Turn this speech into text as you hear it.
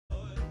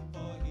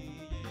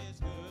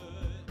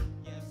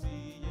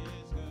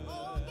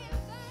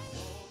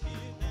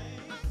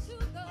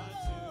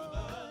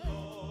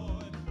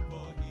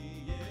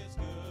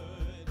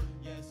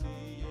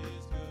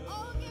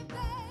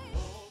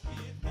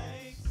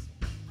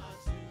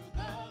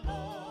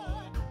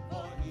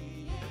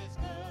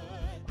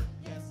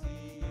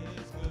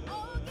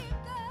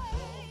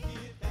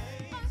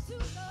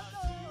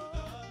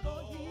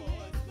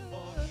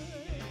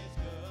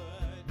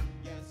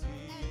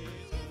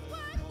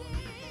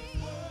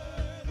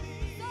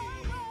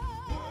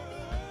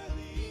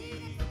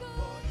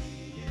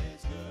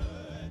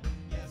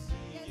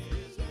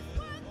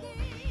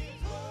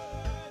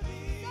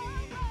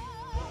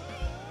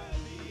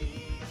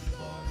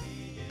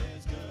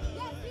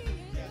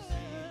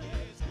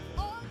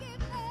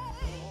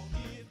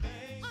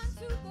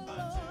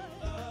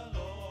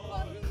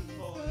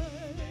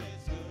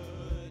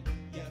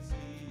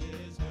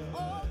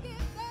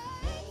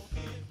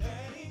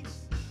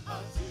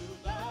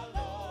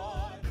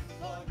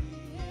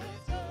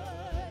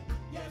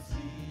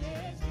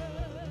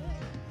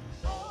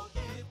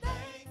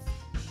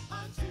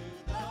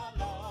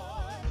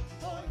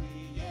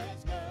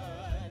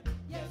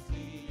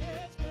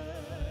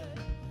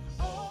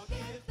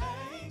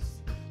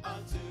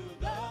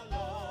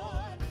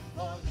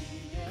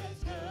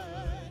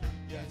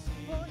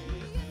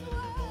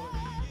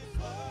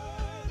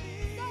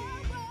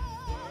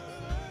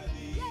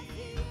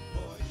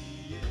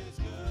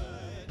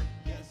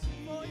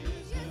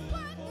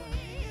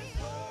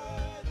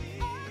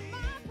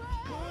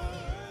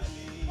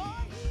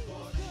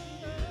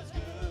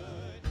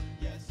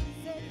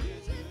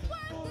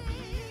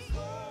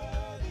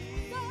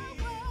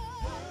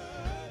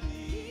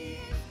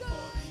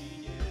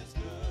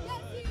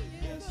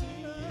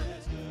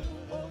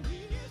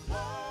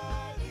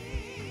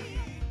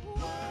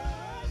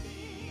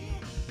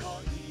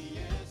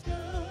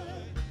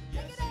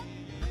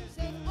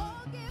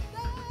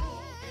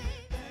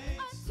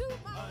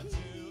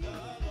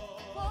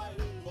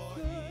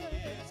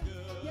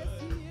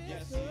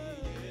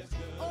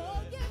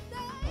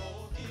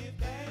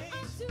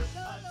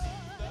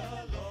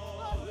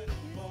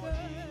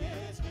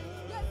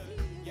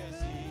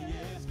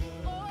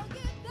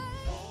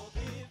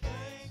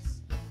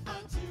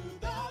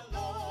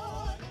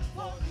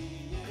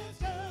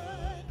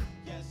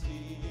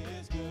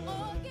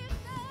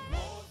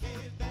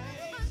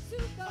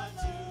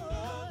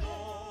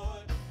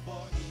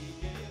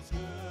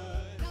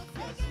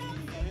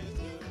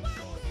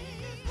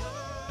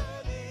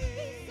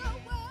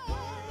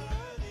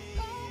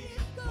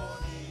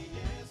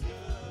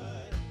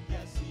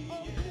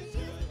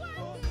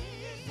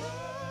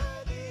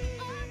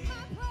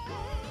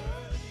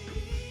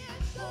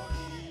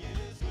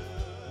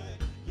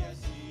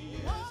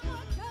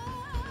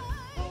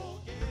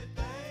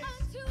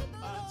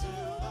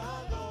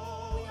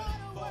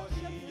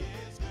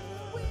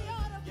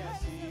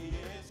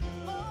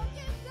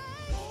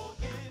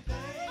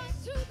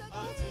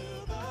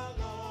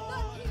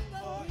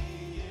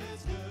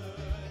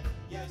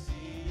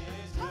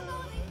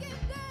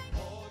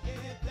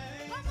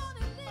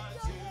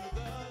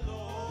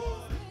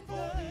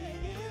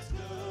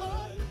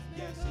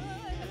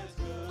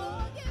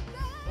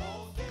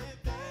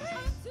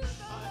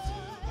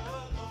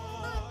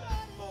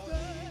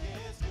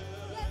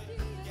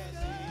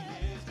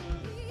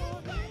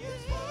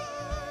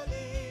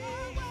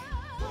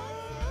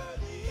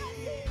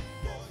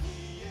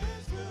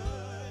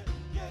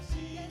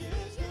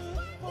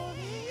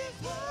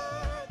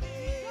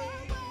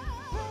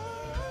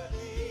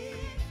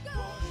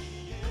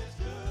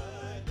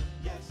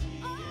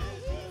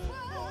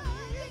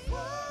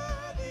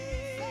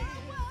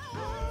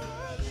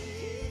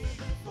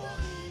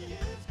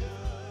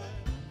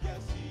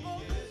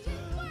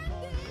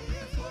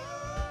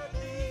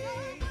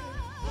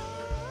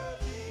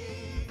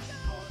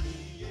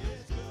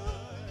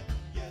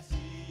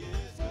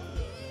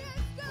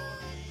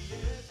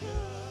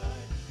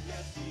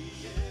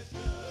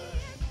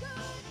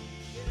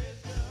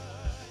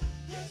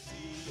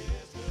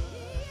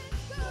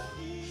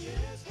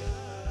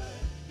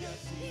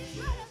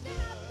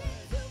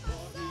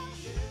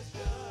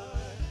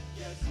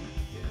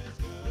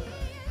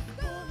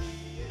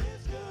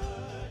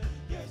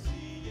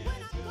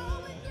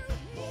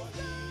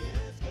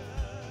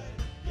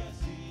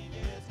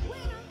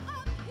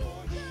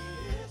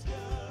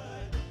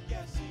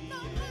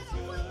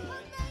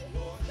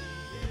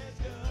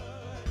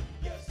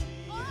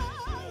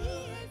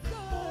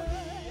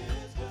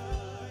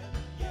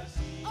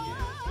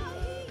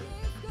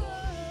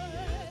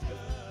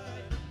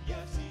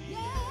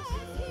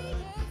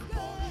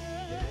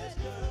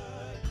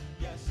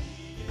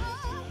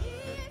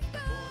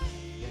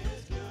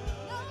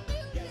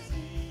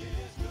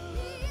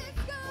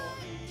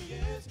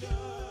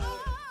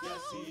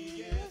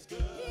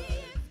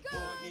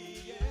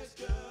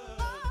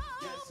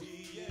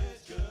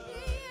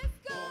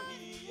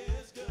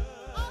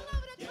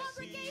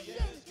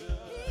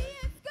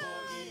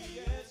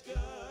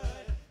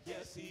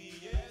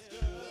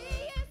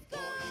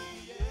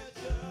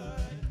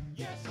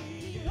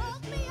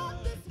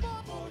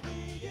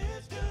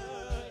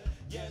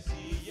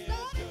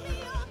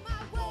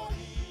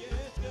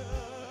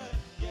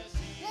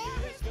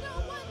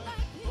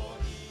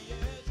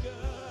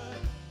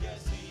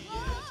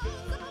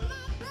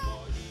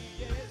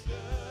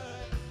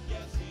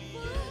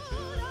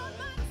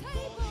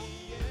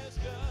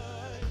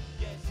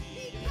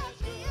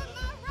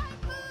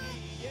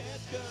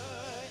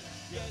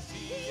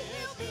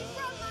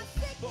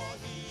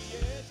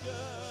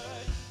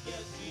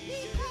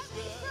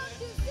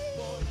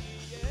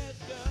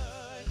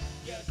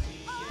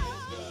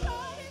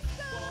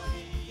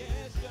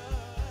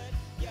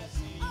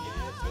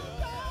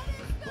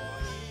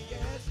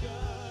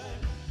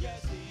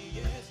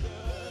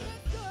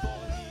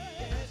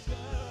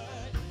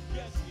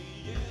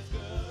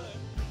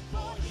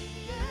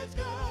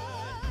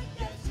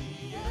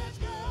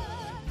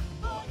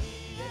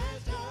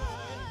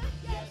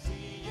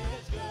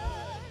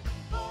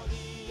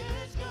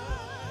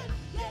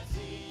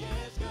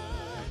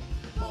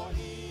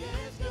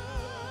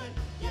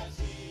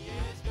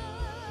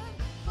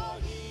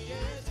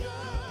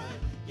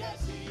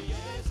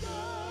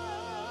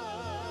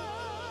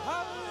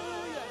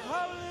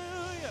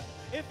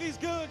he's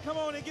good, come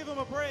on and give him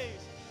a praise.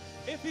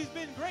 If he's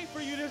been great for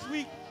you this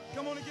week,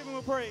 come on and give him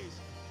a praise.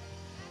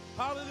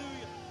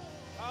 Hallelujah.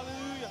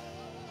 Hallelujah.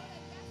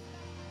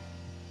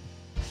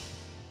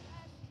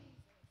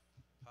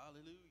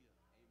 Hallelujah.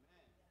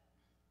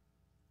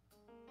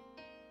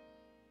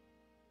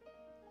 Amen.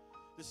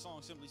 This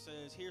song simply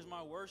says, here's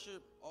my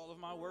worship, all of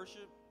my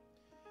worship.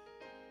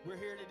 We're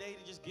here today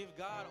to just give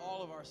God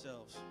all of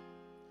ourselves.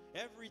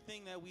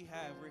 Everything that we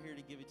have, we're here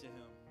to give it to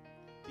him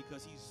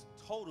because he's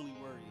totally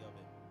worthy of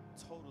it.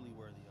 Totally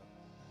worthy of it.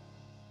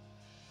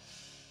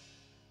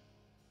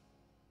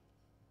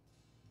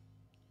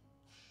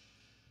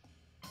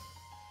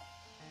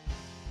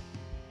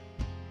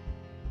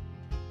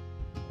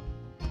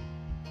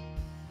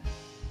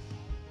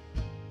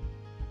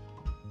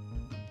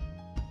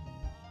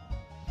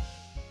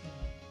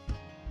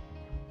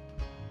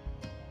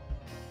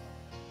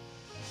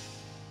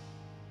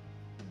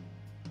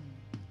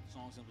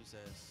 Song simply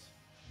says,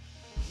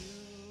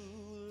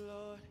 you,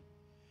 Lord,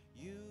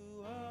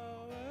 you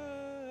are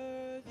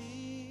worthy,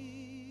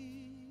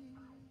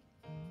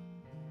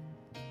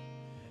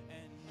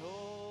 and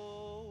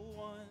no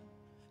one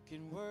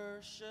can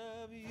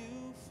worship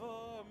you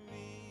for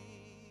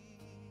me.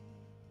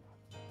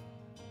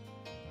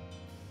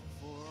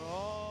 For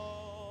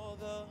all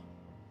the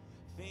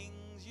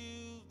things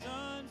you've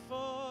done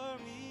for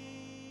me,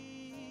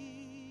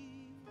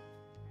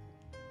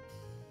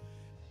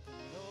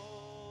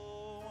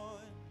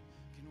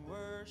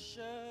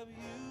 worship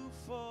you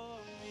for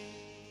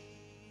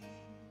me.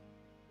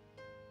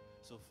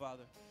 So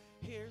Father,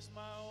 here's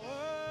my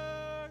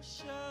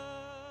worship,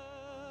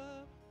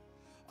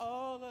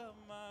 all of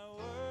my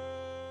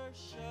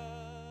worship.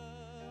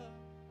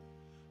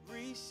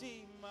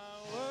 Receive my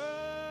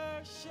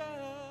worship,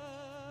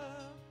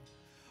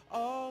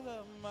 all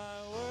of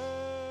my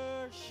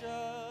worship.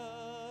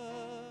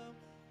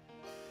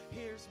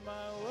 Here's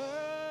my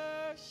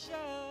worship,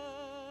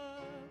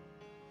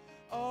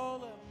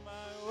 all of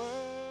my worship.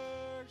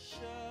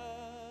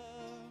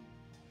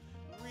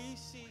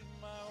 Receive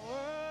my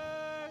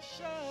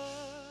worship,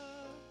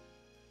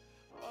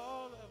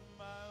 all of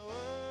my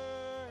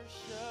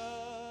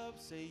worship.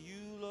 Say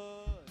you,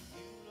 Lord,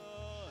 you,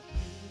 Lord,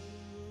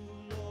 you,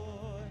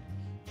 Lord,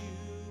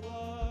 you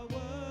are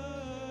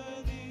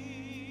worthy.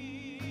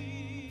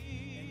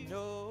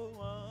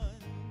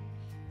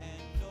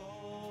 And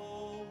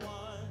no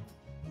one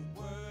can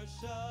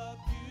worship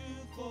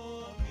you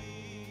for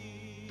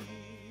me.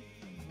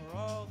 For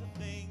all the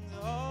things,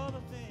 for all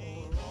the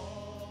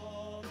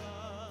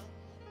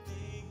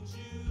things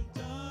you've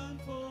done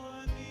for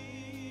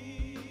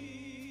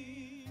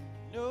me.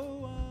 No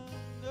one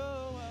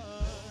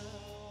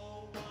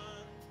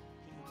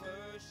can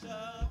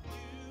worship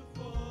you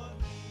for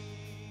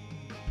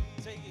me.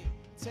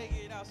 Take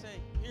it out, say,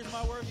 here's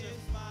my worship.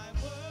 Here's my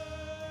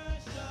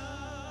worship.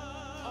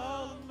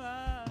 All of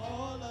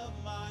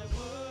my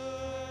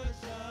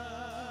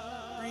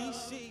worship.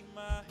 Receive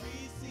my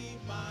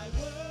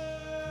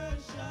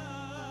worship.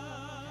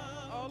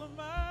 All of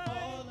my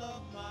worship.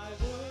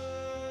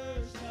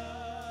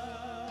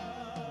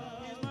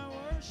 Here's my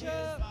worship.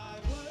 Here's my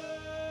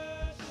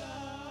worship.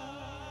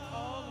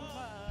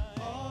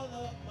 All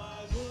of my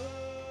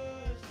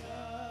worship.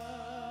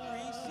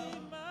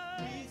 Receive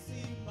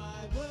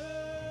my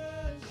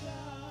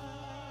worship.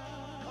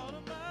 All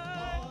of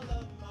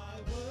my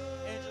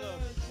worship. Angela,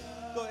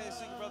 go ahead,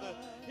 sing, brother.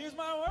 Here's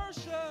my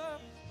worship.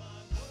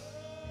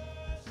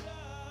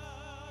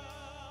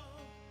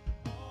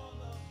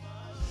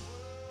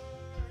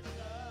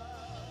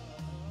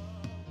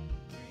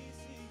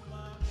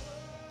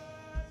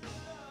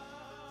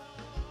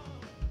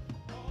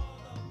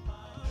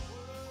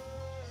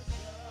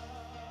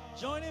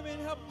 Join him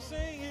and help him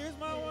sing. Here's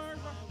my word.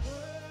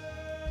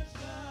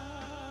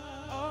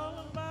 All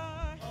of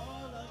my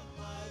worship.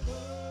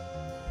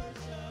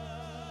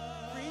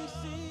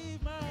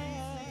 Receive my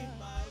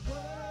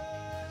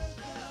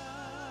worship.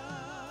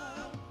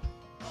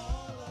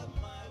 All of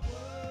my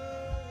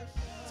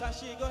worship.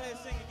 Tashi, go ahead and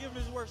sing it. Give him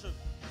his worship.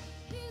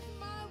 Here's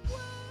my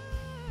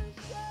worship.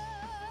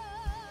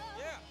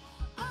 Yeah.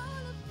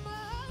 All of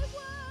my worship.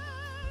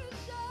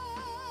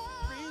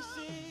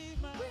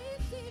 Receive my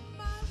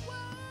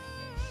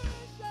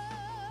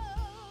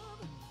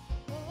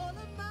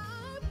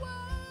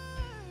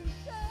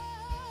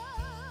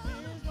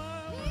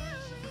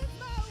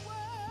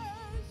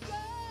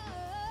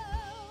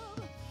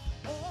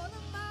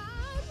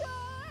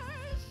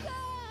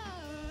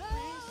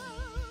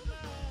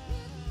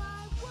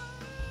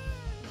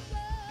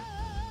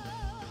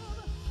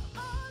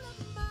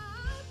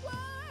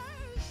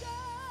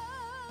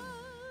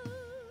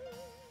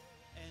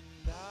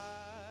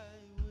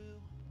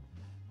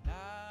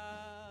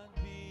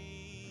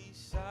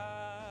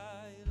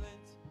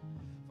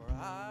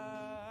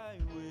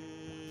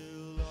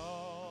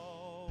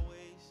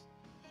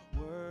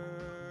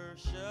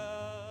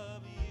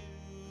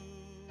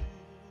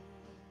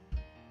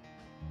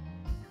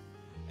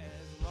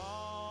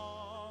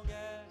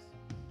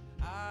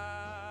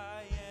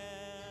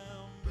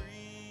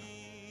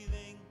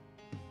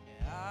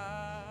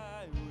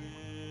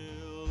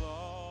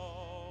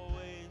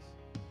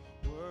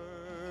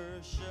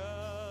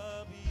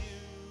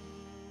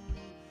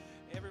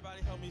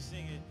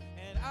sing it.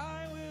 And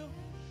I will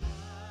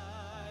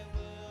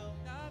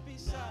not be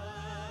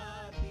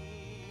silent.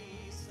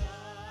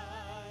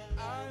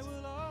 I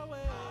will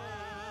always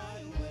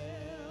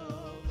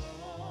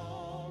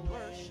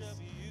worship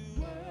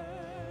you.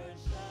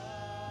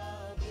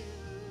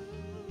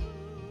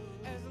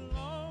 As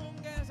long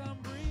as I'm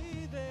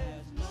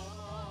breathing.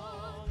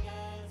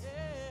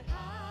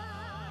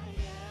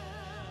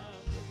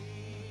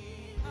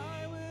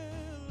 I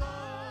will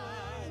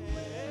always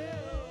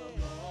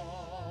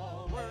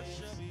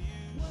worship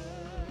you.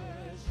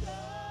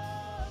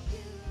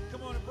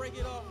 Come on and break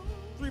it off.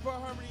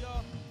 3-part harmony,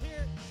 y'all.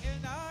 Here,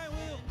 and I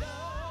will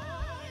not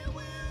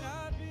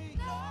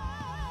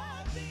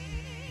be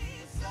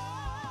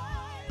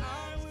silent.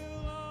 I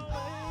will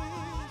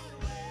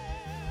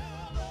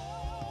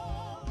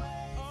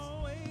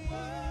always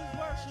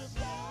worship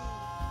you.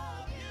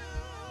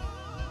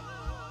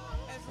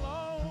 As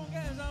long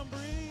as I'm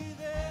breathing.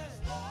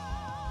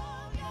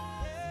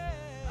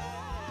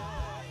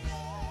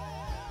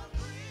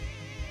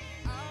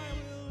 I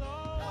will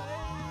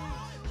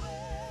always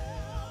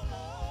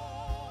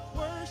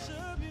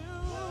worship you.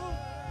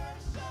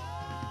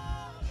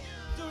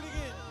 Do it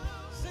again.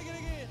 Sing it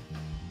again.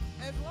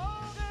 As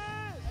long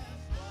as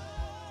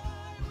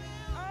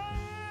I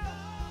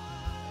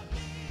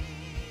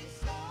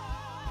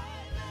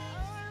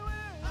will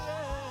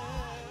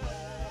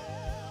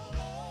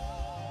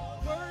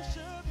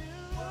worship you.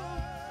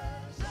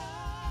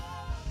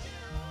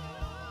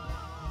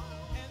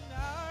 And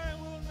I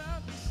will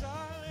not be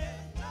silent.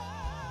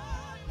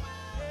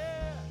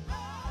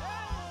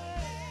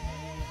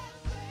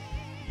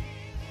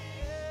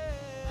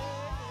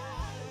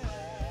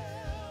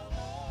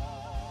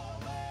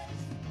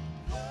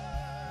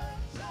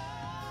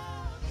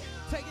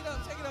 Take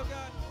it up,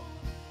 God.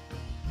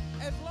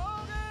 As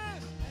long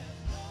as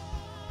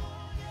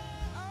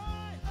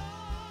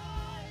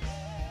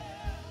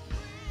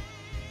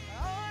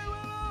I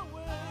will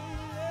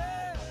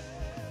always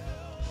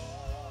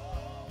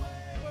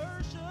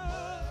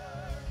worship.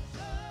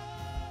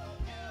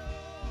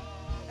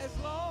 As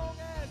long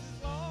as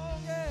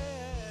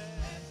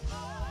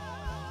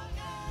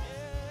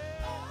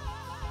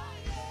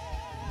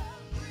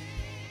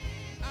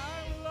I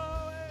will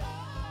always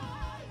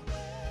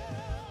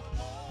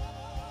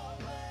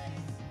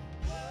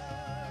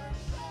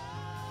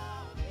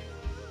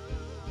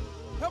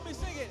help me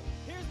sing it.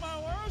 Here's my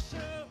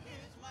worship.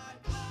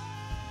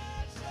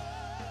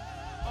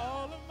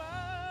 All of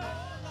my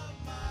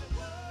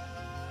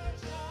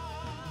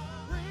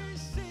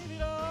receive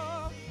it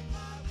all.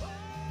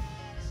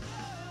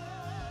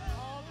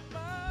 All of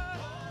my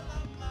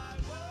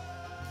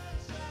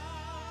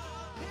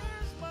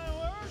here's my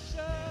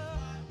worship.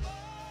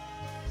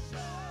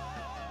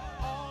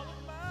 All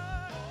of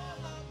my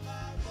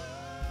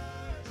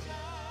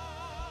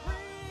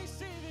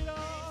receive it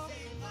all.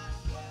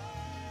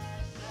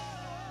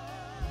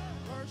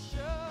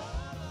 Worship.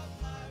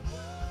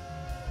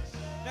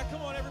 Now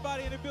come on,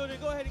 everybody in the building,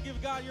 go ahead and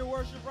give God your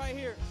worship right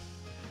here.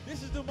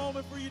 This is the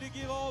moment for you to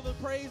give all the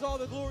praise, all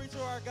the glory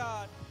to our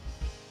God.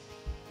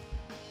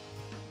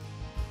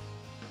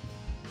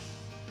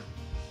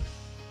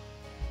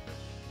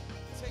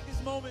 Take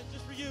this moment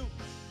just for you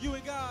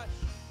and God.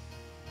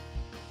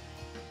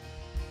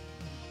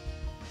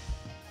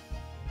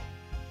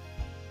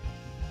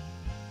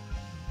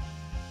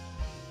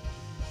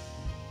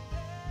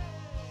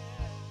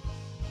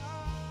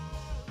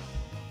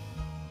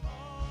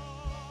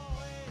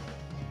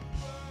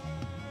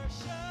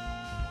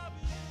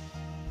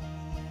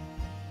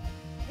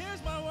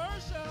 Here's my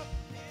worship.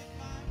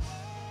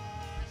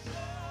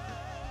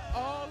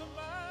 All of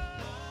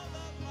my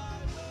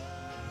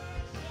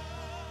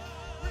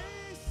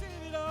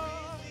receive it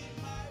all.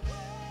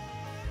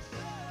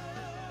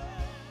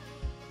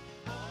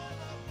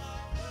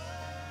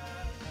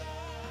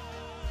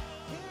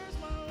 Here's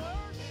my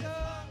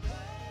worship.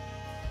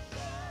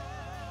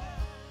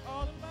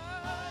 All of my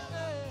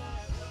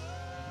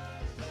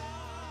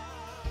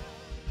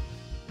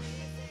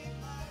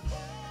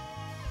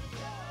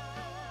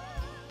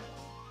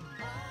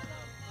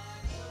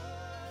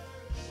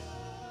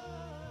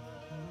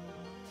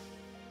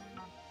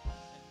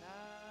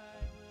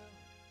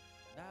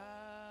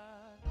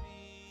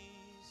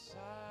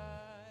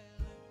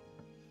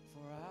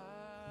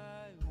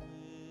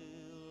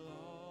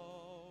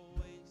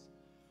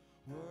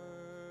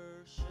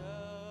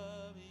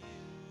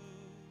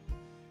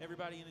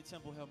Everybody in the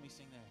temple, help me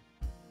sing that.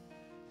 As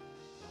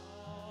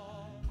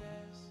long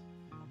as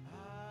I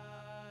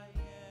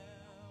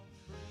am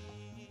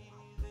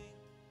breathing,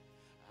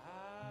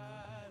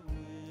 I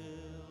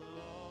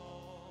will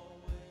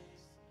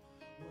always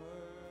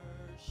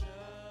worship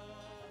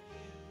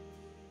you.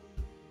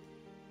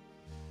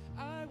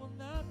 I will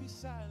not be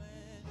silent.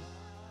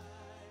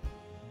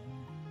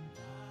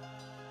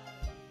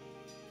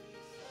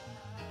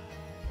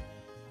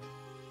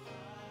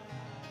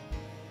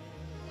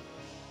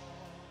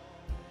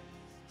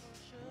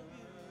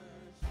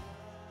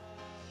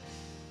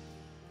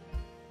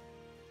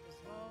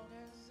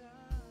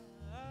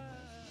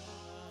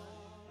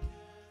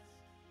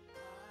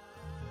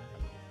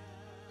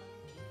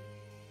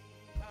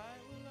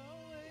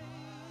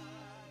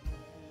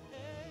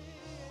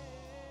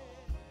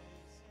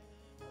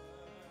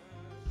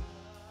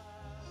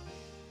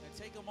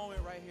 take a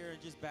moment right here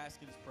and just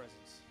bask in his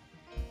presence.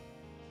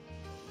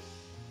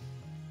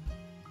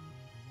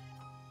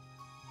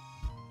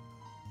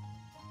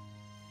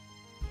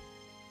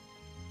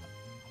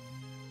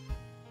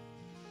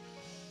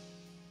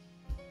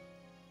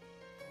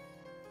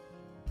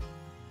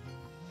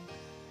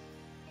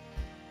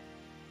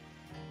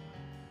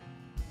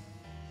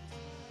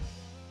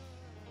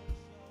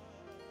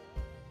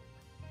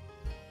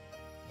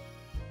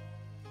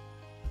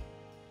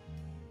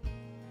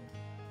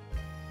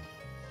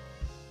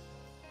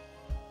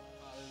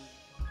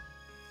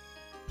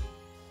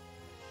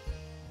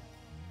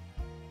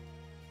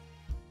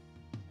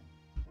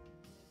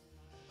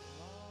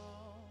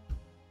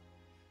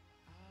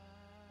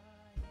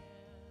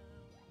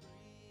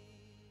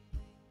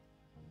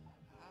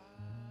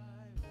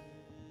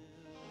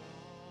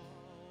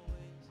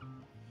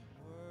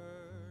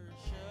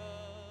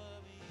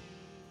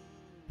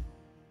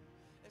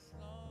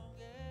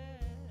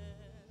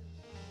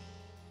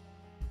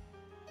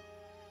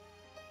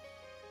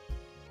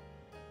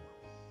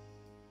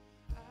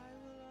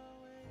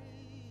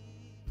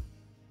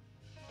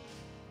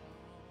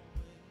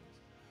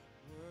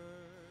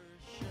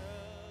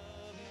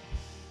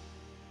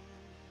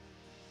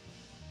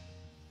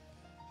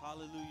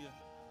 Hallelujah.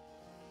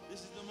 This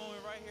is the moment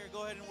right here.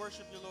 Go ahead and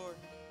worship your Lord.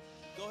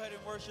 Go ahead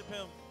and worship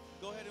him.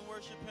 Go ahead and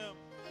worship him.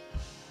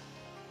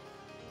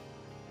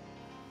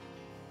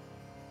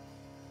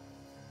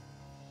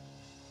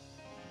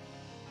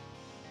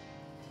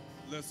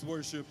 Let's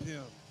worship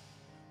him.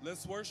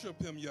 Let's worship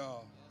him,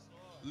 y'all.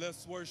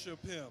 Let's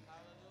worship him.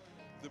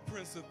 The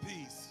Prince of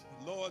Peace,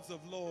 Lords of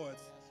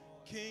Lords,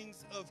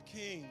 Kings of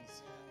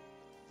Kings,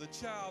 the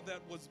child that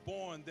was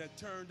born that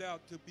turned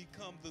out to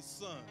become the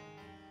Son.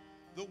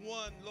 The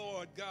one,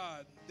 Lord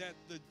God, that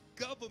the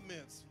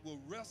governments will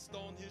rest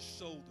on his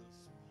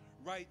shoulders.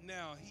 Right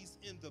now, he's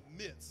in the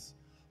midst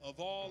of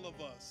all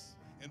of us.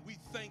 And we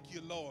thank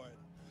you, Lord.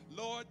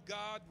 Lord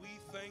God, we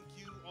thank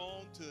you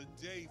on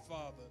today,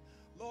 Father.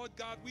 Lord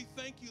God, we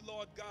thank you,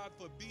 Lord God,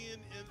 for being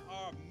in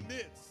our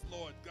midst,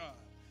 Lord God.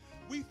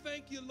 We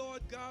thank you,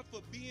 Lord God, for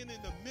being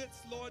in the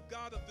midst, Lord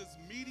God, of this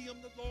medium,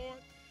 Lord.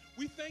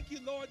 We thank you,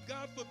 Lord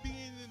God, for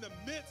being in the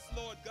midst,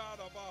 Lord God,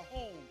 of our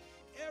home.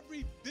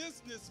 Every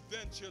business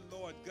venture,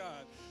 Lord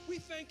God. We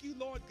thank you,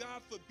 Lord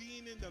God, for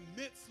being in the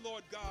midst,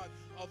 Lord God,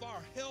 of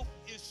our health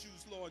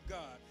issues, Lord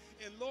God.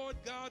 And Lord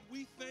God,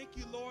 we thank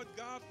you, Lord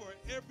God, for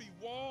every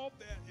wall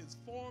that is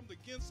formed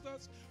against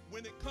us.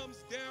 When it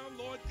comes down,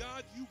 Lord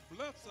God, you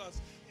bless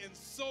us in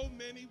so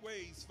many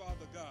ways,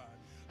 Father God.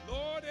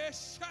 Lord,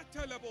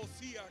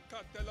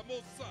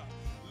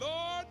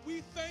 Lord,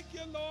 we thank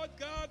you, Lord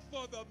God,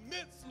 for the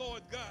midst,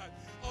 Lord God,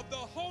 of the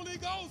Holy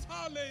Ghost,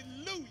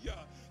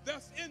 hallelujah,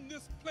 that's in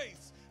this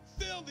place.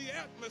 Fill the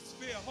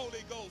atmosphere,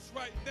 Holy Ghost,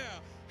 right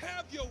now.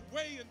 Have your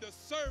way in the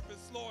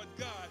service, Lord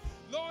God.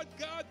 Lord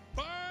God,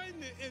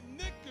 bind the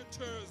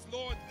iniquitors,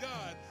 Lord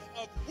God,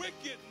 of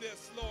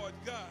wickedness, Lord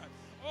God.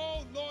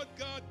 Oh, Lord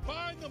God,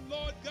 bind them,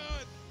 Lord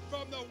God,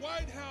 from the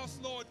White House,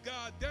 Lord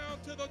God, down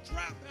to the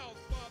trap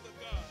house, Father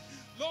God.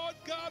 Lord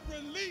God,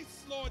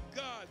 release, Lord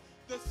God,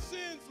 the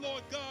sins,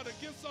 Lord God,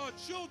 against our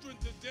children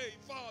today,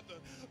 Father.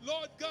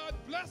 Lord God,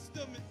 bless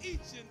them in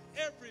each and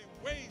every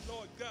way,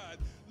 Lord God.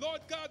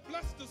 Lord God,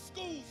 bless the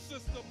school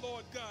system,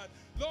 Lord God.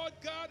 Lord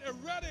God,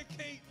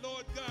 eradicate,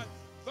 Lord God,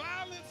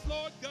 violence,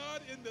 Lord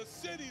God, in the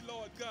city,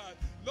 Lord God.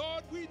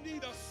 Lord, we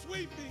need a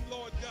sweeping,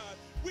 Lord God.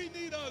 We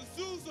need a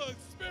Azusa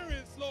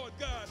experience, Lord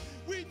God.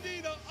 We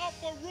need an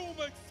upper room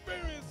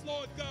experience,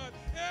 Lord God.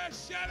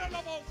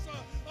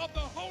 Of the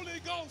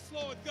Holy Ghost,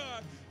 Lord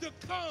God, to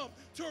come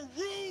to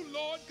rule,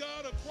 Lord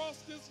God,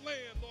 across this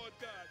land, Lord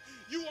God.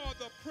 You are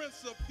the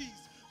Prince of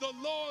Peace, the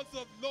Lords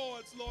of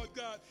Lords, Lord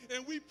God.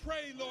 And we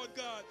pray, Lord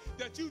God,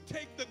 that you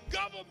take the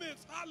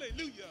governments,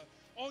 hallelujah,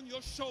 on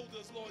your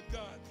shoulders, Lord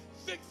God.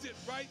 Fix it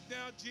right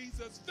now,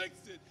 Jesus.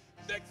 Fix it.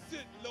 Fix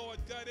it, Lord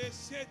God.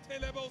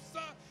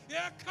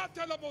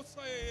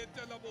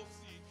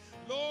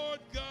 Lord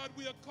God,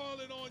 we are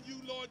calling on you,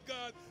 Lord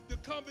God, to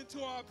come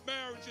into our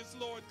marriages,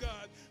 Lord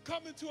God.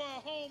 Come into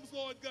our homes,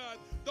 Lord God.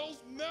 Those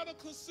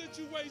medical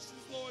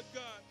situations, Lord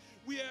God.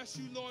 We ask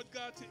you, Lord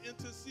God, to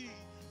intercede.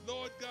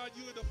 Lord God,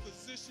 you are the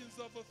physicians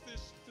of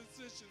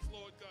physicians,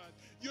 Lord God.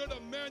 You're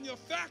the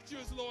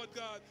manufacturers, Lord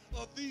God,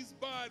 of these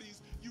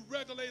bodies. You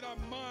regulate our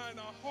mind,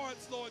 our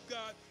hearts, Lord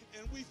God,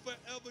 and we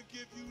forever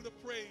give you the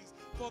praise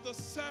for the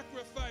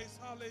sacrifice,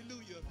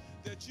 hallelujah,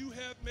 that you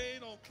have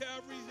made on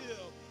Calvary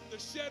Hill, the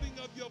shedding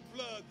of your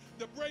blood,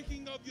 the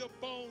breaking of your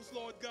bones,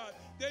 Lord God.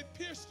 They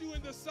pierced you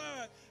in the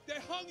side. They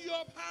hung you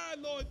up high,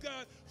 Lord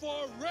God,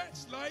 for a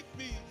wretch like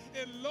me.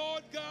 And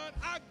Lord God,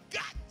 I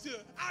got to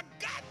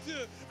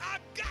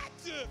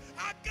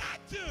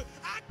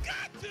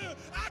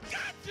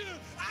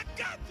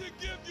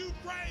give you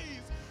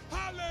praise.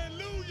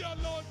 Hallelujah,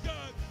 Lord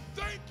God.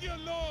 Thank you,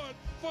 Lord,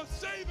 for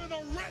saving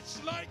a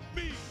wretch like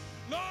me.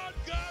 Lord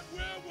God,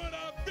 where would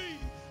I be?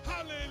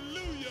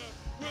 Hallelujah,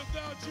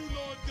 without you,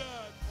 Lord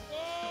God.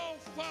 Oh,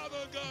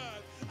 Father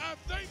God, I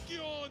thank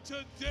you on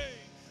today.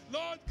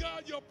 Lord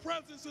God, your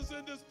presence is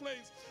in this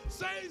place.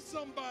 Save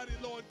somebody,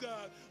 Lord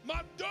God.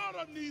 My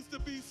daughter needs to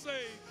be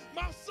saved.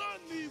 My son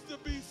needs to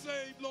be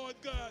saved, Lord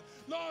God.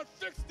 Lord,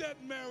 fix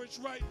that marriage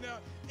right now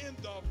in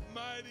the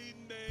mighty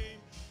name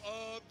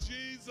of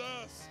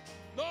Jesus.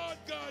 Lord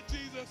God,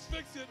 Jesus,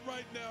 fix it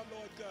right now,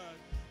 Lord God.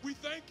 We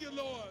thank you,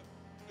 Lord,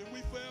 and we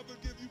forever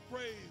give you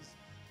praise.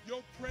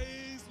 Your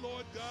praise,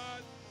 Lord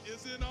God,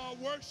 is in our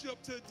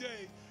worship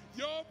today.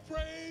 Your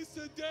praise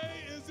today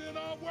is in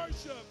our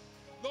worship.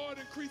 Lord,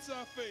 increase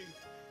our faith,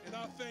 and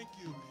I thank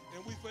you,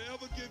 and we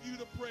forever give you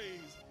the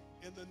praise.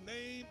 In the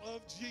name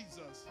of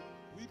Jesus,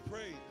 we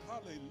pray.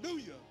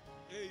 Hallelujah.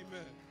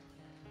 Amen.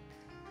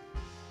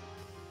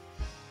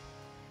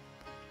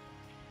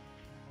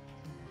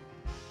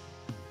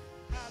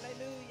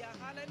 Hallelujah,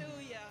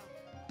 hallelujah.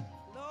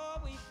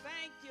 Lord, we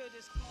thank you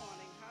this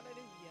morning.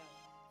 Hallelujah.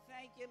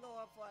 Thank you,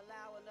 Lord, for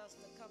allowing us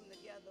to come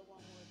together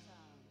one more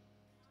time.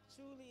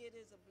 Truly, it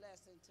is a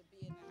blessing to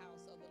be in the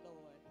house of the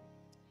Lord.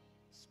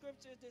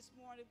 Scripture this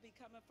morning be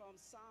coming from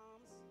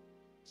Psalms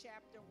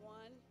chapter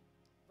 1,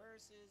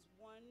 verses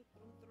 1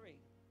 through 3.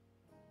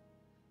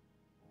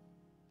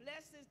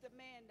 Blessed is the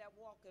man that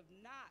walketh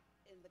not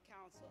in the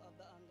counsel of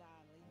the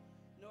ungodly,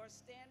 nor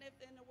standeth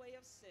in the way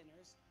of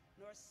sinners,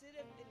 nor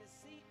sitteth in the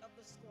seat of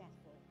the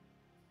scornful.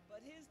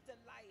 But his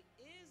delight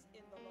is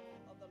in the law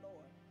of the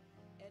Lord,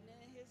 and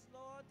in his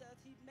law doth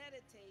he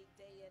meditate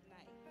day and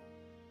night.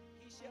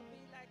 He shall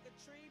be like a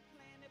tree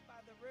planted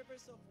by the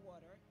rivers of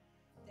water,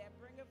 that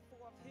bringeth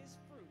forth his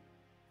fruit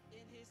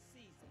in his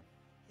season.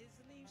 His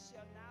leaf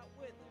shall not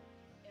wither,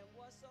 and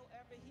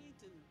whatsoever he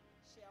do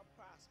shall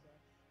prosper.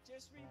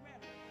 Just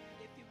remember,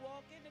 if you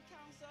walk in the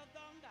counsel of the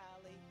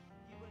ungodly,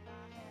 you will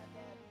not have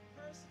that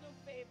personal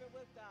favor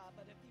with God.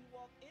 But if you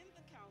walk in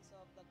the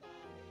counsel of the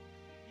godly,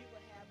 you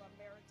will have a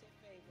merited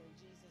favor in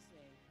Jesus'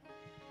 name.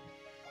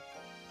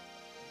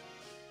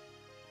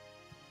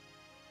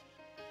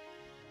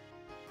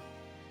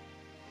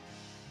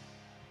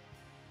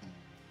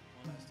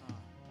 One last time.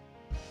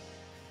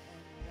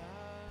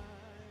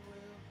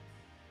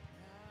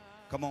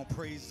 Come on,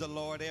 praise the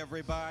Lord,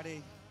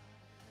 everybody.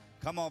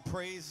 Come on,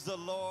 praise the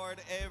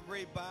Lord,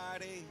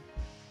 everybody.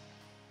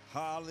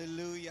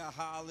 Hallelujah,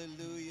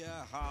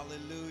 hallelujah,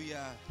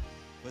 hallelujah.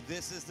 For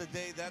this is the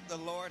day that the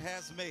Lord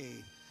has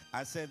made.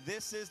 I said,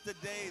 this is the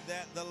day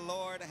that the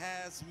Lord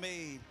has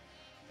made.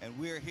 And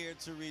we're here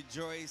to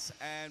rejoice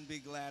and be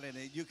glad in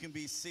it. You can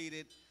be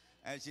seated.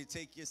 As you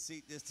take your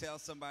seat, just tell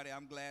somebody,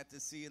 I'm glad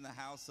to see you in the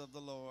house of the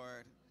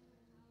Lord.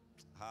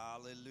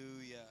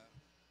 Hallelujah.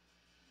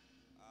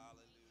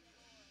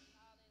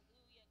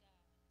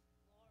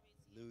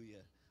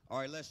 Hallelujah. All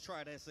right, let's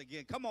try this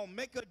again. Come on,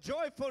 make a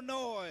joyful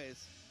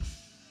noise.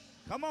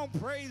 Come on,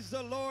 praise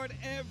the Lord,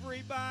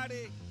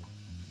 everybody.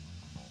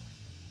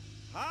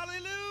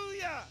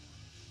 Hallelujah.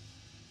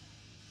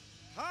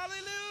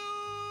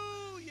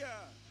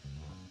 Hallelujah.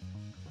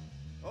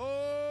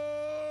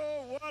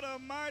 Oh, what a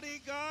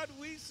mighty God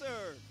we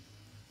serve.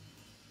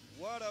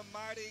 What a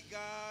mighty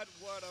God,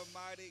 what a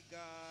mighty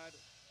God,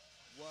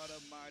 what a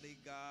mighty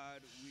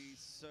God we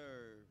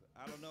serve.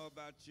 I don't know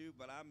about you,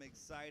 but I'm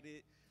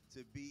excited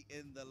to be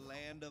in the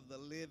land of the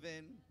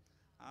living.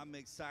 I'm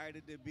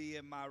excited to be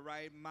in my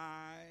right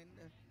mind.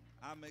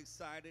 I'm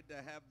excited to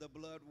have the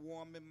blood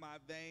warm in my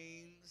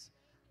veins.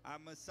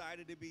 I'm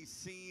excited to be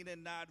seen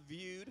and not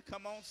viewed.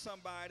 Come on,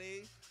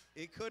 somebody.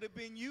 It could have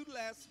been you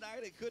last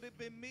night. It could have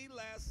been me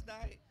last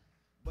night.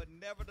 But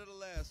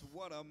nevertheless,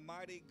 what a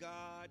mighty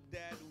God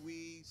that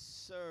we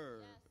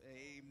serve.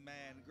 Yes.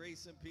 Amen.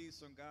 Grace and peace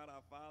from God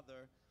our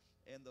Father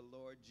and the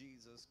Lord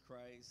Jesus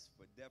Christ.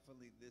 For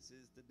definitely this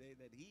is the day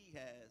that he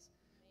has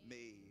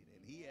made.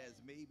 And he has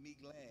made me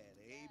glad.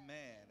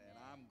 Amen. And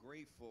I'm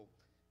grateful,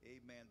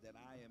 amen, that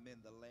I am in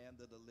the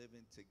land of the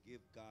living to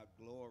give God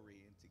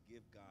glory and to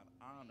give God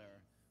honor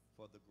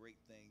for the great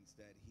things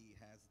that he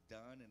has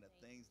done and the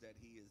things that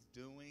he is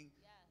doing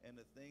and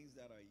the things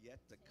that are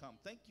yet to come.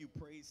 Thank you,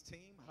 praise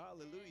team.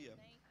 Hallelujah.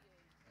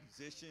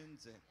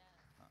 Musicians and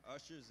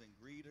ushers and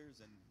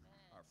greeters and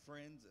our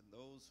friends and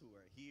those who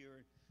are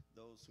here,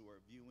 those who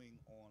are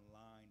viewing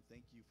online.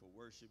 Thank you for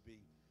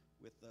worshiping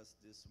with us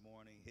this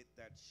morning. Hit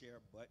that share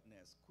button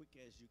as quick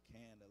as you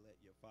can to let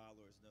your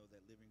followers know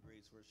that Living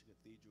Grace Worship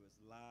Cathedral is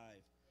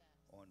live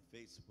on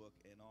Facebook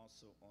and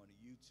also on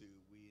YouTube.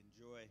 We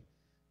enjoy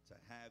to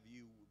have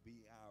you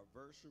be our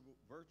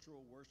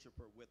virtual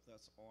worshiper with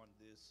us on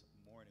this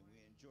morning.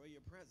 We enjoy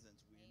your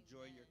presence. We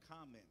enjoy your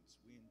comments.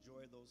 We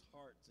enjoy those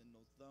hearts and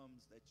those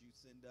thumbs that you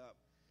send up,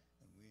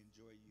 and we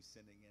enjoy you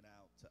sending it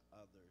out to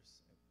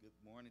others. And good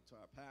morning to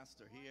our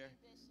pastor here,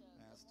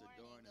 Pastor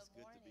Dorn. It's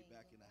good to be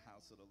back in the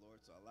house of the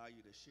Lord, so I'll allow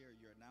you to share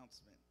your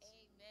announcements.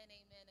 Amen,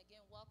 amen.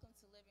 Again, welcome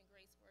to Living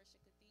Grace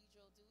Worship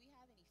Cathedral. Do we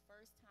have any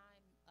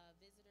first-time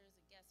visitors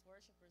and guest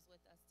worshipers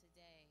with us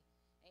today?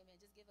 Amen.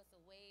 Just give us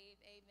a wave.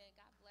 Amen.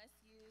 God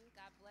bless you.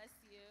 God bless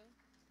you.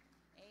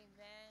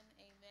 Amen.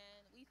 Amen.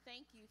 We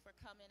thank you for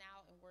coming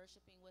out and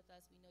worshiping with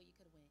us. We know you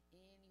could have went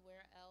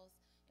anywhere else,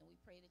 and we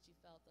pray that you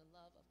felt the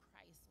love of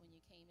Christ when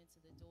you came into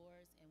the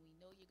doors, and we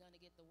know you're going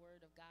to get the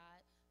word of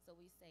God So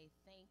we say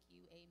thank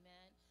you,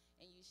 amen.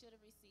 And you should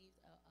have received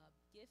a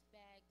gift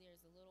bag.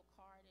 There's a little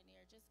card in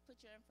there. Just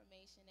put your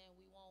information in.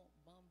 We won't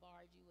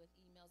bombard you with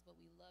emails, but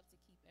we love to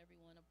keep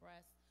everyone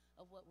abreast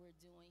of what we're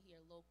doing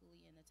here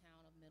locally in the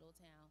town of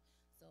Middletown.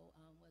 So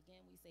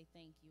again, we say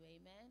thank you,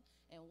 amen.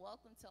 And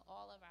welcome to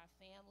all of our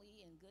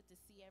family, and good to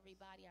see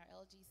everybody, our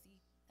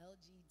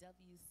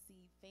LGWC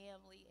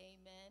family,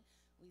 amen.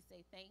 We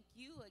say thank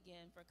you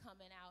again for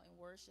coming out and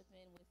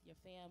worshiping with your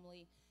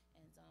family,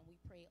 and we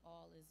pray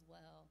all is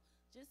well.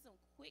 Just some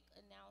quick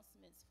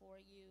announcements for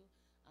you.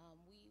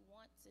 We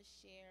want to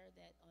share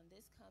that on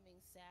this coming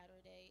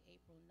Saturday,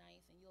 April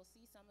 9th, and you'll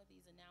see some of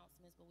these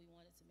announcements, but we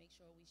wanted to make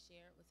sure we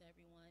share it with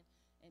everyone,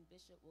 and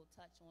Bishop will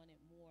touch on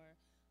it more,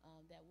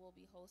 that we'll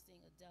be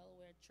hosting a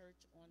Delaware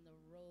Church on the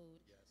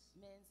Road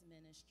men's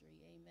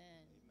ministry.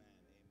 Amen. Amen.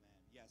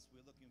 Amen. Yes,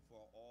 we're looking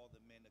for all the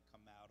men to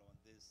come out on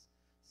this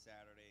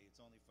Saturday. It's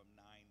only from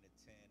 9 to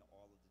 10.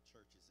 All of the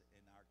churches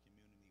in our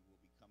community will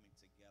be coming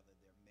together.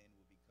 Their men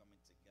will be coming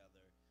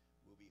together.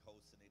 We'll be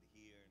hosting it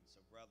here. And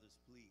so, brothers,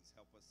 please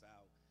help us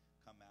out.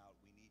 Come out.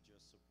 We need your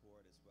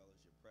support as well as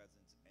your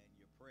presence and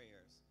your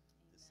prayers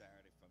this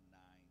Saturday from 9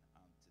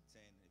 to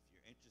 10. If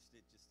you're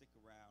interested, just stick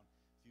around.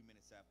 A few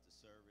minutes after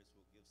service,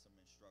 we'll give some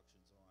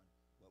instructions on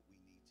what we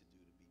need to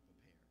do to be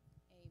prepared.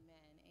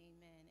 Amen,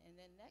 amen. And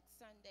then next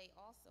Sunday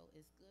also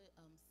is good.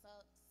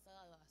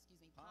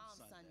 Palm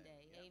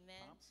Sunday. Yep,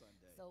 Amen. Palm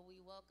Sunday. So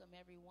we welcome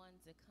everyone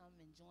to come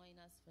and join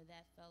us for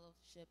that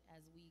fellowship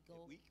as we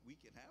go. We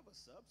can have a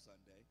sub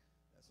Sunday.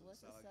 That's what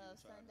What's it a sounds like sub you were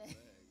trying Sunday? to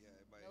say. Yeah,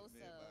 everybody, No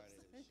everybody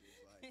subs.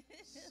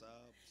 she's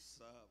like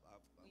sub.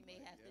 I'm We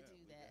may like, have to yeah, do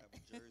we that.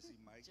 Have Jersey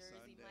Mike Jersey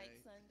Sunday. Mike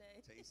Sunday.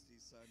 Tasty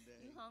Sunday.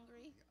 You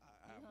hungry?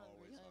 I'm hungry,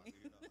 always honey?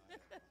 hungry.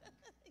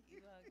 You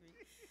know, You hungry?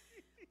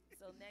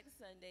 So next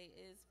Sunday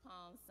is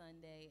Palm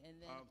Sunday, and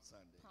then Palm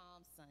Sunday.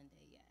 Palm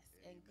Sunday, yes.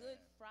 Amen. And Good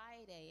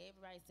Friday.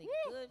 Everybody say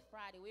Woo! Good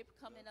Friday. We're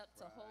coming Good up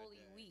to Holy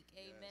Friday. Week.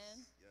 Amen.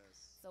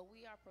 Yes. So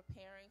we are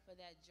preparing for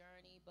that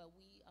journey, but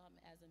we,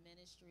 as a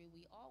ministry,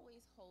 we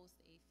always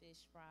host a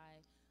fish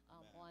fry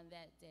Amen. on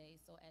that day.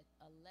 So at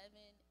 11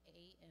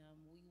 a.m.,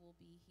 we will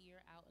be here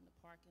out in the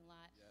parking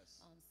lot,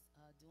 Yes.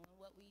 doing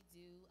what we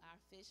do.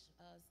 Our fish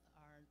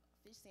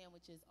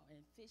sandwiches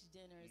and fish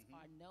dinners Mhm.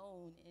 are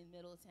known in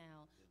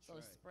Middletown. That's So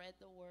right. spread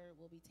the word.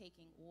 We'll be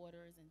taking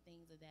orders and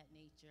things of that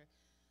nature.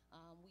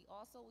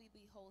 We'll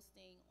be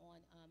hosting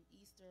on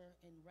Easter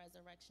and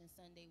Resurrection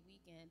Sunday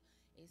weekend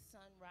a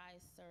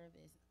sunrise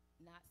service,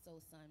 not so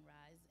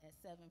sunrise, at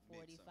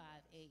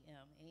 7:45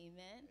 a.m.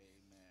 Amen.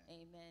 Amen.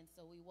 Amen.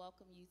 So we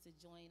welcome you to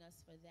join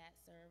us for that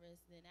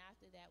service. Then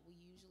after that, we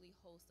usually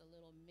host a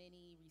little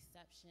mini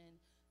reception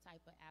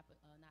type of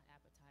not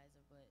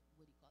appetizer, but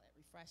what do you call it?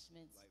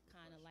 Refreshments,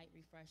 kind of light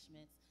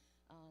refreshments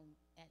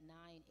at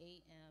 9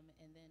 a.m.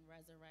 and then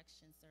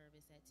resurrection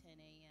service at 10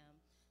 a.m.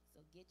 So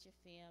get your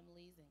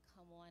families and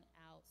come on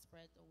out,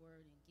 spread the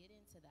word, and get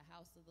into the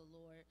house of the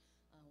Lord.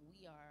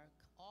 We are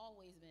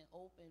always been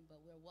open,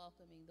 but we're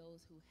welcoming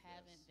those who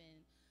haven't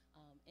been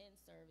in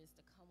service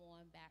to come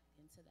on back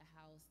into the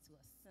house to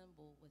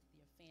assemble with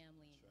your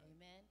family. That's right.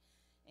 Amen.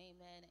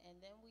 Amen. And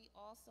then we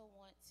also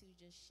want to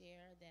just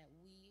share that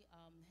we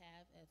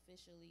have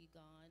officially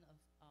gone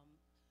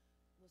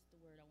what's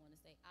the word I want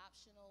to say?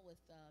 Optional with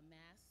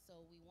masks.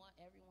 So we want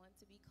everyone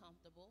to be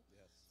comfortable.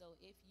 Yes. So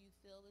if you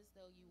feel as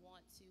though you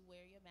want to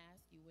wear your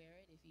mask, you wear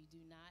it. If you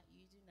do not,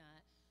 you do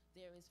not.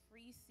 There is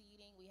free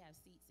seating. We have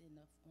seats on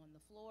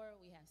the floor.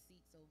 We have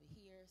seats over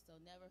here.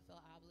 So never feel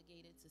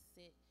obligated to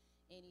sit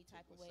any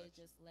type of way.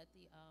 section? Just let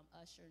the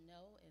usher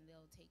know, and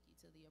they'll take you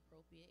to the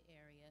appropriate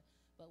area.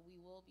 But we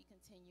will be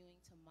continuing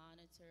to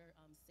monitor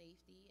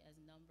safety as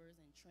numbers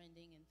and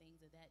trending and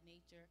things of that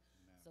nature.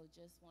 Amen. So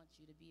just want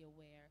you to be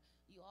aware.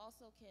 You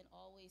also can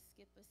always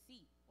skip a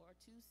seat or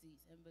 2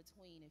 seats in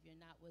between. If you're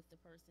not with the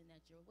person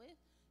that you're with,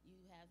 you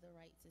have the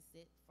right to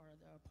sit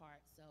further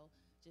apart. So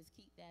just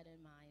keep that in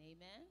mind.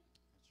 Amen?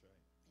 That's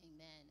right.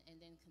 Amen. And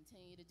then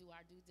continue to do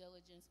our due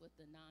diligence with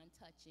the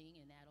non-touching,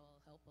 and that'll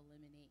help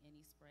eliminate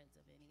any spreads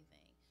of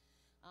anything.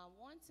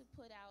 Want to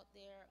put out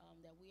there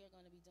that we are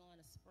going to be doing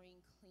a spring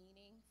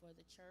cleaning for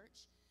the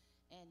church,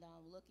 and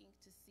looking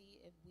to see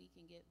if we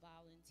can get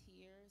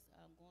volunteers.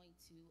 I'm going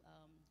to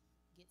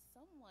get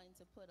someone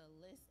to put a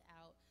list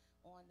out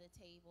on the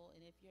table,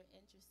 and if you're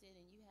interested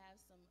and you have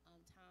some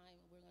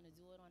time, we're going to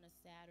do it on a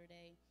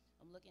Saturday.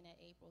 I'm looking at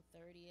April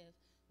 30th.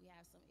 We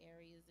have some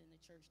areas in the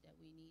church that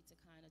we need to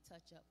kind of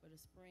touch up for the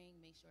spring,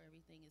 make sure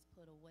everything is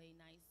put away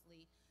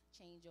nicely,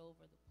 change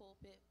over the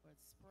pulpit for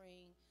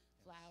spring,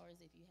 flowers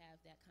if you have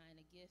that kind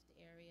of gift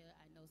area.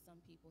 I know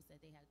some people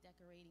said they have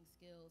decorating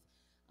skills.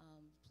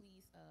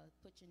 Please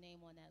put your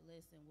name on that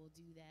list, and we'll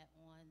do that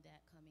on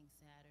that coming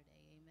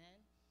Saturday. Amen.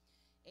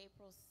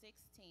 April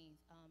 16th,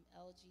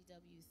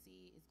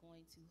 LGWC is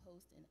going to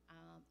host an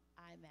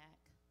IMAC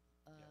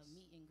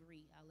meet and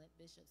greet. I'll let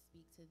Bishop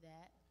speak to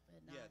that.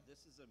 But Yeah,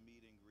 this is a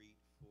meet and greet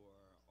for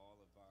all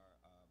of our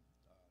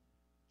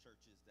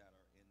churches that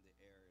are in the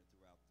area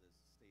throughout the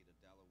state of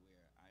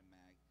Delaware.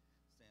 IMAG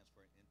stands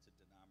for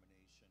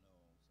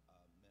Interdenominational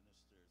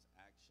Ministers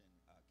Action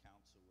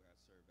Council,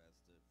 serve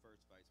as the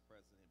first vice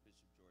president.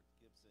 Bishop George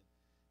Gibson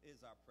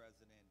is our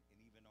president.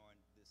 And even on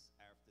this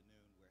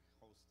afternoon, we're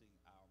hosting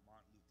our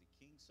Martin Luther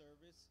King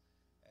service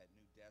at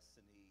New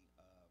Destiny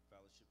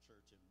Fellowship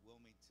Church in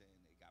Wilmington.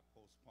 It got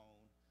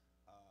postponed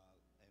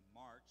in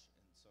March,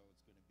 and so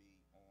it's going to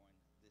be on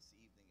this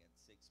evening at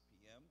 6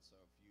 p.m. So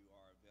if you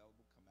are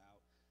available, come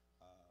out.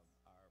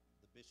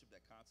 The bishop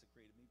that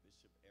consecrated me,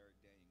 Bishop Eric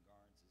Daniel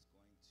Garnes, is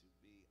going to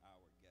be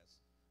our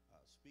guest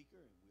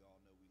speaker, and we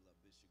all know we love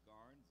Bishop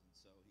Garnes, and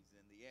so he's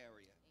in the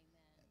area.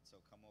 Amen. And so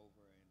come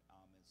over and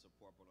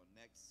support. But on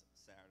next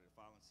Saturday, the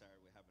following Saturday,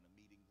 we're having a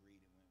meet and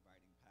greet, and we're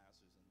inviting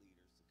pastors and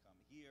leaders to come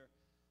here.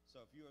 So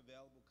if you're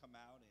available, come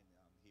out and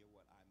hear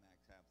what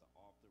IMAX have to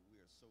offer.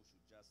 We are a social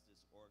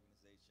justice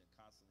organization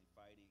constantly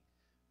fighting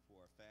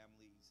for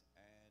families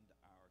and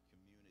our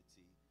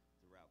community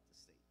throughout the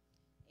state.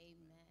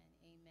 Amen.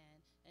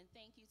 Amen. And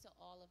thank you to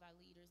all of our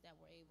leaders that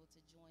were able to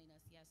join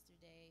us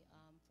yesterday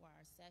for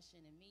our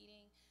session and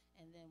meeting.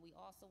 And then we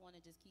also want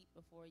to just keep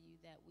before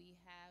you that we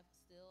have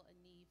still a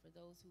need for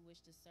those who wish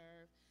to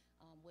serve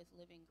with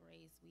Living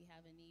Grace. We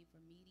have a need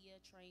for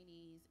media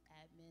trainees,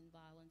 admin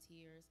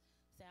volunteers,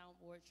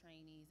 soundboard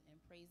trainees,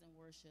 and praise and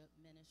worship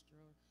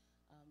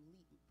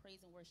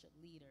praise and worship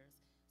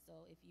leaders.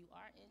 So if you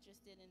are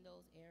interested in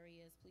those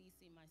areas, please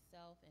see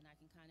myself, and I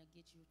can kind of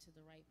get you to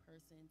the right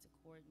person to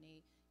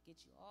coordinate,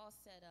 get you all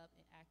set up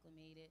and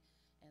acclimated.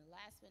 And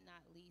last but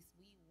not least,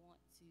 we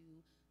want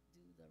to do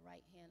the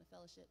right hand of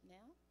fellowship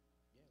now.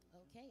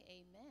 Yeah. Okay,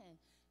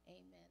 amen.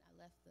 Amen. I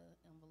left the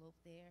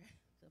envelope there,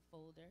 the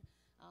folder.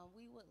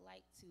 We would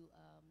like to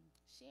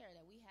share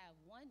that we have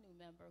one new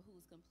member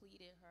who's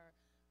completed her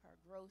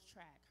growth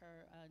track,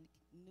 her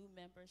new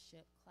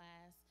membership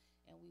class,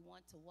 and we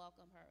want to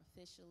welcome her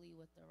officially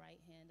with the right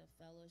hand of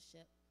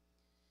fellowship.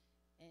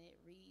 And it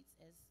reads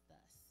as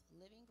thus: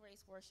 Living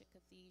Grace Worship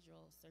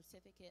Cathedral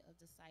Certificate of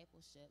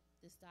Discipleship.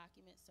 This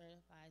document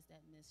certifies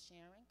that Ms.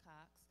 Sharon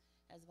Cox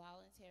has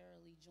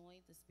voluntarily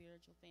joined the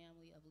spiritual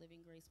family of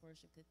Living Grace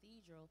Worship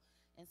Cathedral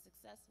and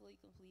successfully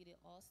completed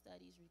all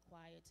studies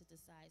required to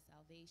decide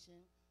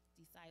salvation,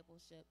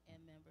 discipleship,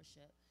 and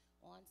membership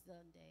on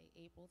Sunday,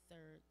 April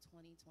 3rd,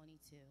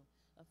 2022,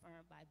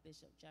 affirmed by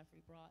Bishop Jeffrey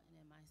Broughton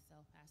and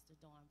myself, Pastor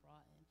Dawn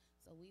Broughton.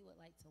 So we would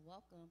like to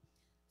welcome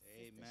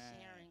Sister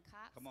Sharon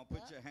Cox. Come on,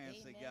 put up. your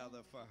hands Amen.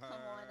 together for her.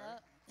 Come on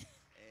up.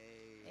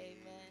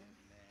 Amen.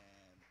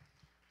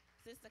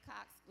 Sister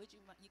Cox, would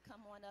you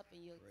come on up,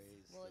 and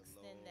we'll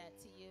extend that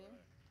to you.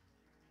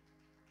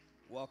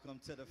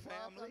 Welcome to the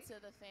family. Welcome to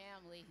the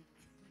family.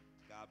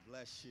 God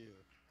bless you.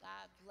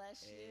 God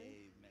bless you.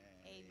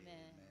 Amen.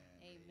 Amen.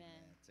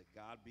 Amen. To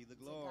God be the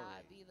glory. To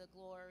God be the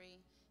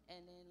glory.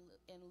 And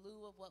in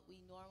lieu of what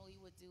we normally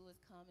would do is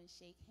come and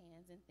shake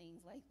hands and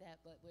things like that,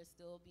 but we're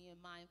still being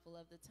mindful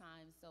of the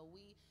time. So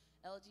we,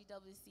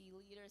 LGWC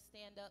leaders,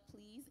 stand up,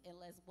 please, and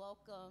let's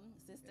welcome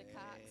Sister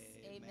Cox.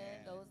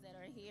 Amen. Those that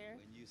are here.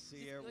 When you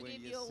see her, we'll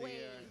give you a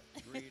wave.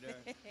 Greet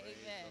her. Praise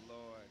Amen. the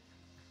Lord.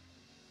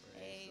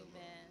 Praise the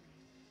Amen.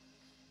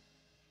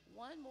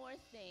 One more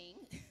thing.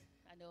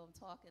 I know I'm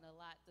talking a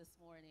lot this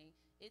morning.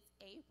 It's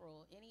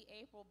April. Any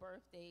April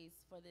birthdays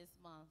for this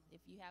month?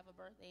 If you have a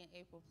birthday in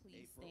April,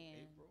 please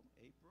stand.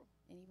 April.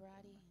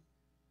 Anybody?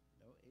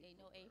 No April.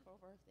 Ain't no April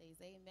birthdays.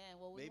 Amen.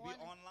 Well, we maybe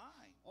want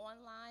online.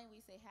 Online,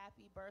 we say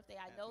happy birthday.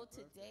 I Happy know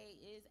birthday. today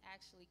is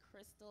actually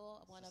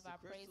Crystal, one of Sister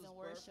our praise and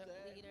Crystal's worship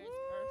birthday. leaders'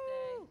 Woo!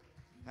 birthday.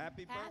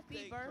 Happy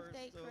birthday,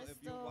 Crystal,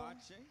 if you're Crystal.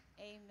 watching.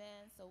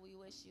 Amen. So we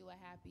wish you a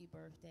happy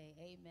birthday.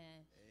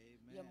 Amen.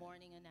 Amen. Your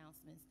morning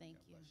announcements. Thank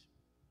God you. bless you.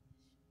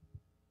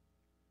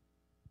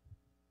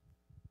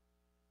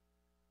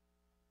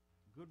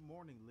 Good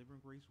morning, Living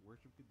Grace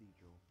Worship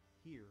Cathedral.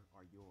 Here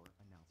are your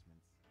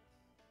announcements.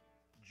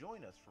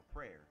 Join us for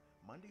prayer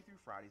Monday through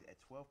Fridays at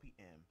 12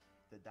 p.m.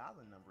 The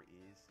dial-in number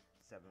is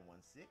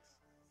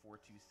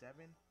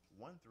 716-427-1359,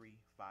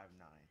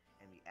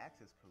 and the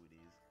access code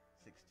is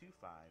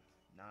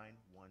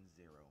 625910.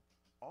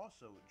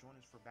 Also, join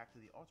us for Back to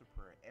the Altar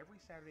prayer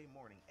every Saturday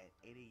morning at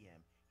 8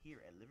 a.m.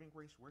 here at Living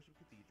Grace Worship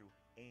Cathedral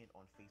and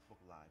on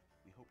Facebook Live.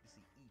 We hope to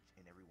see each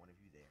and every one of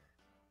you there.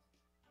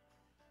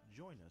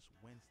 Join us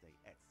Wednesday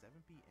at 7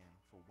 p.m.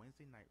 for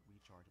Wednesday night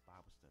Recharge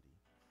Bible Study.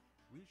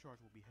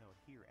 Recharge will be held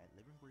here at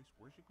Living Grace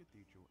Worship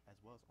Cathedral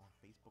as well as on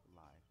Facebook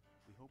Live.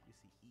 We hope to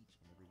see each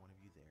and every one of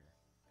you there.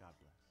 God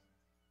bless.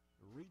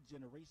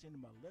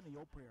 Regeneration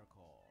Millennial Prayer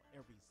Call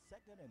every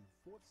second and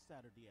fourth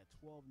Saturday at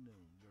 12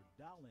 noon. Your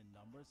dial-in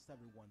number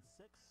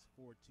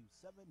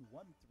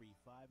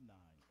 716-427-1359.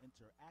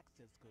 Enter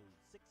access code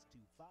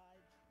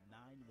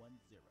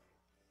 625910.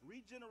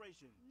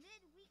 Regeneration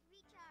Midweek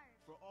recharge.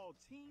 for all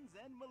teens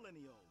and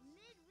millennials.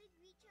 Midweek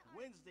recharge.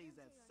 Wednesdays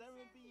at 7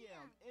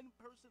 p.m. in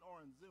person or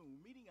on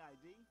Zoom. Meeting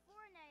ID.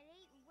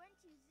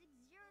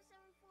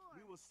 498-126-074.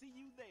 We will see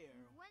you there.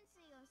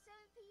 Wednesday at 7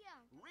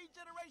 p.m.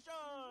 Regeneration!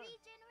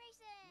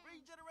 Regeneration.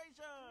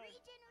 Regeneration!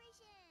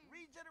 Regeneration.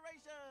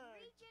 Regeneration!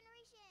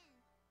 Regeneration.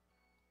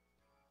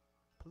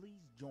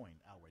 Please join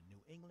our New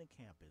England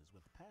campus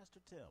with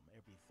Pastor Tim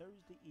every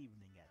Thursday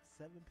evening at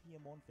 7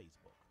 p.m. on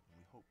Facebook. And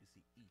we hope to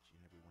see each and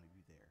every one of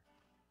you there.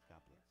 God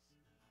bless.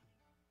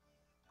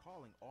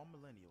 Calling all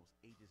millennials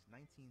ages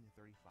 19 to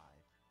 35.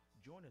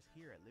 Join us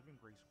here at Living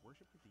Grace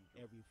Worship Cathedral.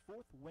 Every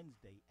fourth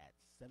Wednesday at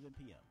 7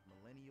 p.m.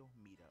 Millennial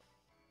Meetup.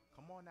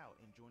 Come on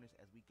out and join us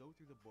as we go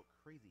through the book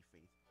Crazy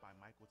Faith by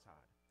Michael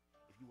Todd.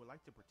 If you would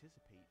like to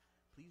participate,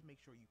 please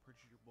make sure you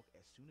purchase your book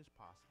as soon as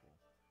possible.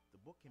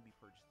 The book can be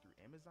purchased through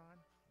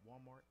Amazon,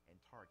 Walmart, and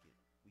Target.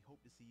 We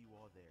hope to see you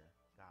all there.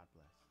 God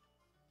bless.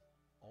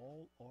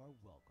 All are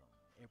welcome.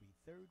 Every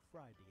third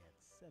Friday at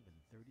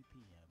 7:30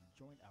 p.m.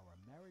 Join our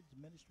marriage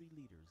ministry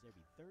leaders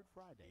every third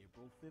Friday.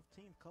 April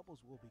 15th,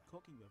 couples will be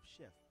cooking with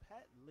Chef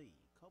Pat Lee.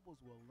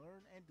 Couples will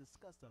learn and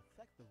discuss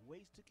effective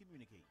ways to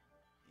communicate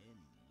in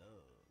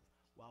love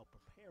while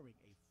preparing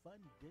a fun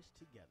dish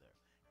together.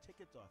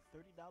 Tickets are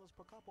 $30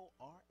 per couple.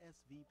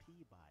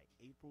 RSVP by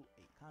April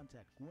 8th.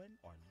 Contact Gwen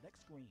or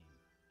Lex Green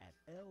at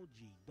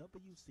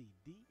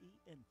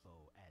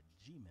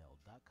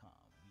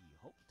lgwcdeinfo@gmail.com. We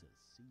hope to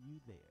see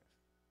you there.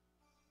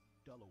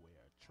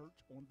 Delaware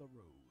Church on the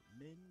Road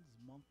Men's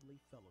Monthly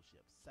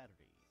Fellowship,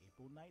 Saturday,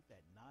 April 9th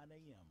at 9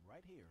 a.m.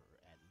 right here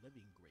at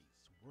Living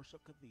Grace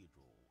Worship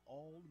Cathedral.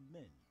 All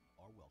men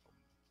are welcome.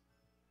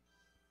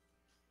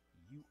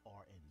 You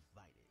are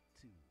invited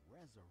to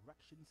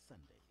Resurrection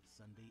Sunday,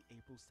 Sunday,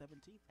 April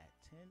 17th at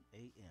 10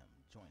 a.m.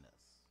 Join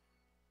us.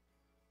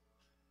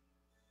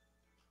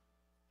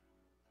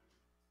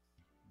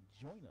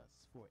 Join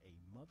us for a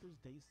Mother's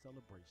Day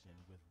celebration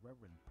with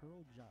Reverend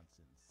Pearl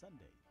Johnson,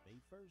 Sunday, May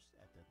 1st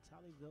at the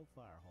Tollyville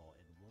Fire Hall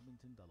in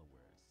Wilmington,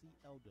 Delaware. See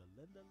Elder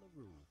Linda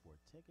LaRue for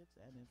tickets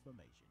and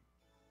information.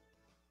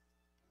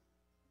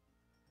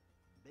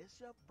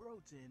 Bishop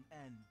Broughton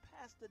and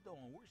Pastor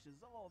Dawn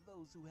wishes all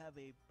those who have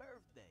a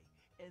birthday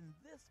in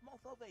this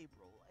month of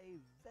April a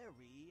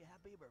very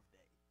happy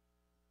birthday.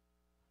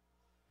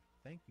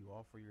 Thank you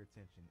all for your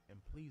attention,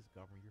 and please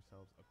govern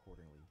yourselves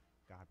accordingly.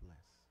 God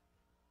bless.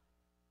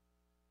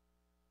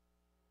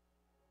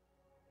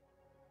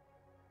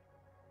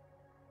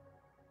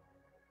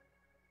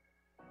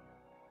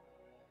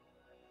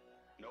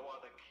 No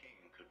other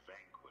king could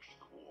vanquish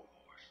the war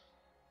horse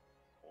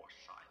or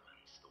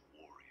silence the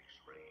warrior's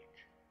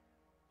rage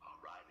while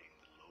riding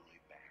the lowly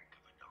back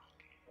of a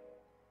donkey.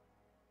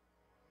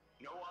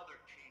 No other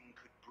king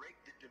could break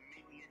the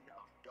dominion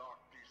of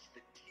darkness,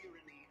 the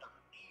tyranny of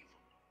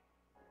evil,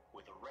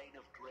 with a reign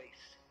of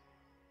grace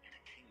and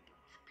a kingdom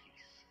of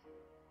peace.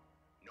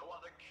 No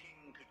other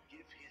king could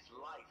give his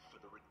life for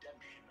the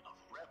redemption of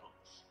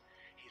rebels,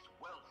 his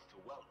wealth to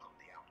welcome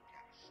the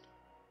outcast.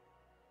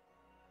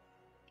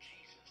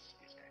 Jesus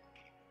is that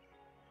king,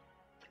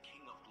 the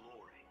King of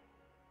glory,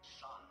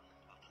 Son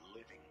of the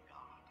living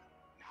God.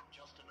 Not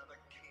just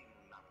another king,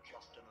 not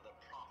just another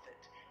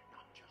prophet,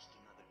 not just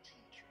another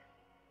teacher.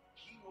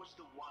 He was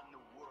the one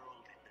the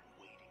world had been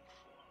waiting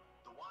for,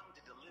 the one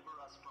to deliver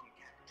us from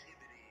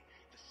captivity,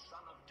 the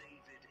Son of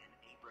David and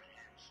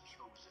Abraham's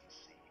chosen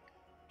seed.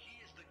 He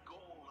is the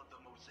goal of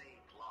the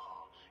Mosaic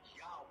law,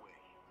 Yahweh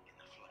in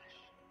the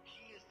flesh.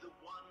 He is the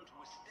one to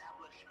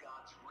establish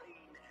God's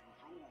reign and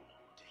rule,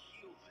 to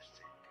heal the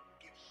sick,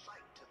 give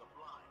sight to the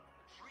blind,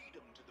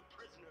 freedom to the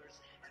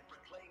prisoners, and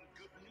proclaim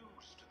good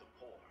news to the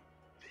poor.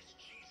 This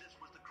Jesus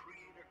was the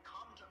Creator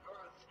come to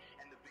earth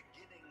and the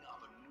beginning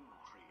of a new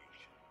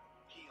creation.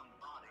 He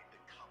embodied the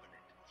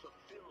covenant,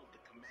 fulfilled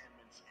the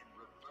commandments, and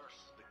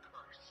reversed the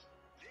curse.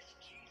 This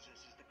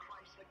Jesus is the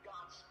Christ that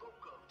God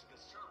spoke of to the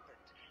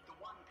serpent, the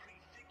one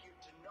prefigured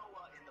to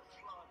Noah in the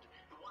flood,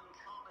 the one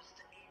promised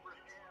to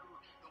Abraham,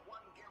 the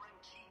one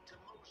guaranteed to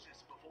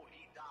Moses before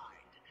he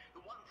died, the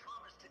one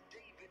promised to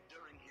David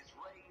during his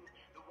reign,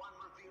 the one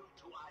revealed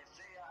to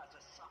Isaiah as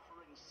a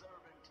suffering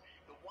servant,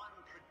 the one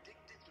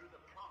predicted through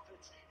the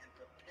prophets and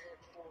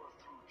prepared for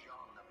through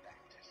John the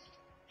Baptist.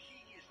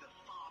 He is the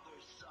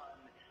Father's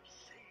Son,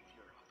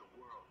 Savior of the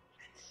world,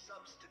 and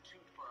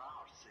substitute for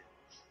our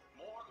sins.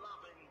 More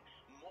loving,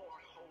 more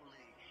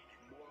holy, and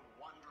more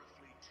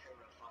wonderfully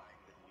terrifying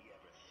than we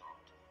ever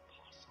thought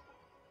possible.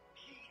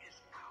 He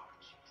is our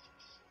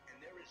Jesus, and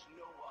there is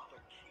no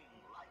other king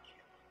like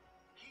him.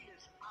 He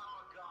is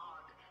our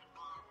God,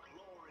 our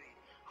glory,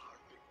 our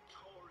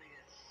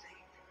victorious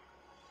Savior.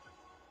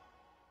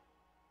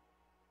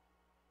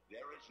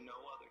 There is no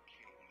other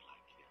king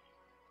like him.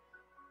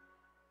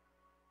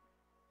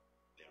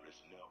 There is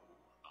no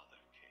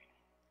other king.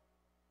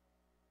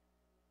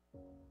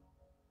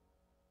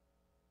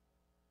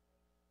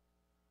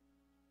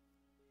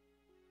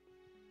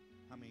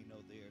 How many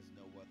know there is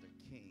no other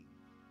king?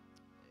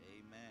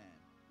 Amen.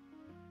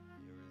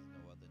 There is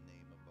no other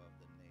name above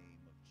the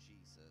name of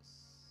Jesus.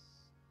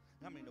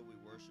 How many know we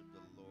worship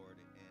the Lord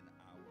in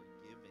our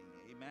giving?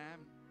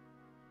 Amen.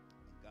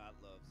 And God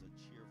loves a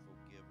cheerful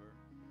giver.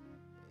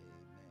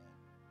 Amen.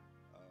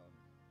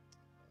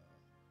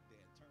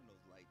 Dan, turn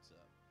those lights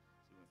up.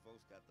 See, when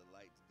folks got the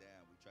lights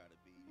down, we try to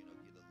be, get a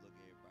look at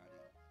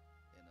everybody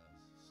in a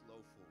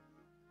slowful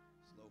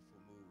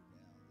mood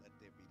now. Let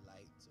there be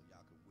light so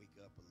y'all can wake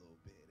up a little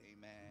bit.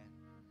 Amen.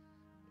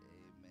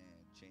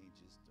 Amen.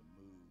 Changes the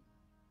mood.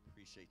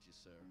 Appreciate you,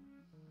 sir.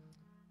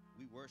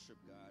 We worship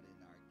God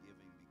in our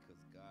giving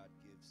because God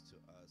gives to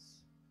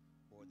us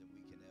more than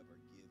we can ever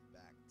give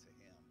back to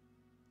him.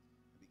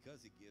 And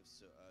because he gives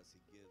to us,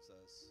 he gives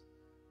us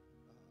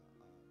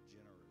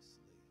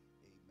generously,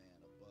 amen,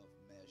 above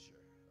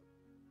measure,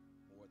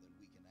 more than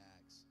we can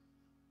ask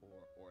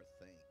or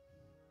think.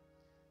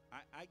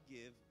 I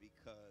give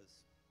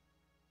because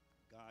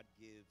God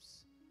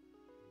gives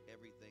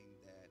everything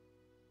that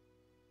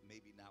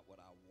maybe not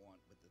what I want,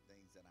 but the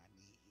things that I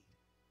need.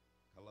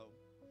 Hello?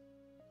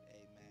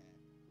 Amen.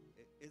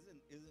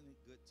 Isn't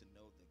it good to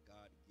know that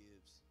God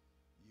gives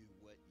you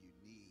what you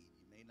need?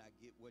 You may not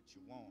get what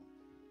you want,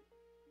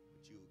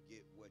 but you'll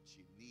get what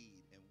you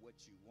need. And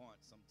what you want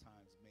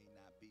sometimes may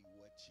not be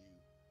what you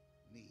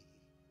need.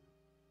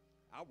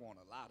 I want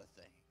a lot of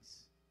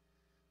things,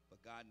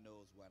 but God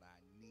knows what I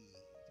need.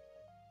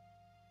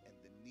 And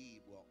the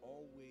need will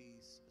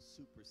always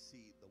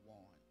supersede the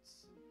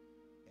wants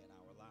in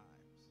our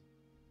lives.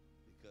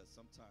 Because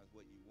sometimes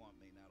what you want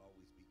may not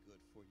always be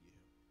good for you.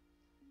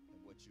 And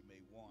what you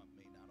may want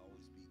may not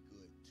always be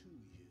good to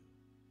you.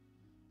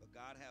 But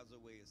God has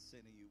a way of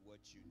sending you what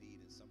you need.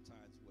 And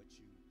sometimes what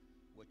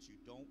you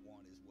don't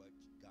want is what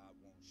God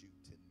wants you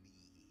to need.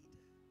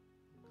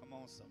 Come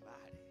on,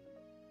 somebody.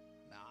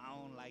 Now, I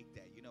don't like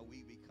that. You know,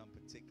 we become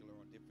particular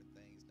on different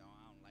things. No,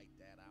 I don't like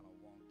that. I don't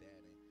want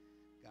that. And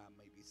God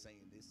may be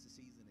saying this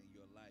season in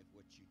your life,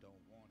 what you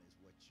don't want is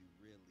what you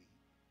really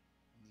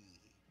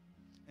need.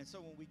 And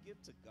so when we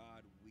give to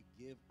God, we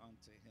give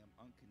unto him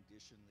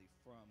unconditionally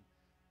from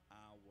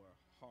our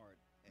heart.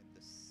 And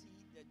the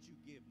seed that you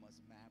give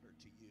must matter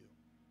to you.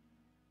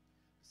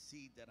 The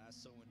seed that I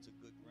sow into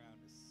good ground,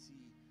 the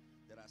seed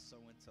that I sow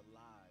into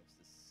lives,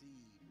 the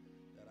seed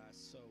that I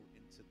sow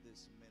into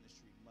this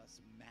ministry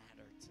must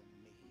matter to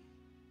me.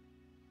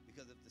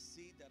 Because if the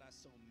seed that I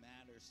sow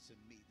matters to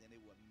me, then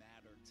it will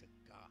matter to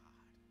God.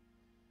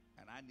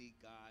 And I need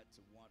God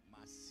to want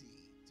my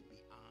seed to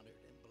be honored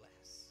and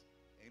blessed.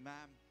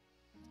 Amen.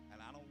 And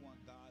I don't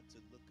want God to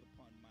look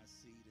upon my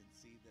seed and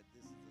see that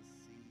this is a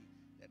seed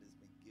that has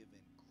been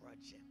given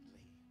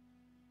grudgingly.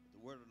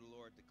 The word of the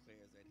Lord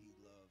declares that he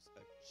loves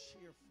a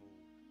cheerful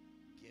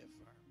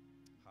giver.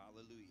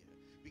 Hallelujah.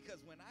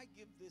 Because when I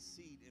give this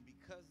seed, and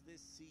because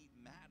this seed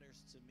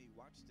matters to me,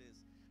 watch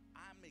this,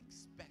 I'm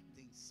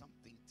expecting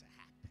something to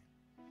happen.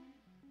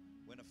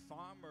 When a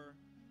farmer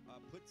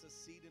puts a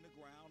seed in the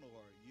ground,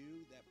 or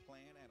you that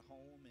plant at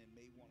home and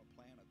may want to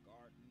plant a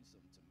garden,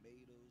 some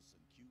tomatoes,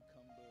 some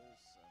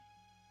cucumbers,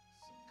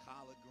 some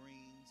collard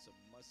greens, some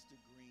mustard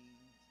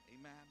greens,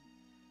 amen.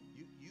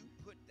 You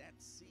put that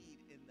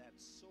seed in that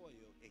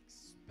soil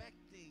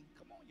expecting,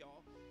 come on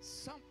y'all,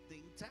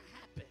 something to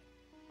happen.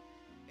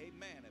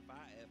 Amen. If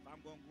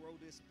I'm going to grow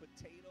this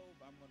potato, if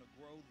I'm going to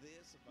grow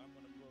this, if I'm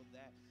going to grow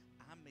that,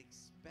 I'm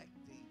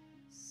expecting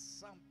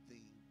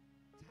something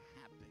to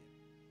happen.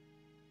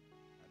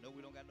 I know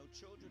we don't got no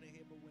children in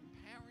here, but when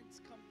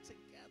parents come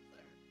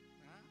together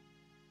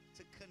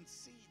to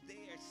conceive,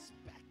 they're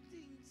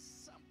expecting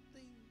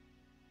something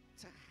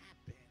to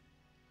happen.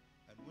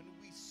 And when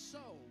we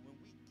sow, when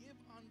we give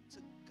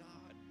unto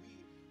God,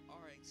 we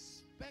are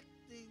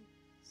expecting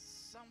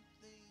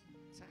something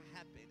to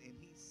happen. And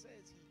he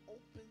says he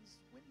opens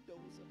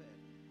windows of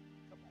heaven.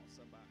 Come on,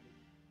 somebody.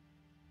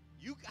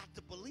 You got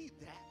to believe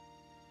that.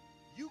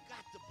 You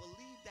got to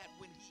believe that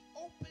when he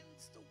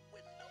opens the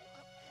window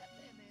of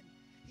heaven and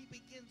he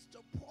begins to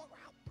pour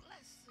out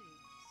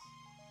blessings,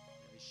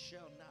 and it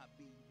shall not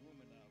be room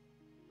enough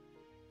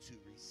to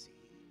receive.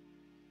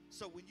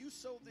 So when you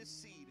sow this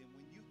seed, and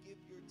when you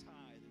give your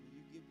tithe, and when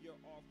you give your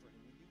offering,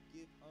 and when you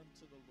give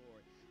unto the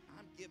Lord,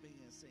 I'm giving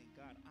and saying,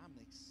 God, I'm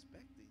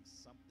expecting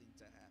something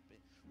to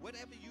happen.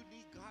 Whatever you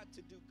need God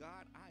to do,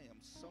 God, I am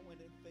sowing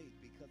in faith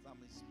because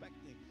I'm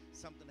expecting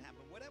something to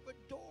happen. Whatever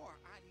door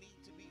I need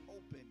to be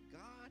open,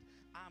 God,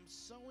 I'm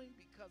sowing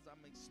because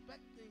I'm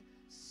expecting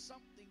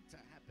something to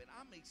happen.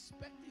 I'm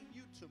expecting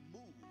you to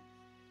move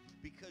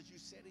because you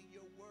said in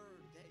your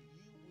word that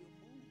you will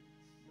move.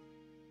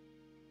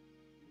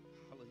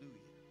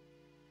 Hallelujah.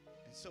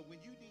 And so when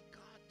you need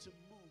God to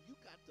move, you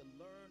got to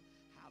learn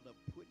how to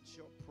put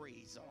your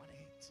praise on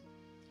it.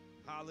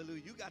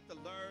 Hallelujah. You got to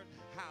learn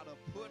how to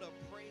put a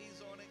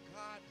praise on it.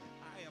 God,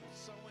 I am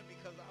sowing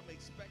because I'm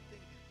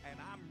expecting, and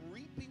I'm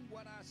reaping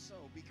what I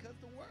sow. Because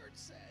the word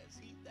says,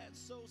 he that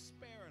sows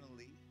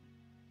sparingly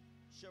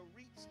shall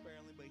reap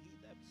sparingly, but he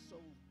that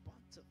sows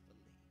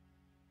bountifully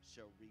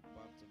shall reap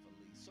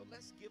bountifully. So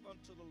let's give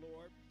unto the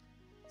Lord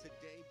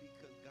today,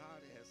 because God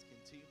has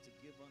continued to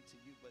give unto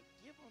you. But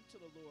give unto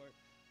the Lord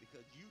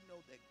because you know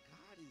that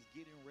God is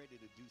getting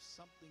ready to do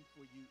something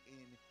for you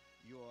in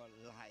your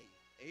life.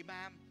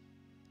 Amen.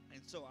 And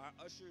so our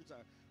ushers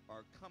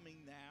are coming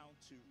now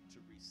to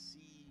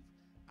receive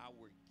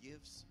our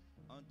gifts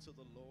unto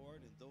the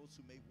Lord. And those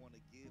who may want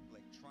to give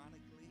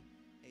electronically,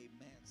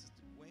 amen.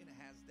 Sister Gwen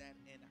has that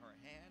in her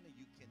hand, and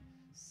you can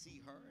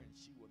see her, and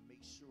she will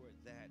make sure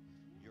that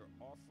your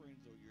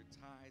offerings or your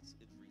tithes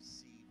is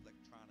received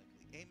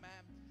electronically.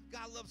 Amen.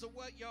 God loves a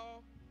what,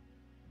 y'all?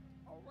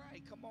 All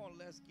right, come on,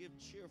 let's give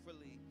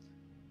cheerfully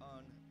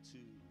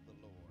unto the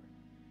Lord.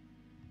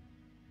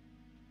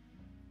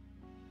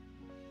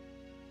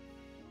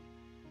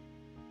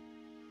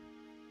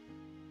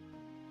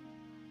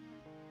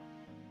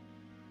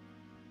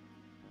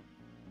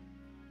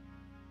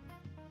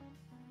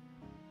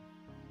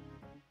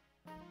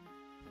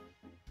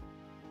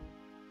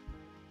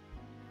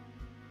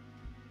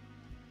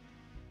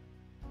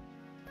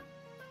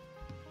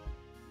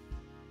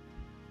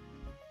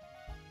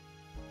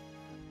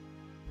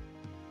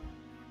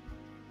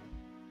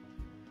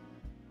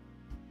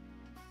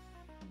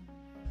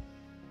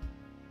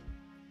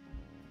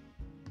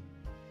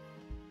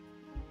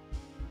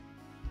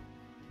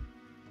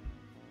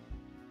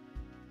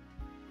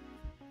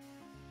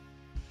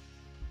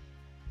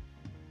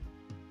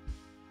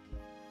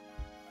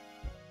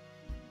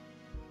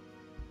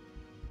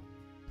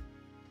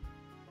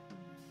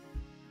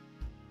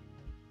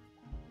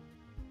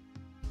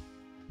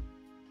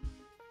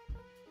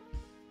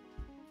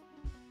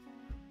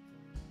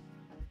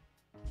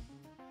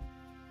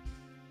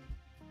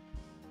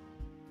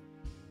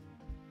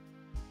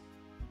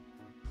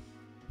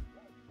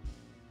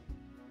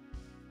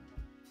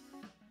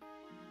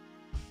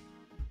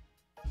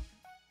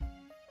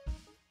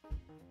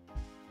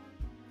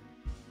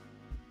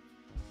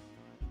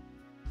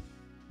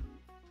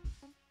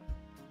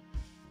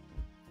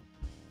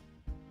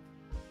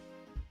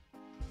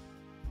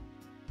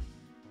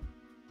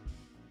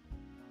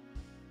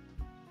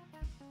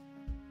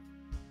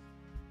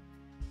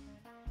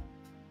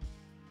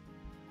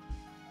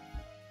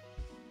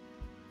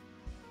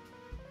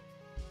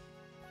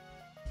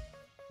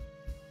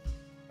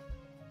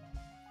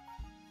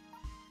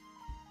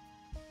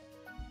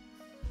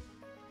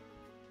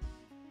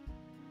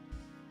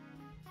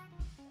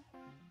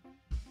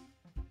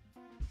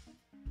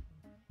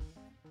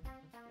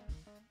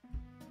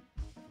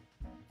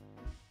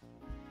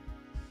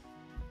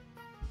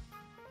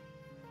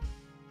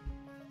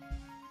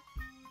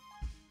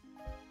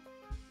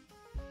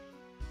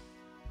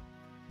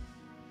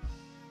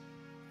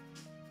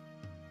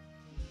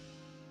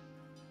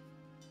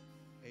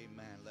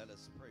 Let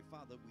us pray.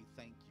 Father, we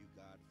thank you,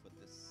 God, for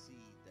the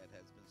seed that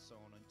has been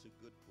sown into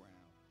good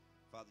ground.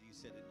 Father, you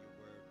said in your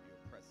word,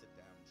 you'll press it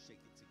down, shake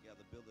it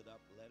together, build it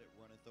up, let it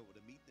runneth over to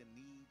meet the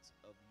needs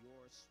of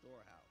your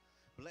storehouse.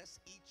 Bless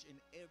each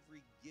and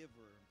every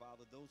giver. And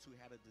Father, those who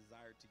had a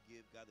desire to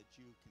give, God, that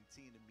you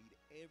continue to meet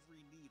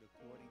every need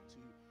according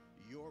to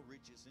your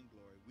riches and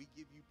glory. We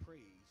give you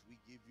praise, we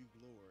give you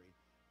glory,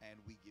 and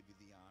we give you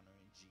the honor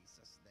in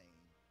Jesus'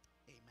 name.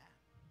 Amen.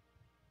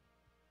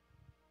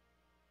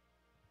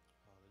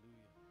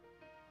 Hallelujah.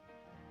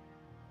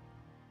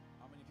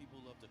 How many people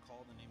love to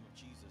call the name of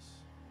Jesus?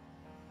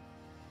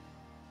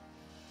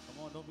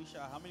 Come on, don't be shy.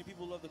 How many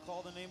people love to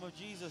call the name of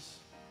Jesus?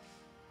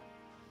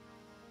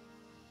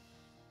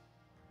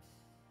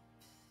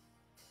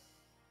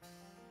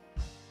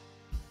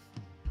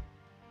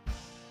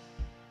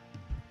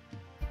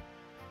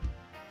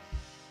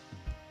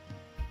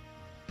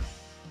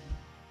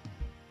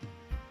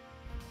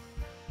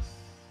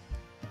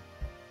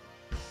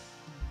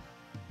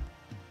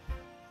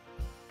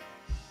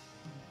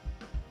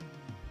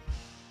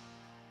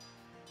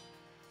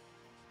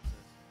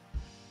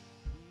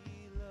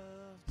 We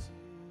love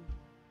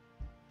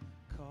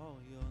to call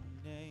your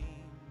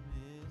name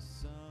is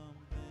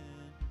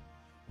something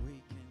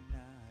we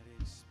cannot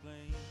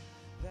explain.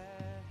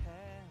 That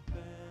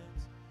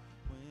happens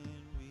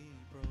when we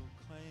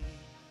proclaim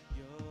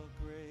your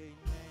great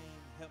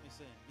name. Help me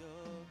sing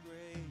your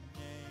great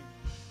name.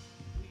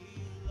 We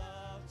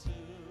love to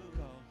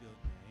call your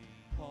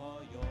name.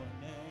 Call your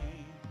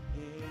name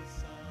is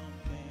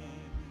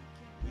something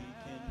we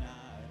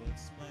cannot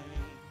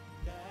explain.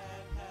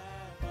 That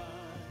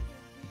happens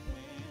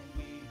when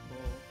we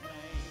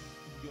proclaim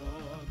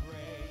your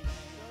great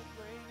name. Your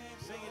great name.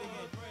 Sing it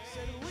again.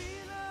 Say we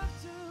love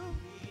to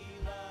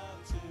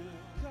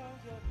call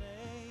your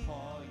name.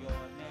 Call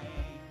your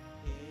name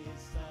is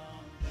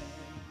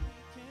something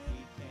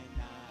we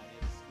cannot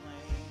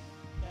explain.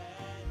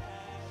 That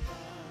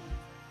happens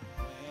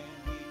when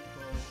we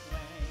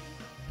proclaim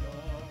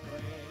your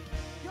great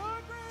name. Your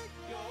great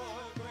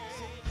name.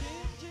 Say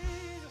King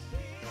Jesus.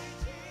 King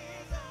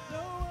Jesus.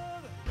 No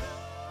other. No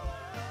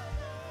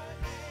other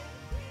name.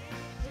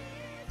 King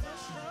Jesus. No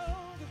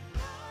stronger.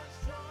 No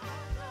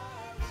stronger.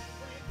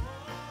 We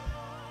call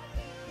on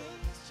you.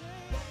 Things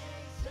change.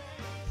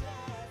 Things change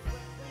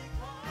when we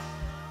call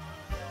on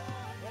your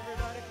name.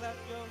 Everybody clap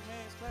your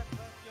hands. Clap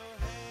your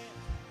hands.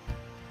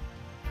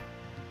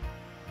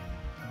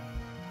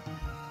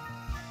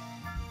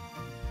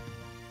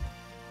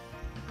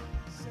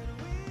 Said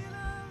we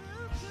love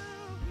you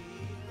too. We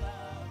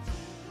love to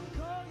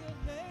call your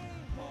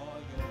name. Call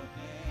your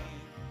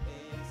name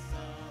is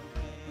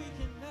something we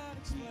cannot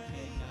explain.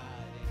 We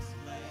cannot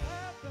explain.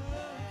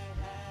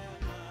 That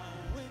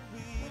happens when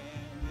we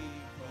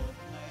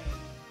proclaim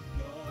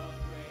your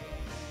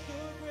great name.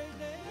 Your great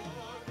name.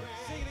 Your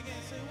great Sing it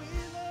again. Say we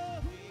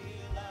love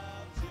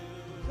to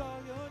call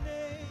your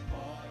name.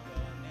 Call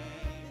your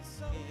name is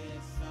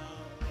something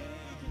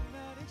we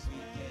cannot explain.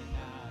 We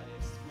cannot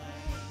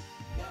explain.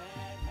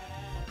 That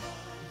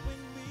happens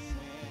when we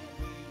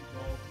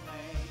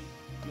proclaim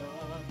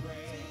your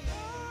great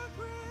name.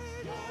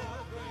 Your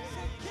great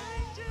Say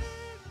King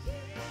Jesus.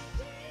 King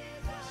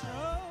Jesus.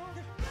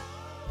 Stronger. No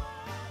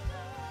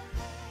other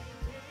name.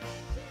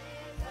 King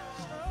Jesus.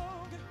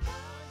 Stronger.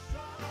 None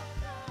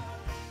stronger.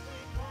 We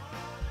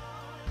call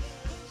on you.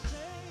 Things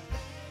change.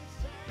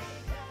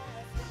 Things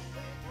change when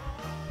we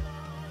call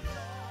on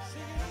you.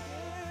 Sing it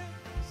again.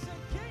 Say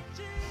King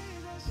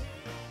Jesus.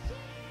 King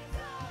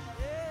Jesus.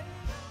 Yeah.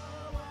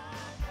 No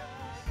other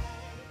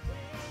name.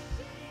 King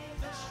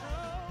Jesus. None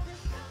stronger.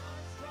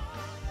 None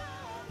stronger.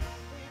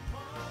 We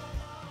call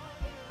on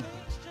you.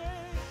 Things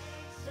change.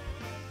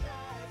 Things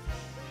change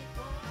when we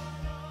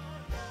call on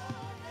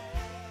your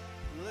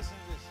name. Listen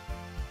to this.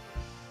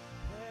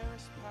 There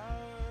is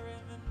power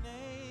in the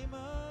name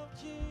of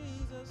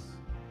Jesus.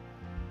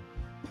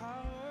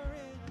 Power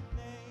in the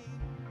name.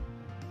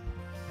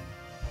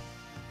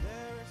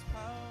 There is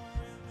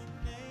power in the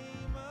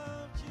name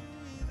of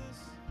Jesus.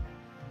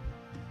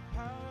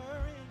 Power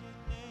in your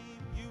name.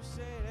 You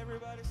say it.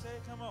 Everybody say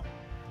it. Come on.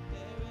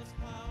 There is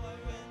power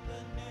in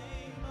the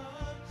name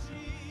of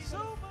Jesus.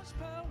 So much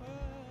power.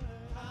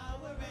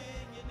 Power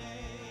in your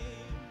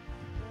name.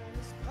 There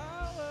is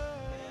power.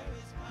 There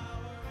is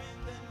power in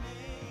the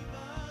name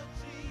of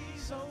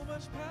Jesus. So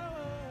much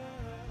power.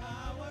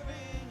 Power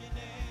in your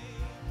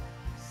name.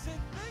 Say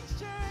things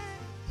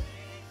change.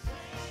 Things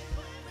change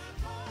when I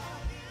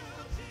call you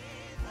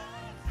Jesus.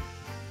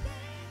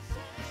 Things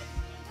change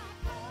when I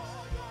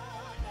call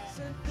your name.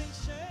 Say things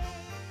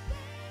change.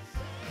 Things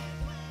change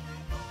when I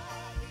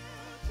call you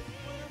Jesus.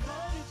 When I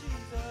call you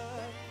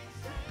Jesus. Things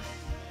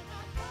change when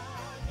I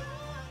call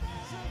your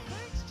name. Say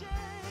things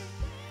change.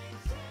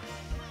 Things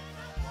change when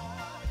I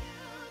call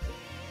you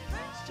Jesus.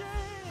 Things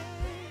change.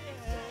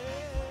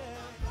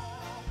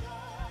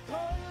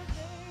 Call your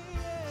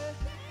name.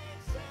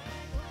 Things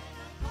change when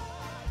I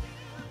call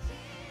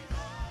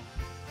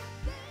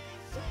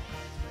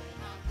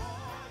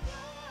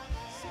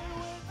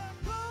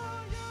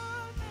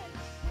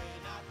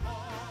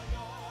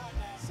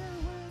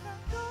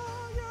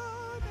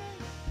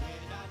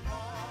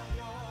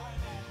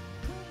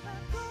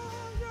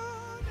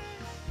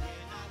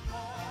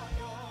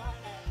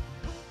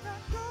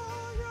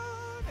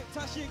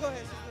Tashi, go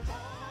ahead.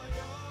 Sister.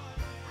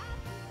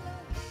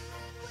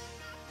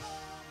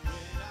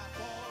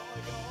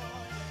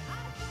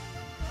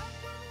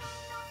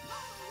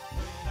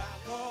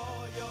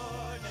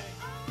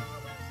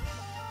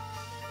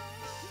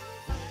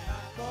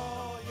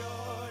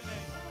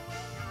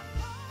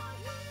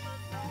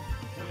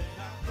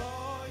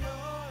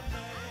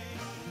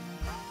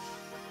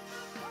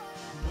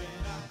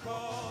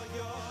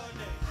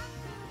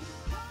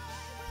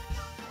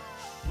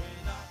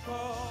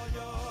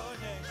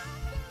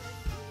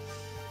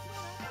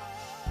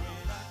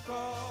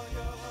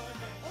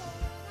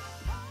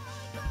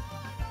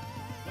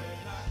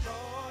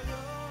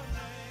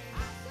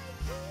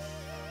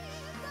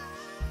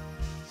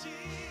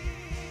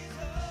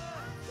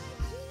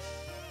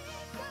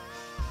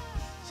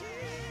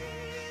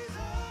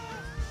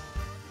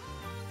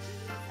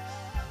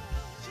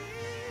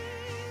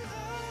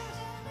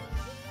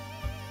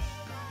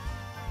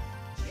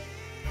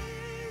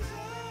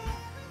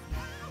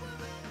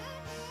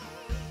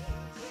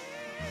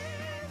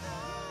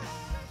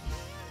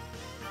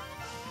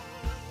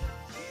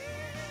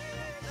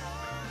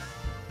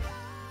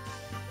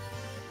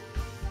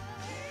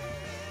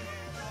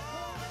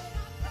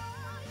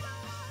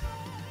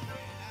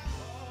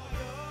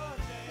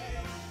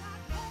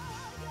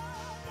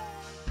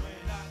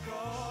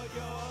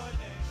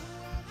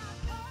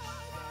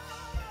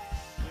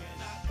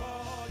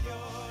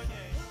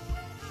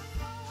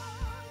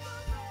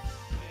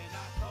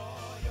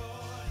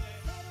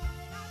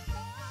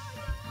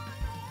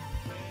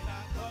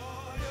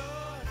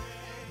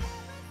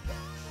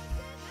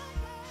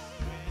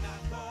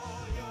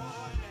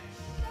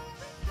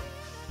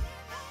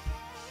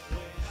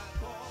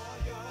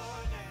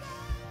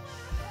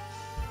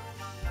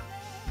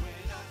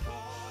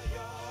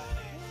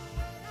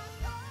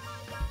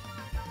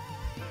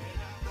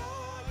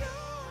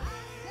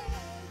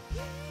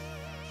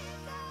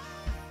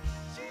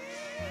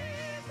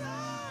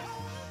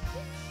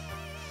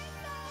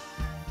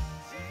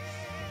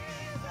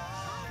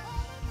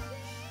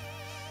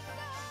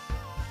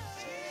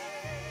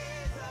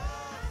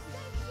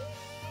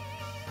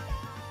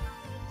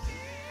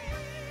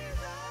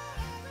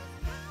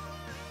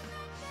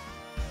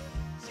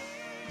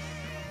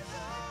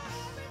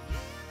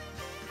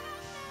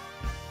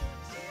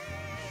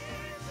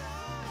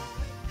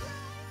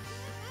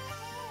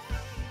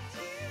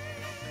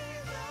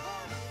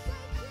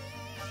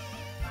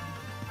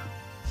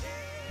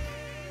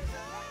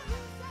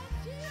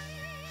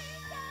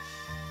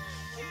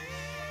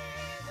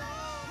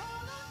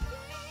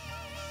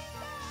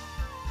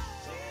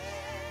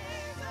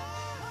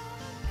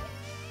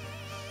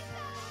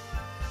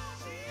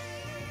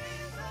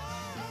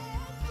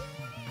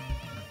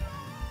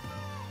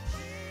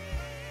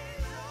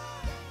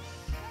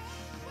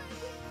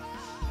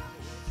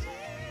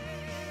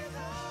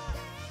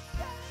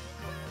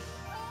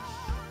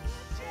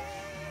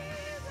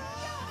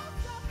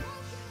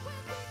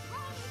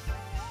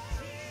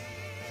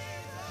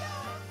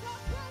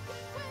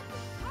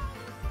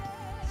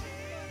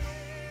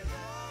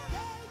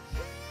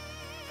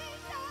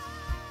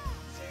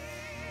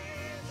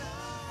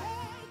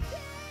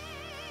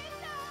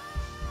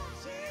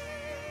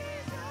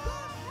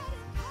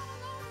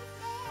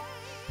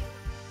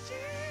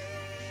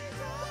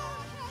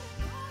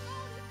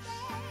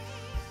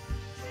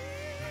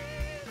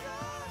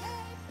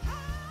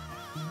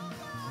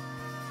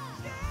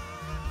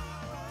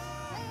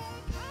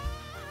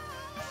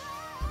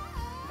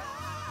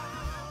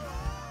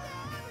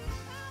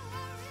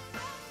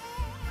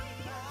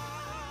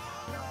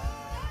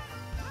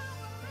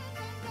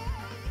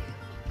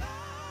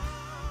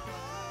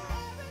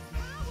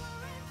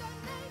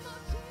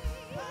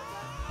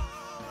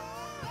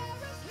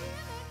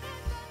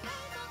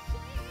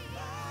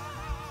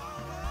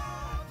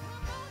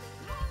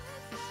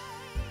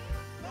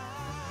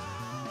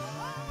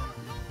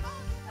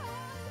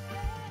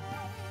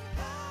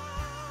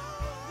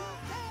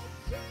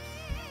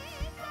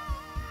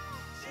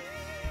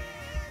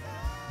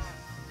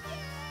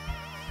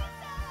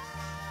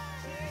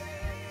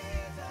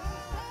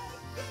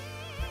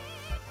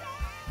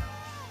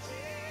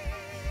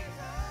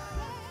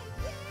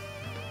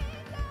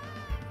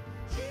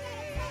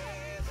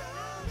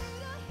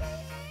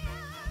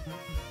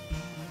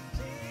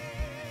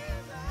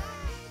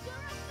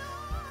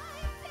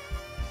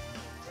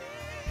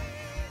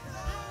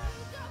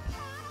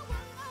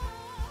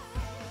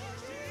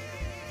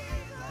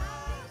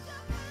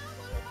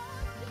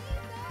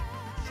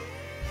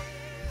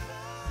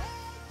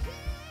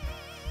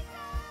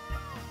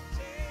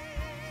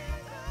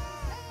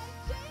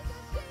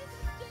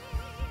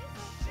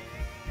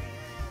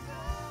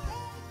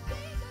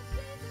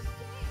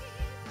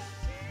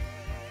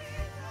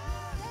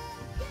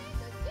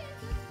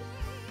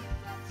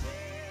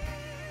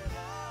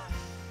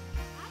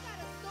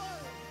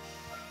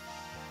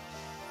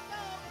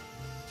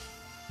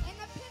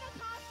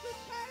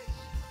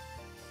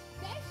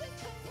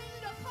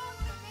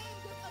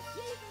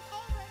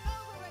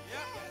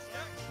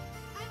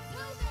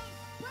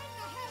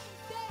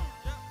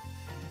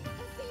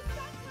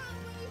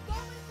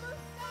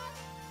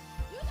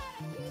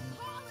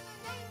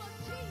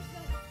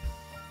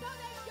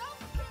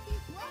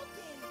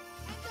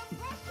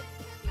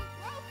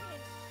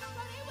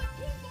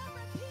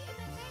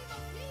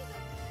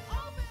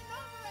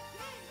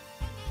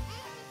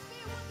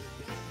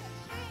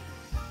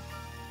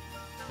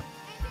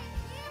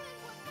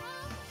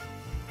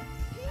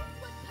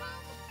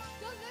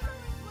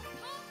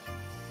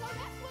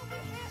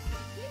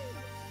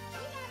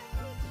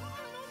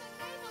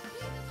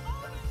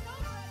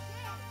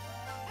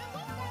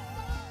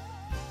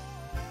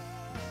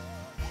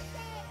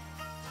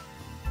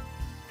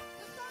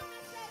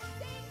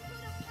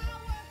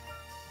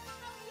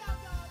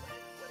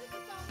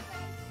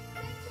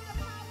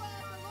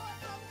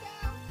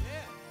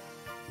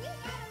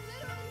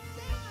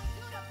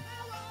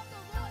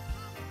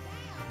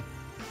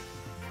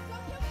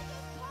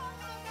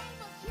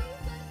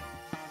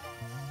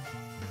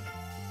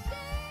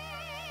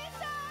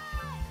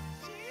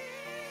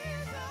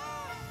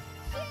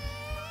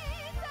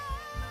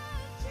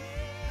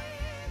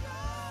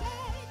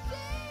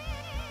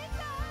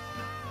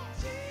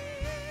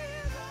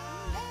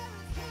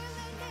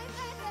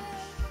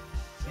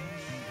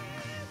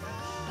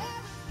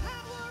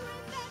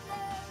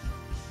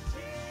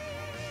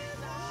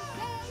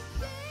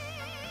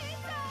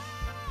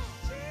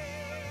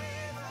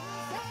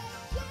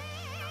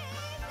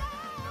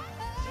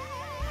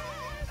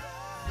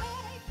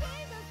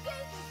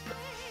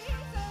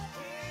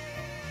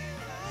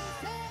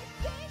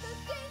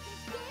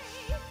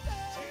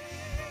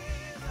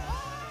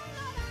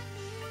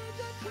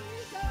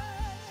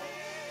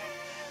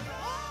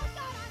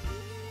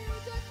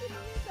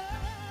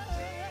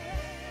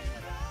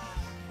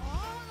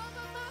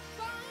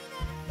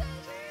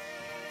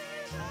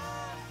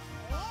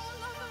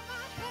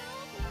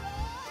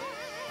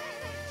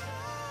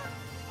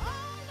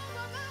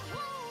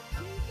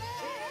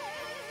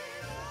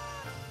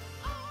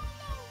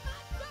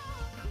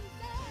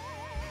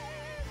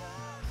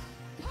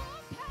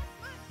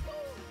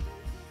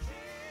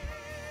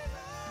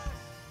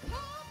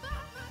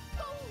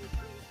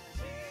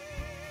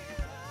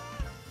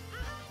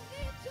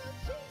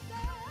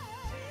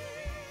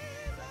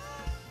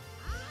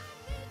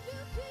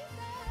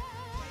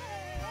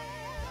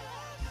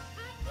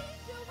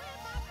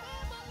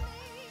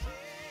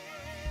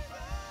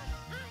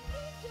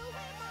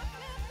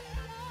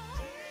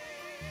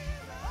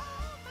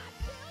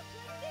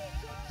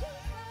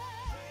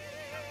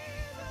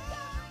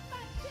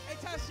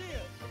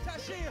 Tashia,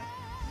 Tashia.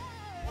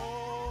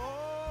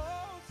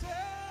 Oh,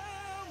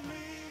 tell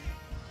me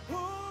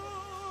who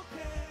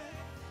can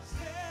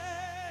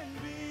stand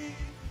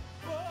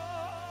before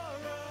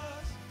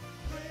us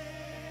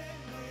when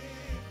we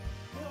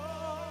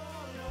call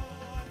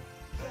on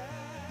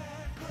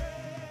that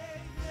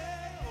great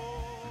name.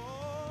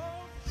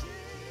 Oh,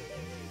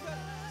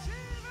 Jesus,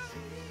 Jesus,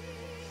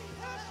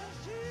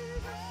 Jesus,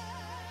 Jesus.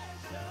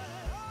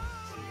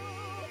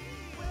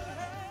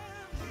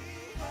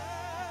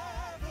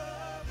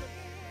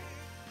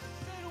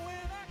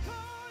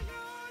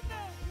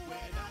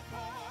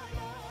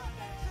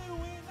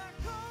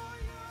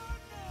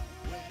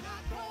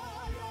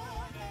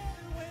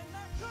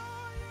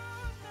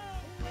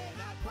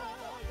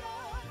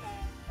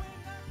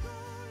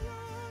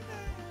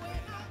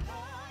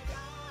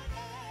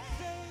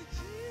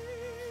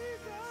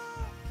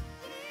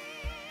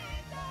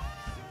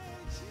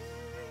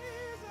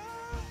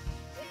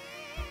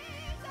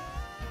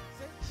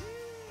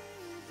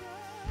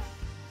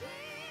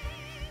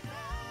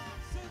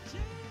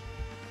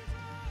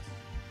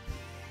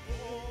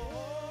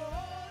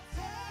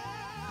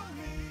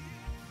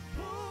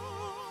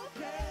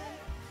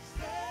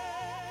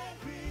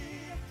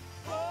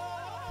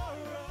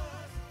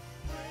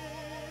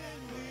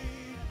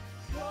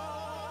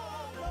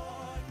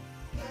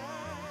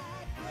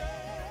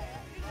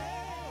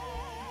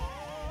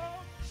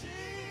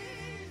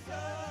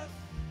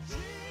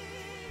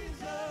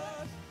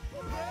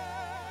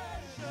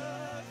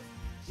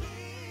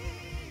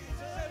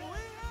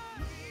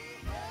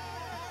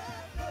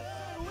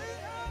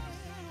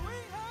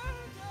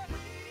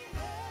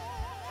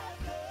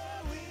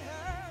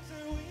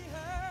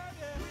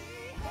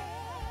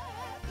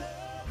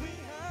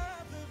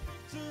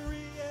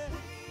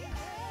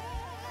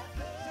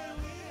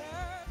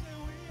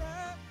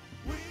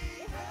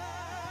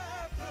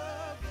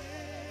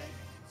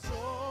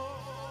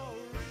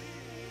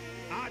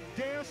 I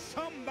dare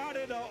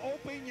somebody to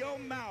open your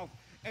mouth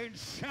and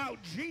shout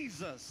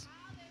Jesus.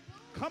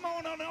 Come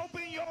on and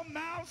open your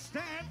mouth,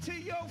 stand to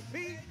your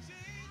feet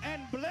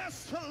and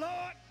bless the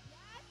Lord.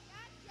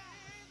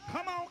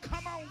 Come on,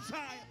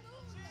 Zion.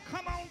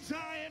 Come on,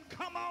 Zion.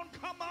 Come on,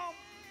 come on.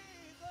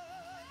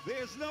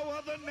 There's no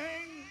other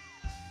name.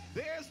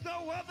 There's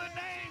no other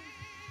name.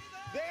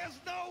 There's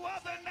no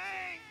other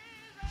name.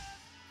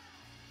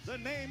 The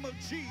name of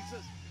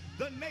Jesus.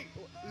 The name.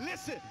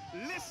 Listen.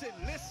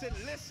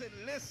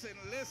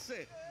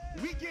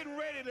 We getting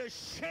ready to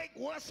shake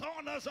what's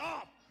on us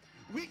off.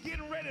 We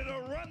getting ready to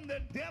run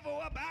the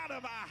devil up out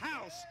of our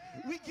house.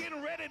 We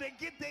getting ready to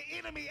get the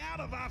enemy out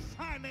of our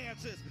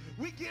finances.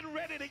 We getting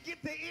ready to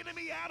get the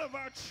enemy out of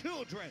our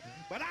children.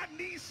 But I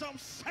need some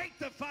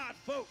sanctified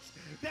folks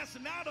that's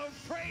not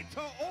afraid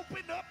to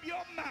open up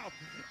your mouth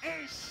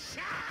and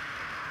shout.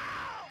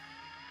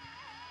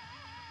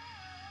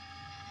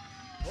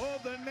 Oh,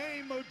 the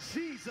name of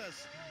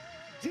Jesus.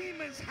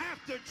 Demons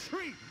have to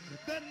treat.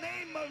 The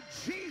name of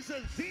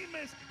Jesus,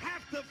 demons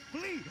have to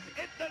flee.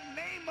 In the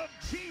name of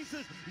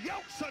Jesus,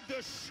 yokes are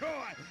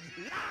destroyed.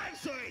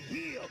 Lives are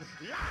healed.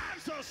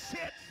 Lives are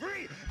set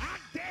free. I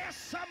dare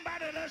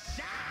somebody to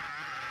shout.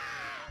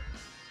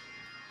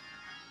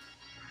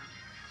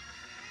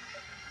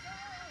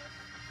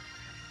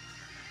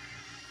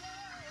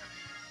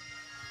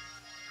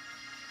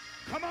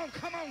 Come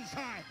on,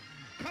 Zion.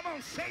 Come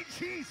on, say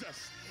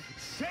Jesus.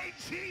 Say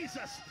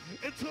Jesus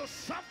until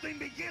something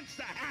begins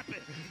to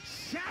happen.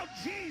 Shout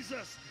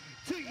Jesus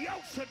till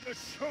yokes are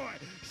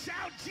destroyed.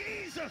 Shout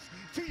Jesus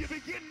till you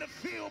begin to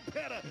feel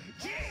better.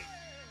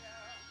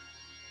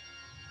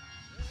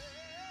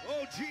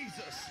 Oh,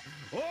 Jesus.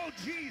 Oh,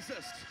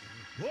 Jesus.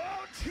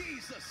 Oh,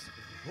 Jesus.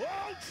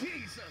 Oh,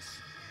 Jesus.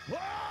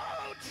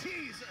 Oh,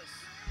 Jesus.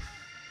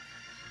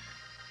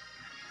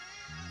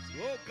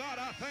 Oh, God,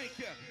 I thank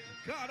you.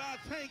 God, I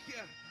thank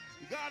you.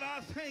 God,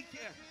 I thank you.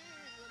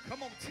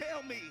 Come on,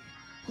 tell me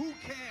who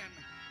can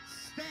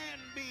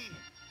stand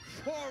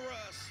before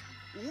us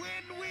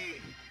when we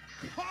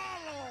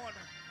call on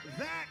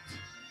that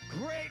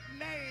great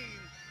name,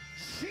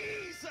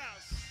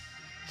 Jesus,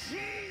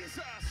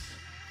 Jesus,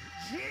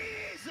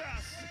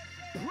 Jesus,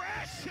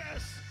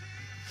 precious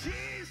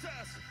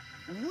Jesus.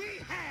 We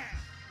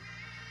have.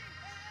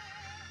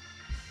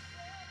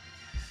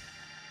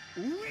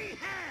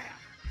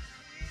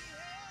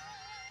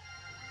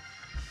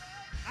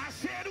 I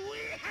said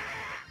we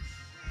have.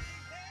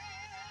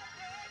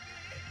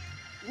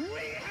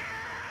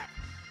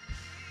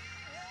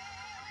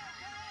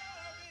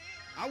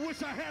 I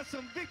wish I had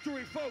some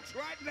victory folks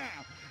right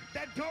now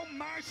that don't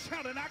mind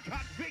shouting, I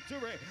got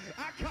victory.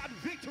 I got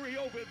victory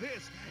over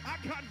this. I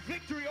got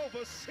victory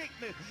over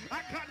sickness.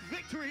 I got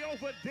victory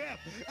over death.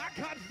 I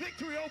got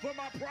victory over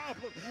my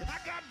problems. I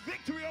got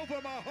victory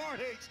over my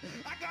heartaches.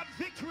 I got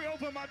victory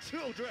over my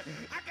children.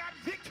 I got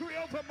victory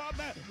over my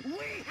man.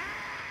 We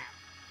have.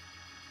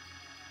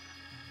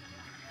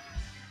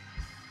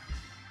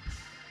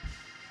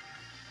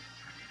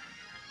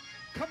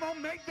 Come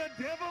on, make the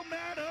devil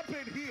mad up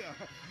in here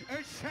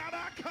and shout,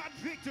 I got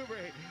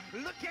victory.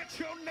 Look at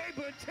your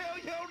neighbor and tell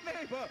your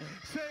neighbor,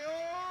 say,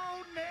 oh,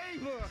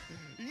 neighbor,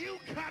 you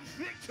got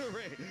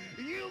victory.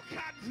 You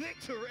got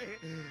victory.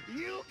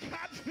 You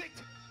got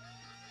victory.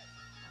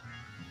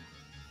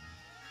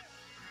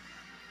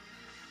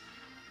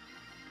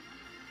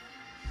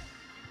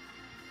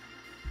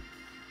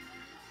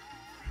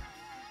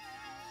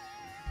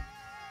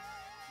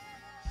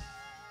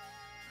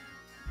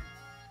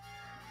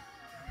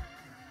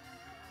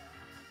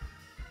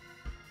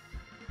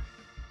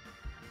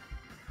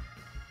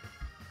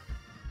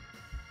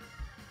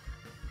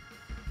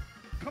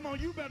 Come on,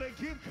 you better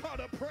give God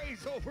a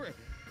praise over it.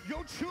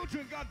 Your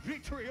children got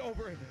victory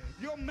over it.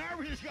 Your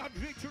marriage got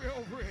victory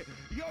over it.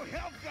 Your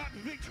health got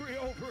victory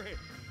over it.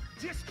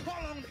 Just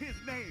call on his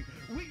name.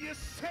 When you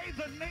say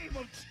the name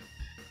of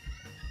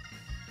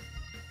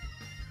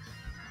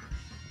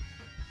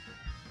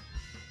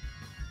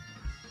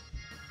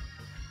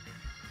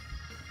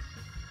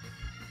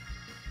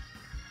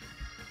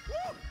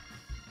Woo!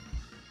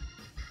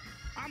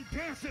 I'm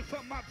dancing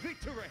for my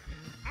victory.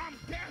 I'm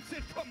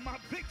dancing for my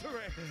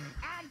victory.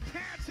 I'm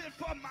dancing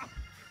for my...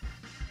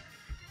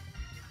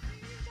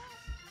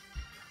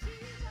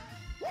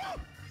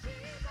 Woo!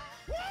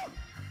 Woo!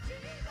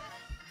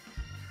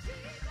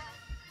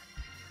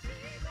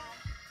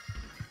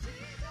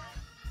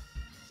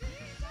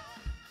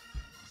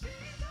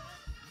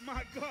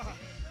 My God.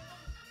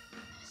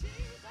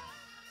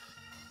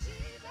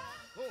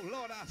 Oh,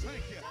 Lord, I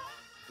thank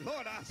you.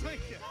 Lord, I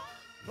thank you.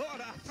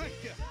 Lord, I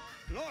thank you.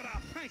 Lord, I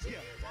thank you.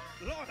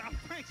 Lord, I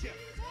thank you.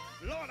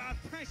 Lord, I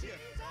thank you.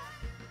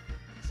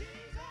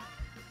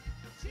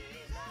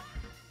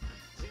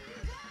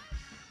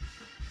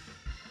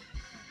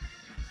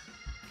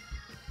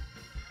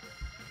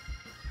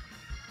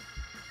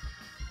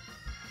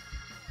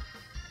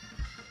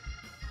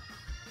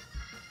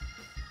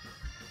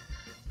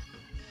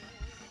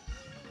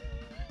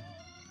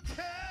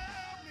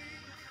 Tell me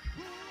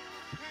who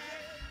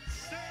can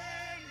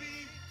stand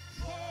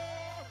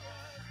before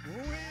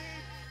when we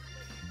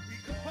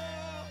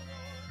call.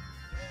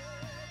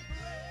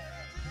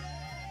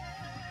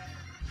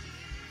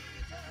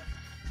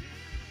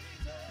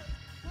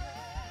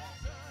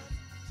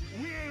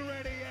 We ain't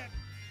ready yet.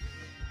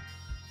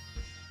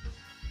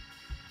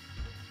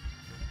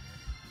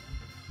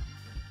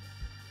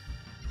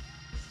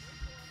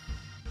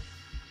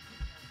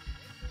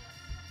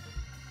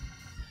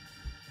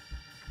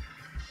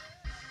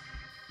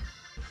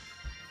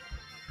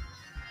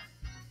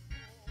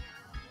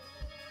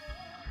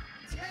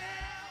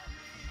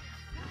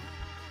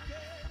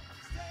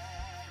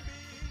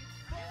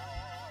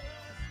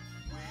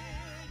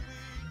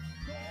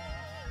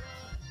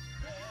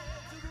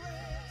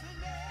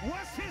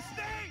 What's his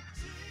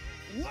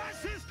name?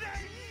 What's his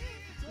name?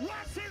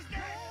 What's his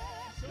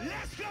name?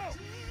 Let's go.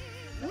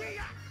 We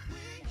are.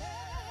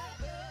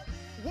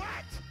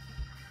 What?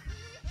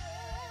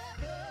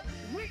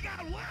 We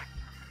got what?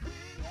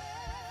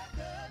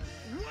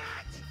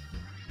 What?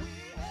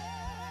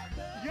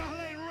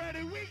 Y'all ain't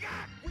ready. We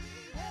got.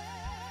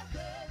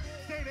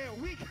 Stay there.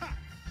 We got.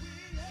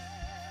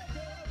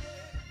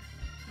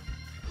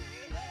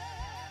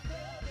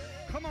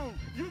 Come on.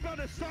 You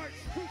better start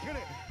speaking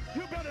it.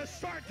 You better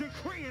start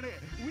decreeing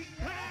it. We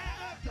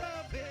have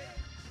the victory.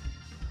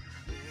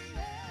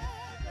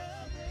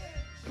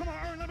 Come on,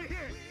 Ern, let me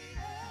hear it.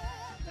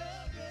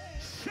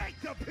 Shake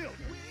the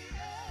building.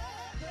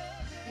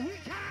 We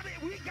got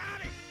it. We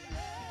got it.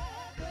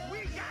 We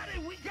got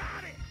it. We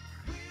got it.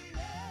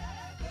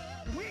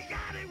 We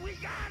got it. We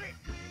got it.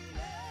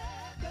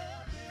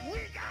 We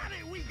got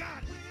it. We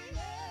got it.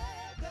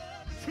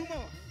 Two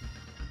more.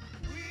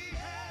 We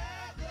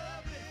have the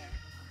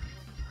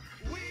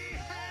victory. We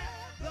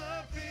have the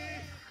victory.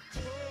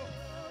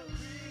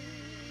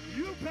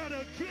 You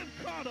better give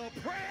God a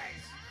praise.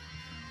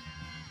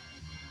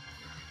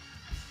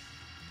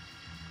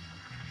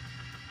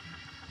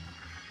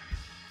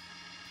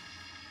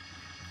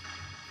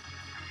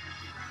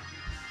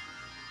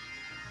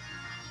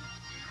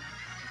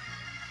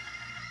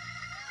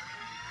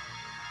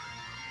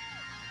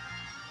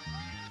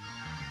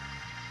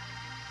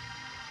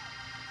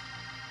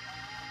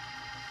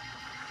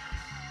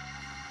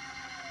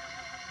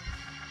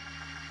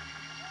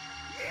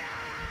 Yes!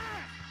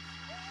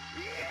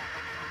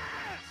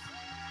 Yes!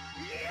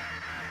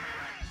 Yes!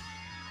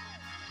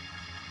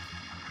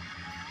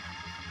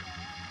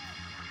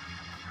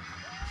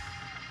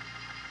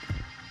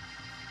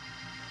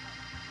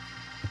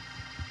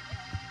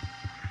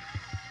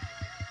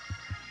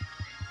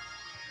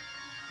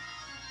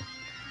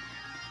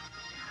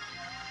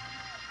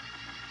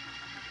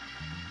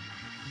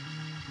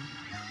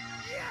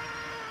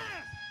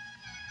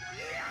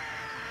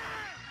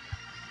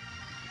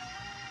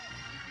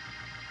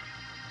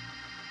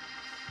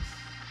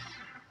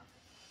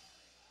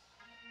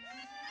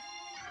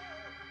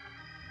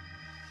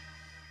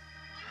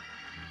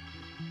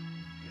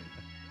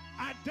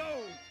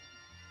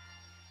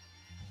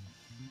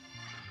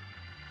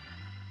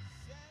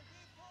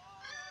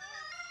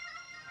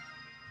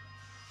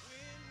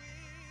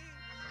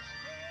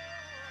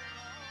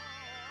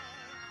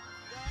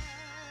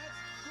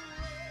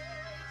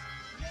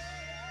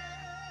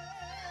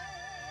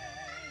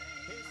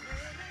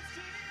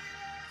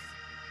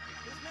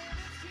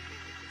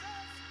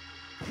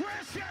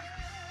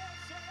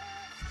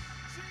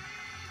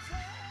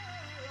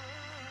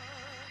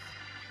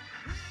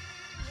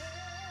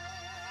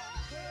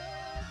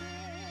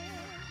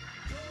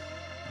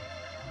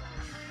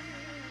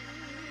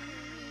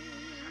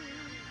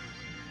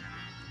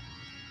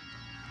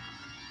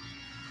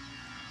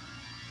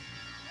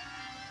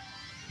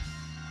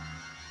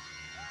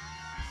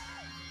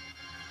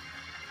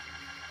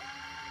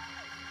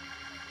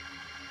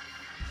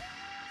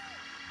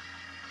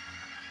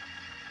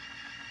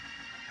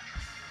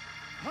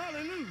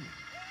 Hallelujah.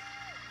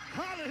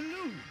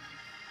 Hallelujah.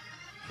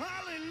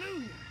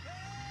 Hallelujah.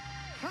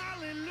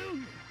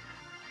 Hallelujah.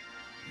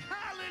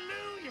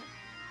 Hallelujah.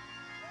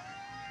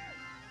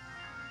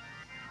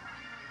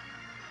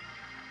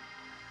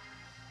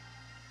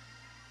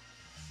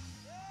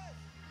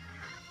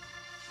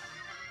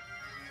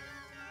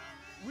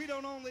 We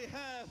don't only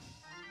have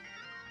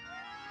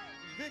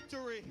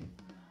victory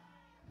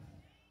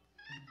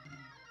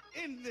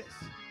in this,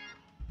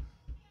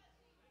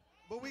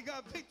 but we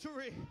got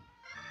victory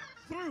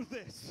through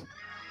this.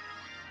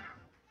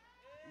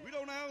 We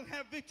don't only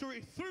have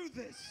victory through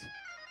this.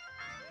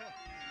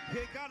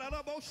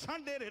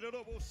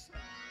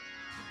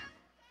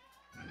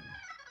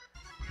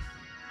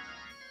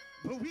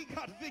 But we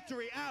got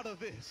victory out of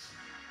this.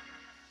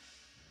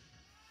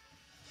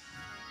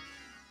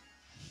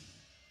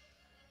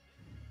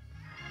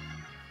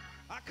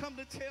 I come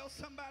to tell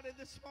somebody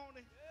this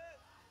morning,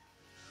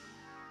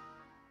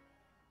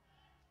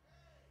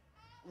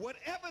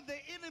 whatever the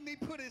enemy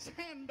put his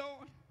hand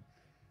on,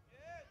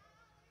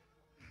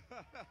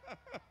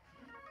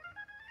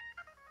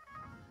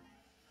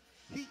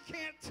 he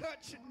can't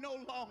touch it no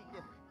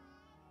longer.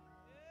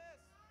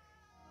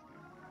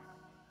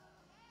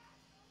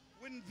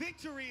 When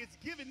victory is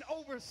given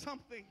over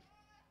something,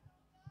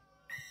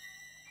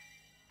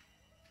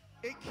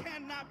 it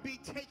cannot be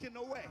taken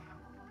away.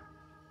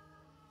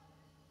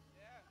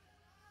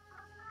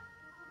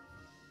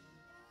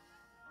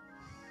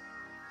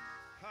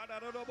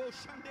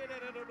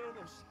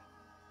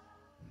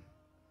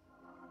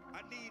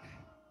 I need,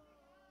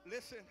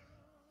 listen,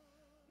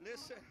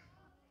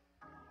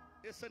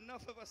 it's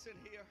enough of us in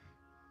here.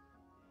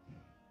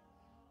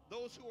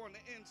 Those who are on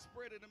the end,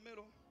 spread in the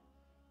middle.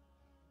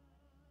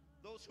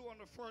 Those who are on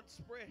the front,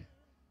 spread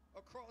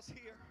across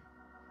here.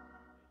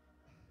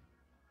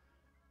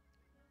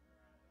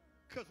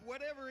 Because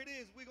whatever it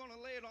is, we're going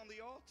to lay it on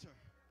the altar.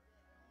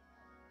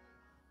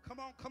 Come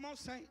on,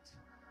 saints.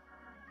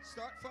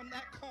 Start from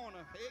that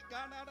corner.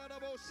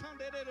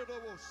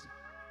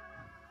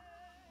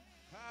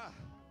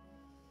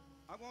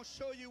 I'm going to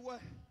show you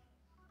what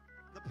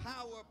the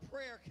power of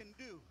prayer can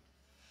do.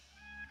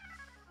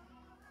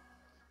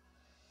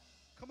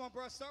 Come on,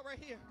 bro. Start right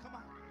here. Come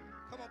on,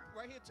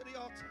 right here to the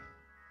altar.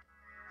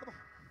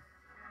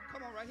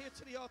 Come on, right here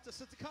to the altar.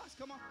 Sister Cox,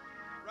 come on.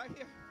 Right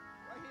here.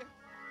 Right there.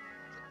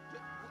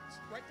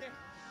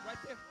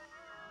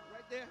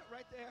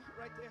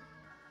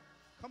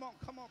 Come on.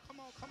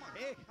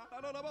 Hey,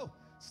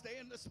 stay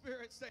in the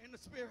spirit.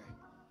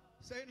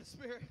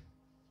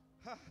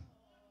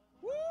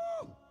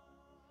 Woo!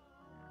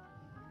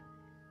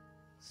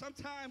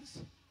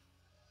 Sometimes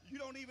you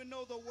don't even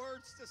know the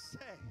words to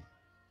say.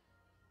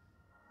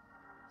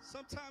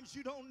 Sometimes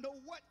you don't know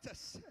what to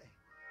say.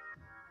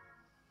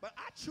 But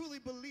I truly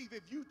believe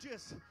if you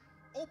just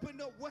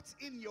open up what's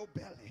in your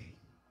belly,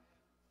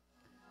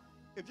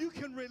 if you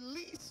can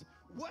release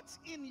what's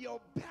in your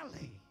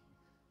belly,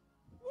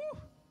 woo,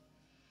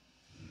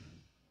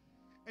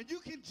 and you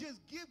can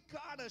just give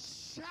God a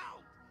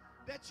shout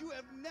that you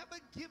have never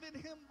given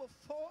him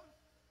before.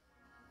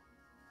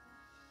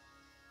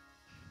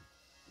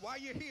 While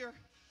you're here,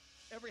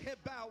 every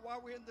head bow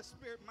while we're in the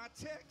spirit. My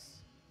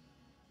text,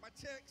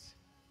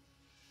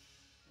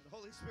 the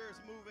Holy Spirit's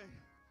moving.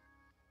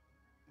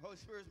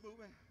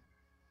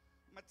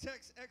 My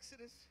text,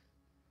 Exodus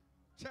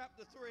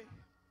chapter 3,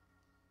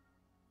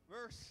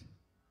 verse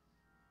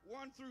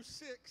 1 through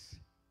 6.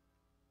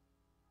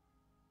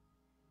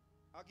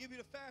 I'll give you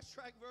the fast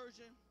track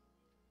version.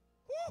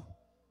 Woo!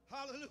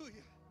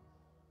 Hallelujah.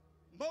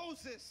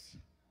 Moses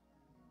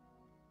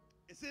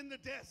is in the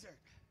desert.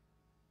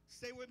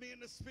 Stay with me in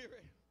the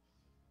spirit.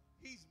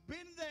 He's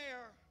been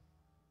there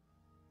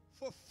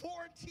for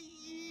 40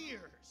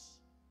 years.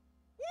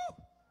 Woo!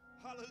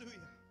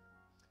 Hallelujah.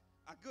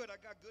 I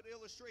got good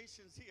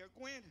illustrations here.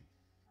 Gwen,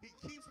 he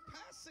keeps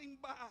passing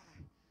by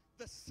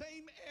the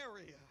same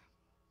area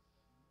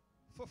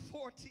for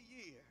 40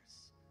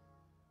 years,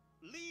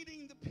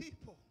 leading the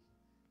people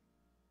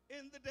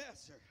in the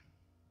desert.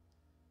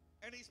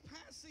 And he's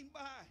passing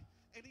by,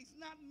 and he's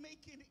not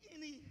making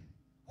any,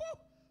 woo,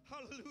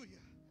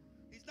 hallelujah,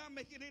 he's not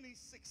making any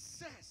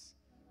success,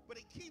 but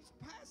he keeps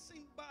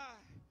passing by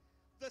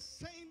the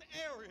same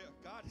area.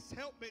 God has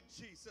helped me,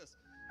 Jesus,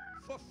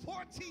 for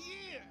 40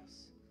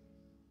 years.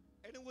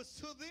 And it was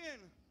till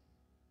then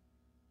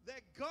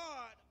that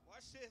God,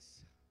 watch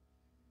this,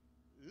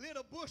 lit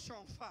a bush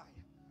on fire.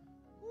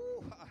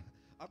 Ooh,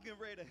 I'm getting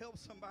ready to help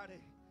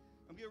somebody.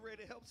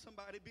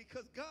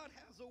 Because God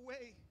has a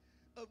way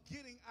of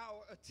getting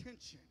our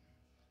attention.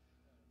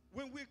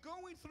 When we're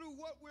going through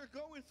what we're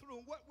going through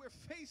and what we're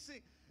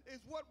facing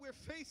is what we're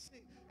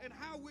facing, and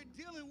how we're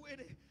dealing with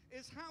it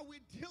is how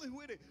we're dealing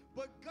with it.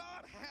 But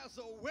God has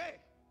a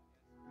way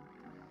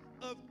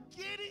of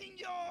getting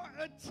your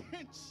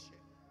attention.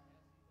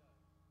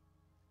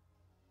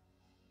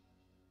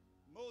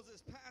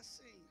 Moses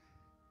passing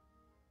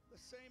the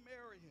same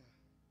area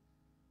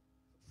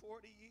for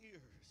 40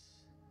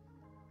 years.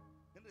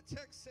 And the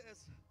text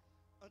says,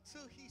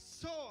 until he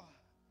saw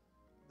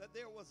that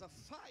there was a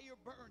fire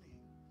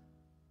burning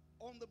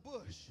on the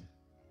bush.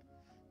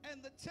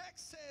 And the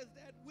text says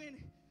that when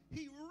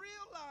he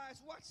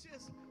realized, watch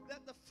this,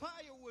 that the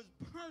fire was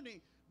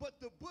burning, but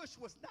the bush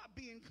was not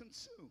being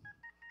consumed.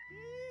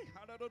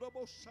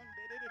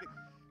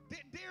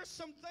 There's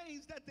some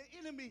things that the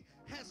enemy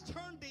has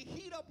turned the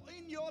heat up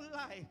in your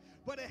life,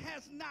 but it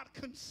has not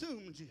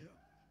consumed you.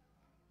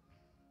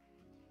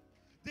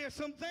 There's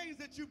some things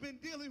that you've been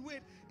dealing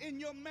with in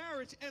your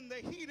marriage and the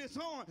heat is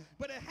on,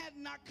 but it had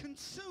not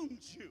consumed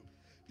you.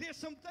 There's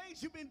some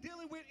things you've been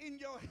dealing with in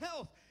your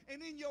health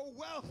and in your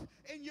wealth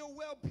and your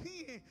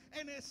well-being,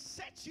 and it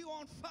sets you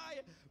on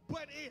fire,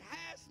 but it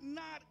has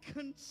not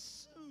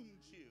consumed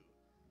you.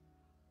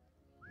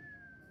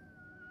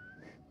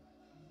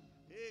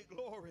 Hey,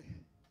 glory.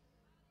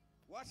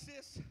 Watch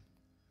this.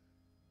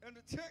 And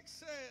the text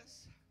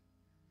says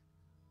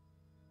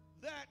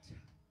that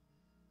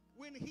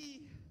when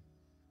he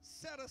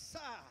set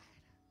aside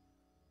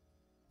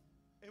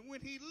and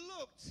when he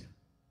looked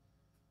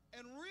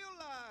and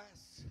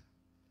realized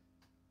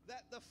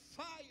that the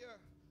fire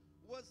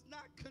was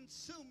not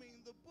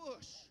consuming the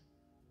bush,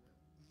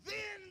 then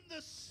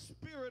the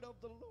Spirit of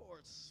the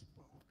Lord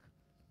spoke.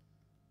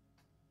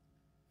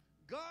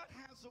 God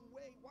has a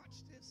way,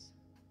 watch this,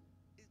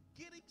 is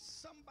getting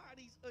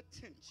somebody's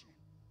attention.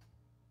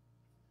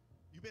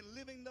 You've been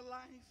living the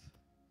life.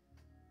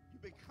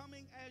 You've been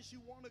coming as you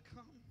want to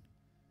come.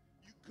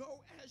 You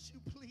go as you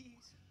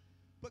please.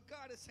 But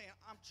God is saying,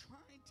 I'm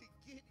trying to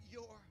get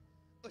your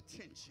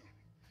attention.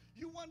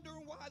 You're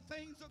wondering why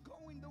things are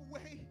going the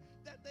way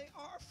that they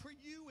are for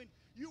you, and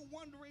you're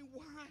wondering,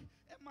 why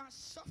am I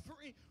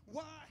suffering?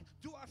 Why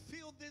do I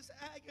feel this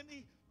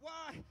agony?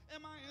 Why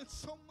am I in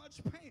so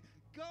much pain?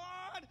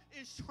 God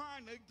is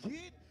trying to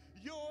get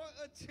your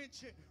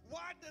attention.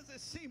 Why does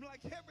it seem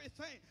like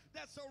everything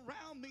that's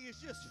around me is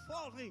just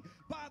falling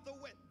by the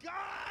way?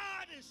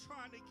 God is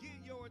trying to get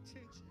your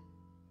attention.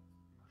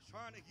 He's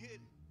trying to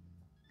get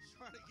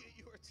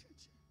your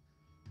attention.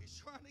 He's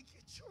trying to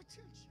get your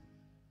attention.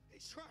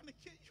 He's trying to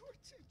get your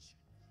attention.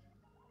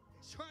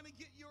 He's trying to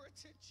get your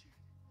attention.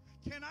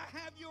 Can I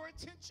have your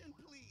attention,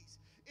 please?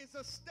 It's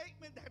a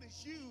statement that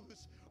is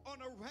used on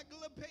a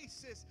regular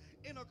basis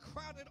in a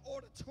crowded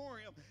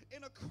auditorium,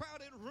 in a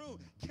crowded room.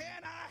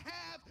 Can I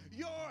have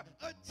your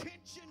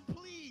attention,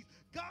 please?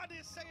 God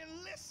is saying,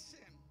 listen,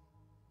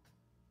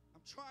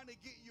 I'm trying to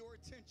get your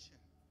attention.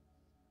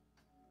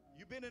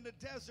 You've been in the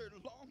desert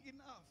long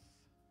enough.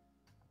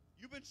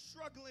 You've been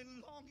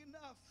struggling long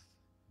enough.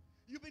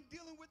 You've been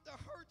dealing with the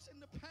hurts and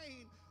the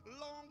pain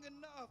long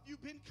enough.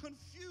 You've been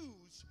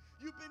confused.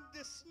 You've been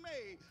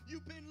dismayed.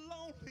 You've been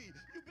lonely.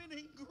 You've been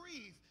in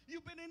grief.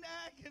 You've been in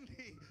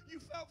agony. You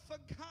felt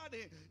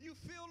forgotten. You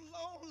feel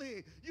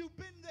lonely. You've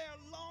been there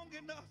long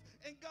enough.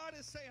 And God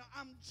is saying,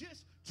 I'm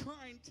just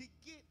trying to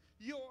get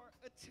your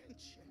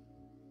attention.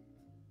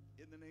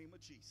 In the name of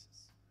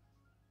Jesus.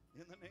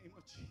 In the name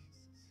of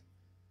Jesus.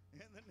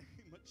 In the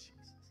name of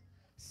Jesus.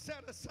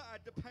 Set aside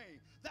the pain.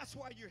 That's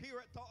why you're here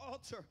at the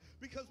altar,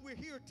 because we're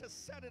here to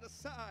set it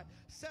aside.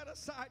 Set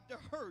aside the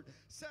hurt.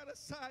 Set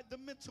aside the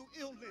mental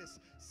illness.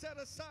 Set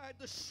aside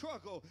the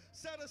struggle.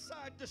 Set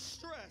aside the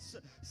stress.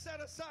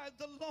 Set aside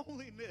the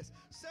loneliness.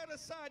 Set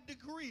aside the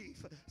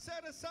grief.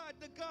 Set aside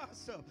the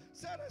gossip.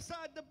 Set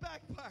aside the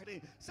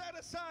backbiting. Set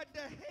aside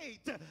the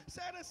hate.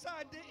 Set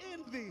aside the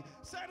envy.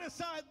 Set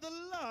aside the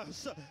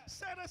lust.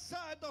 Set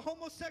aside the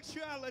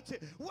homosexuality.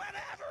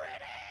 Whatever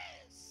it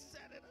is,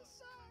 set it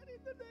aside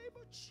in the name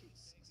of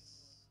Jesus.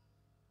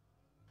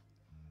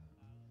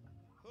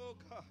 Oh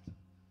God.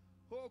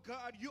 Oh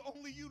God,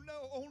 only you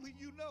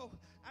know.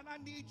 And I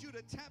need you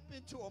to tap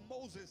into a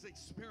Moses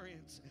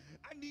experience.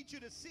 I need you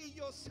to see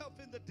yourself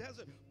in the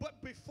desert.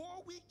 But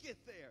before we get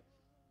there,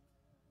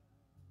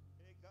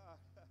 hey God,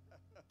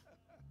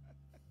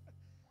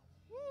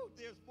 woo,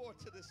 there's more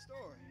to the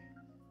story.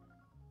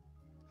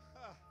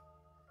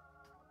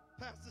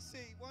 Pastor C,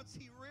 once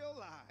he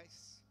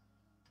realized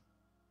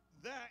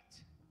that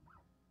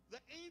the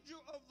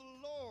angel of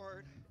the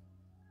Lord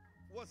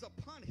was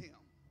upon him,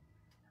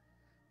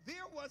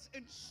 there was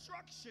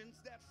instructions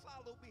that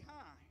followed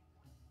behind.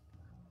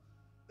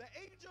 The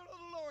angel of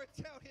the Lord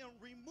tell him,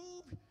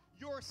 remove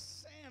your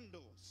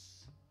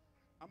sandals.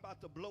 I'm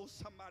about to blow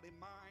somebody's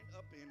mind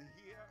up in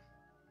here.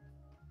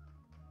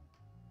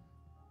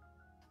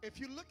 If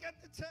you look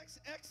at the text,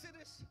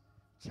 Exodus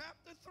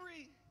chapter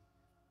 3,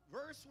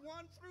 verse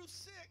 1 through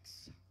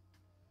 6,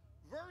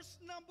 verse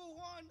number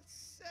 1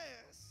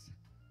 says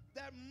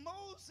that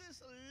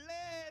Moses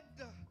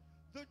led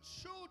the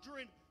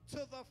children to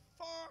the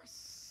far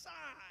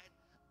side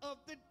of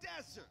the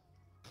desert.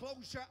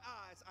 Close your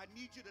eyes. I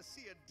need you to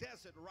see a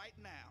desert right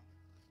now.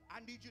 I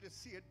need you to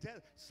see a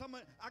desert.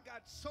 I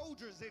got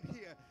soldiers in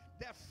here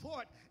that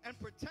fought and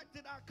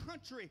protected our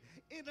country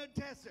in a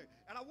desert.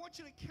 And I want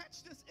you to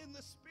catch this in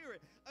the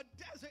spirit. A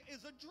desert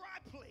is a dry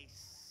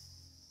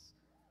place.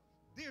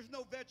 There's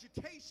no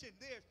vegetation.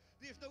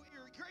 There's no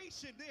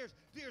irrigation.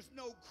 There's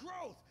no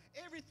growth.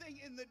 Everything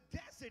in the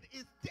desert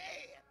is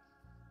dead.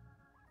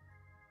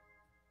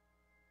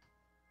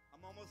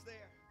 I'm almost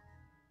there.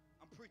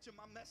 I'm preaching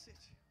my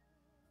message.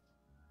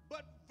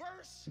 But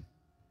verse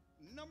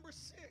number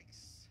 6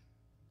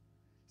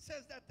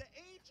 says that the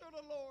angel of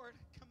the Lord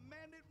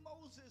commanded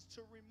Moses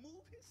to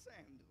remove his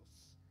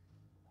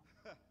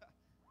sandals.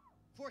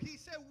 For he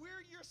said,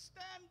 where you're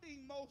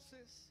standing,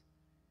 Moses,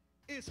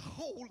 is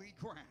holy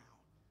ground.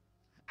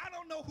 I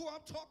don't know who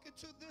I'm talking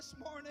to this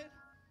morning,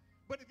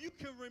 but if you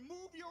can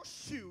remove your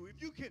shoe,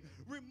 if you can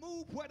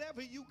remove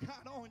whatever you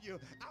got on you,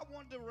 I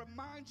want to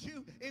remind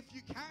you, if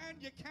you can,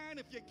 you can.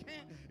 If you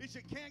can't, if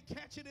you can't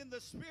catch it in the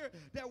spirit,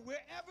 that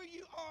wherever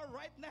you are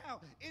right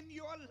now, in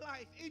your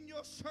life, in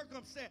your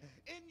circumstance,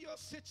 in your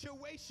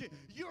situation,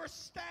 you're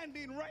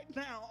standing right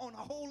now on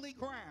holy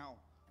ground.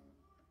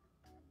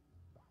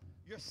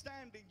 You're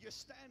standing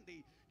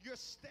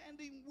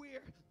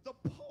where the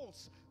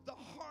pulse, the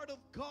heart of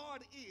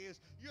God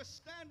is. You're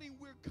standing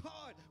where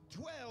God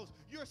dwells.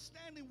 You're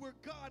standing where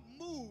God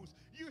moves.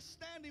 You're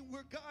standing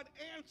where God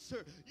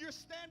answers. You're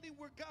standing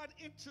where God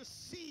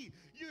intercedes.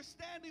 You're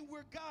standing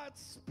where God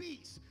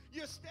speaks.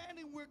 You're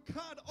standing where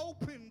God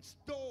opens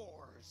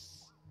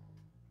doors.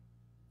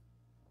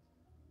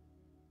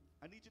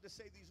 I need you to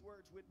say these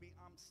words with me.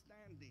 I'm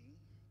standing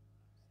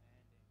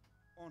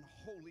on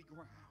holy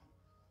ground.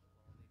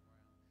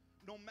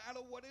 No matter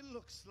what it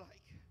looks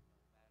like,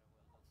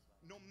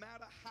 no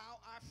matter how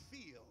I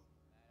feel,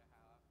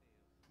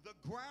 the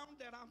ground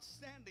that I'm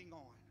standing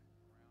on,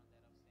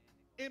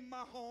 in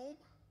my home,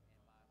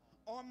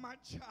 on my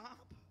job,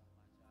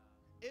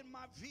 in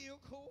my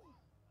vehicle,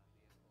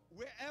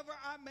 wherever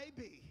I may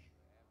be,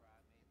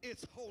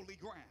 it's holy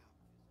ground.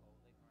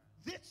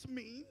 This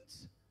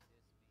means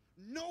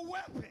no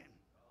weapon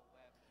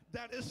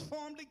that is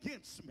formed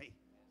against me,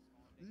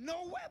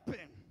 no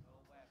weapon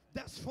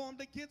that's formed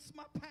against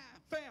my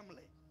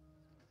family,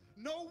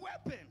 no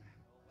weapon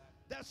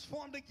that's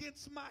formed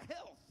against my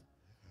health,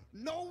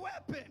 no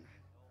weapon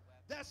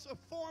that's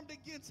formed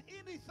against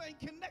anything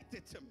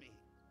connected to me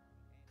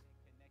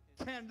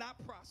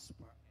cannot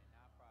prosper.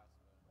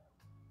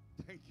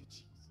 Thank you,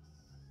 Jesus.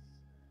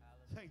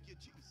 Thank you,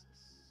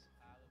 Jesus.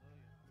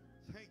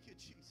 Thank you,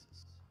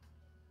 Jesus.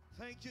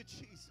 Thank you,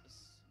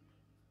 Jesus.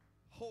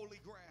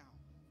 Holy ground.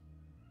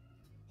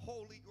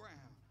 Holy ground.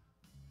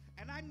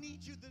 And I need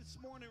you this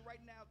morning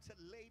right now to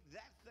lay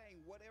that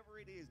thing,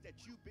 whatever it is that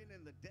you've been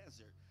in the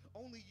desert.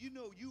 Only you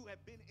know you have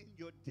been in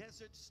your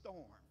desert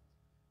storm.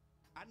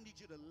 I need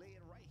you to lay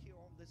it right here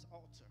on this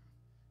altar.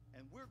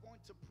 And we're going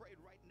to pray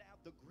right now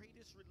the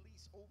greatest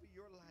release over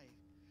your life.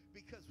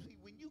 Because see,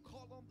 when you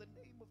call on the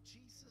name of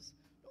Jesus,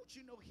 don't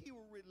you know he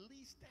will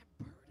release that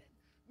burden?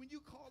 When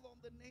you call on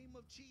the name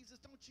of Jesus,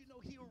 don't you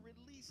know he'll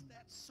release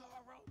that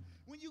sorrow?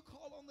 When you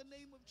call on the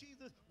name of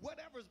Jesus,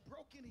 whatever's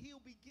broken,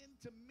 he'll begin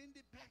to mend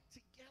it back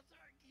together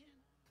again.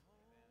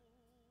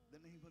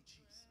 The name of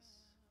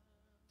Jesus.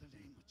 The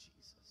name of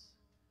Jesus.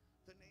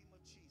 The name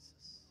of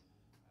Jesus.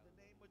 The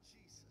name of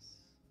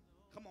Jesus.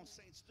 Come on,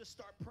 saints, just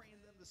start praying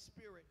in the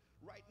spirit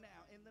right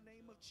now. In the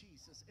name of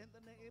Jesus. In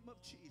the name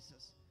of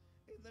Jesus.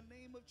 In the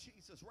name of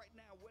Jesus, right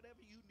now,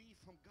 whatever you need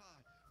from God,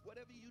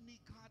 whatever you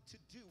need God to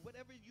do,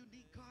 whatever you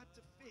need God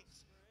to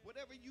fix,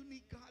 whatever you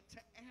need God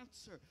to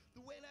answer,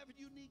 whatever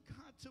you need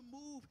God to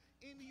move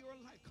into your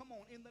life. Come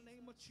on, in the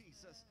name of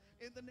Jesus.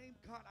 In the name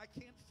of God, I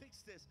can't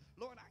fix this.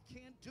 Lord, I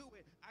can't do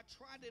it. I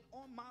tried it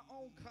on my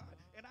own, God,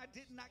 and I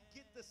did not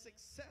get the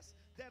success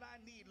that I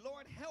need.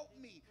 Lord, help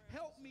me.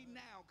 Help me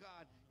now,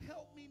 God.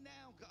 Help me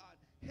now, God.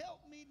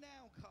 Help me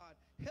now, God.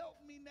 Help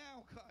me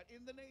now, God,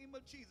 in the name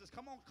of Jesus.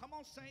 Come on,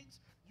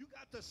 saints. You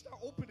got to start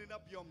opening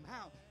up your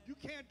mouth. You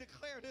can't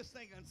declare this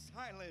thing in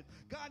silence.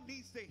 God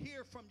needs to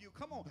hear from you.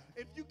 Come on.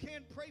 If you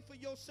can't pray for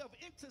yourself,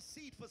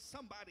 intercede for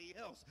somebody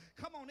else.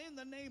 Come on, in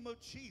the name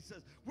of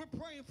Jesus. We're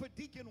praying for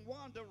Deacon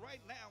Wanda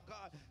right now,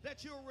 God,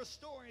 that you'll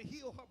restore and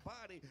heal her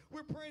body.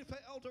 We're praying for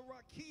Elder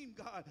Rakeem,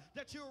 God,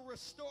 that you'll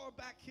restore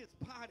back his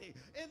body.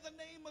 In the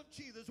name of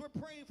Jesus,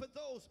 we're praying for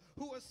those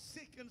who are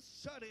sick and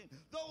shut in,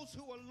 those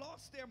who are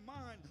lost their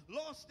mind,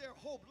 lost their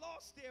hope,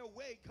 lost their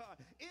way, God.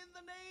 In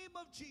the name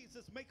of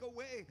Jesus, make a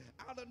way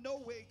out of no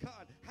way,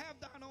 God. Have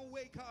thine own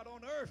way, God,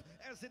 on earth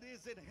as it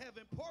is in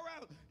heaven. Pour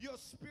out your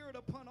spirit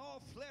upon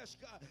all flesh,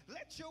 God.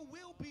 Let your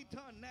will be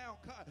done now,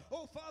 God.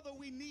 Oh, Father,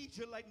 we need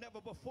you like never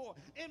before.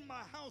 In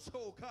my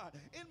household, God.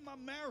 In my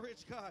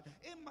marriage, God.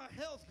 In my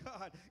health,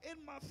 God.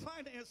 In my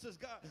finances,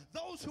 God.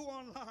 Those who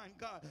are online,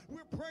 God.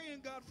 We're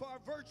praying, God, for our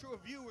virtual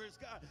viewers,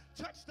 God.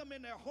 Touch them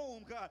in their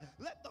home, God.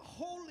 Let the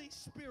Holy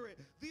Spirit,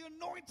 the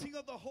anointing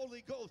of the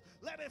Holy Ghost,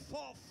 let it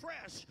fall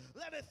fresh.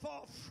 Let it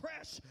fall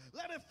fresh.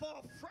 Let it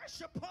fall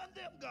fresh upon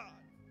them, God.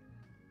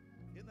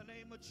 In the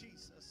name of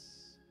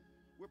Jesus.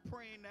 We're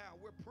praying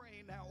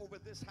now over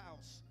this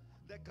house.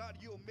 that, God,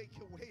 you'll make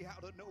your way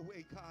out of no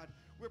way, God.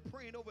 We're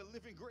praying over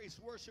Living Grace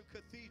Worship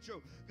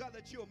Cathedral, God,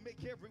 that you'll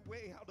make every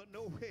way out of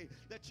no way,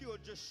 that you'll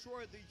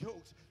destroy the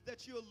yokes,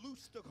 that you'll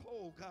loose the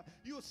hold, God.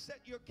 You'll set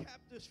your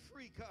captives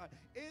free, God.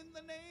 In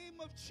the name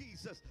of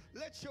Jesus,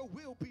 let your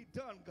will be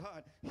done,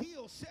 God.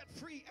 Heal, set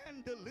free,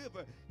 and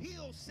deliver.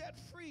 Heal, set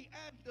free,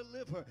 and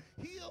deliver.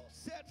 Heal,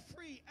 set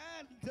free,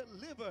 and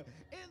deliver.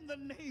 In the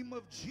name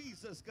of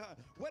Jesus, God.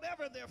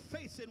 Whatever they're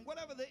facing,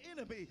 whatever the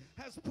enemy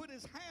has put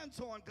his hands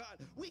on, God,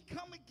 we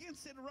come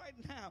against it right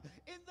now.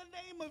 In the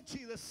name of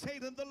Jesus,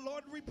 Satan, the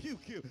Lord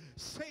rebuke you.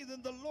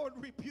 Satan, the Lord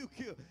rebuke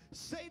you.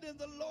 Satan,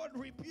 the Lord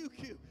rebuke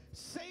you.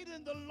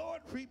 Satan, the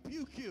Lord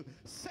rebuke you.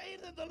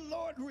 Satan, the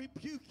Lord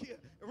rebuke you.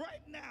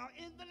 Right now,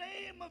 in the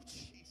name of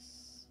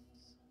Jesus.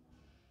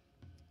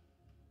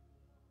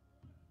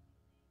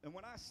 And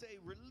when I say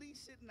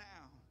release it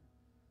now,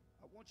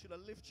 I want you to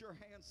lift your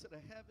hands to the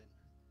heaven.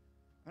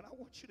 And I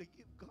want you to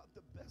give God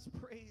the best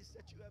praise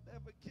that you have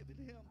ever given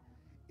him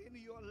in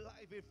your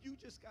life. If you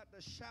just got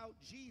to shout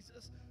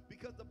Jesus,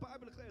 because the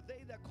Bible declares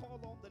they that call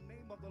on the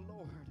name of the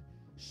Lord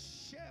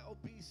shall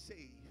be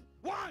saved.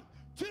 1,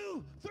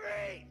 2,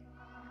 3.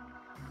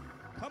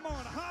 Come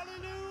on,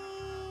 hallelujah.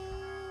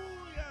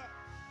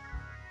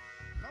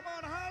 Come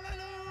on,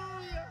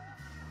 hallelujah.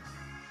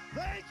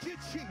 Thank you,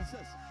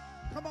 Jesus.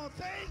 Come on,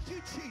 thank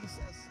you,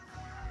 Jesus.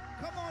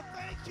 Come on,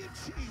 thank you,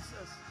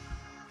 Jesus.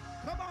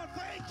 Come on,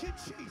 thank you,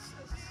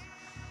 Jesus.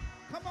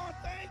 Come on,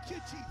 thank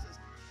you, Jesus.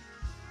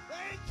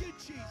 Thank you,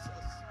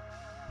 Jesus.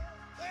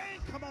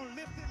 Come on,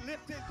 lift it,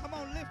 lift it. Come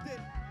on, lift it.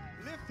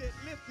 Lift it,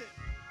 lift it.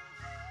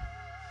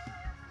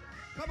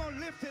 Come on,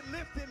 lift it,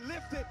 lift it,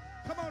 lift it.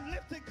 Come on,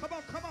 lift it. Come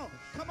on, come on.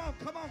 Come on,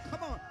 come on,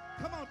 come on.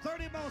 Come on,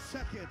 30 more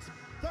seconds.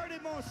 30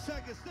 more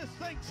seconds. Let's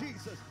thank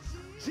Jesus.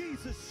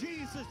 Jesus,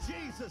 Jesus,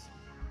 Jesus.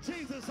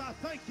 Jesus, I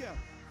thank you.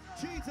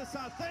 Jesus,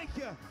 I thank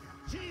you.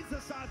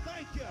 Jesus, I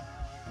thank you.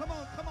 Come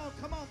on, come on,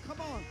 come on, come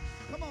on.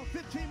 Come on,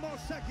 15 more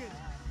seconds.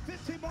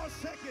 15 more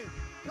seconds.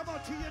 Come on,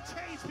 till your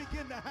change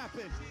begin to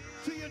happen.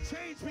 Till your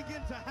change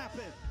begin to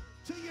happen.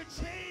 Till your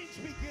change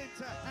begin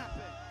to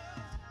happen.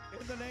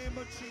 In the name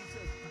of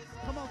Jesus.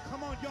 Come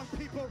on, young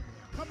people.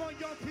 Come on,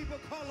 young people,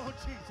 call on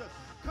Jesus.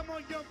 Come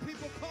on, young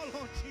people, call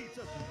on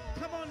Jesus.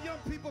 Come on, young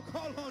people,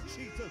 call on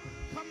Jesus.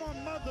 Come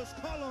on, mothers,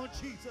 call on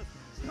Jesus.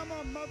 Come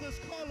on, mothers,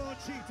 call on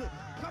Jesus.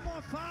 Come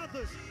on,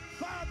 fathers.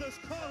 Fathers,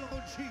 call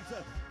on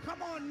Jesus.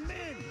 Come on,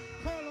 men,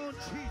 call on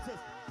Jesus.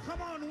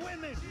 Come on,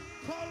 women,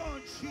 call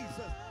on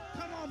Jesus.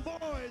 Come on,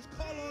 boys,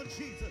 call on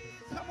Jesus.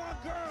 Come on,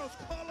 girls,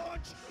 call on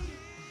Jesus.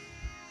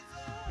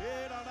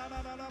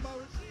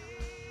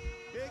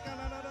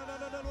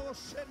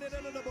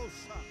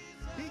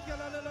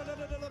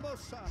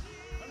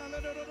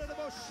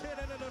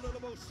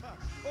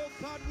 Oh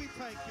God, we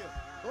thank you.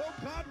 Oh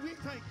God, we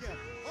thank you.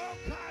 Oh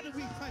God,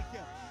 we thank you.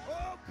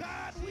 Oh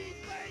God, we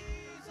thank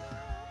you.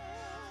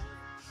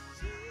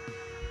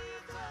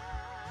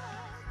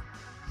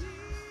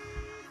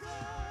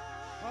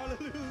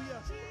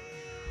 Hallelujah.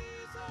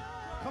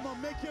 Come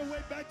on, make your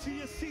way back to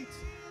your seats,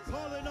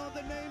 calling on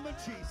the name of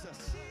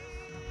Jesus.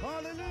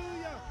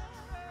 Hallelujah.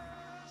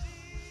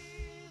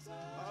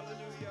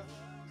 Hallelujah.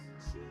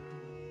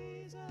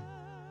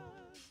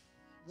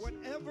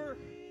 Whatever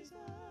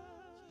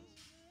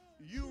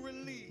you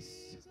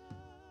release,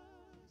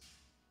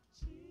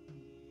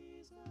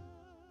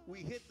 we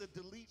hit the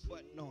delete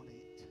button on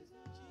it.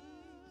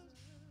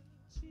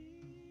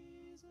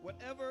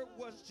 Whatever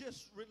was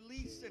just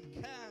released and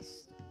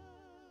cast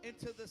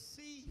into the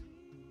sea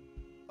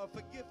of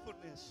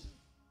forgetfulness,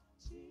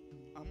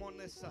 I'm on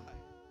this side.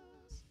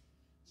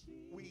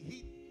 We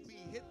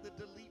hit the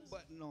delete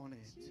button on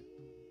it.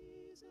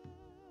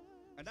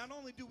 And not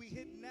only do we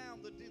hit now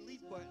the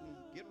delete button,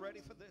 get ready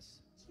for this.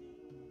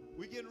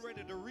 We're getting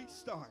ready to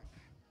restart.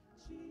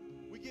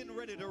 We're getting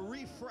ready to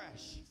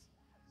refresh.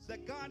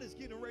 That God is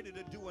getting ready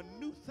to do a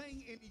new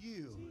thing in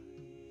you.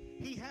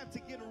 He had to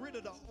get rid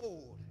of the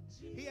old.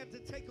 He had to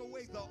take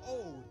away the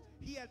old.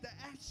 He had to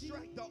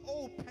extract the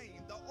old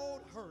pain, the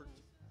old hurt,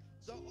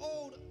 the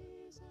old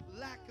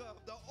lack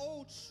of, the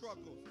old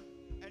struggle.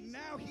 And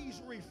now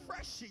he's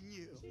refreshing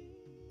you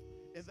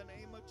in the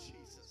name of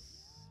Jesus.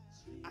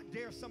 I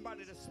dare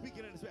somebody to speak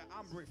it and say,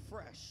 I'm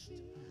refreshed.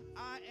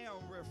 I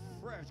am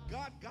refreshed.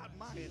 God got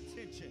my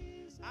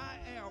attention. I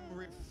am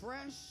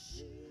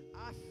refreshed.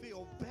 I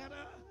feel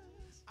better.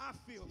 I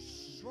feel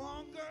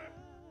stronger.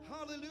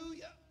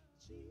 Hallelujah.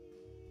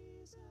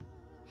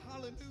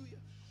 Hallelujah.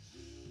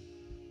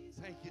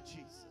 Thank you,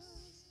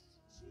 Jesus.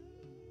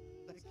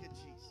 Thank you,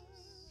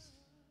 Jesus.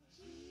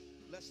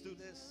 Let's do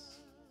this.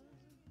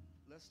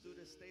 Let's do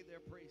this. Stay there,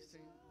 praise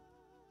team.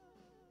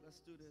 Let's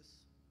do this.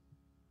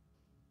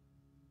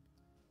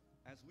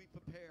 As we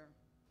prepare,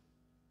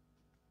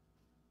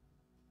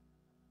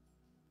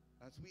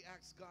 as we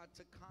ask God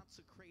to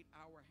consecrate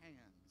our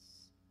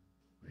hands,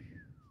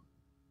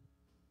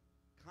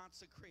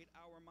 consecrate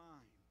our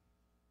mind,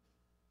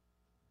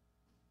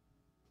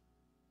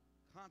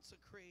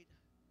 consecrate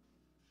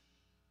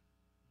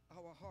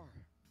our heart.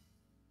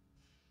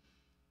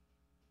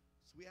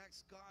 So we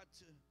ask God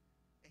to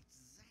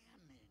examine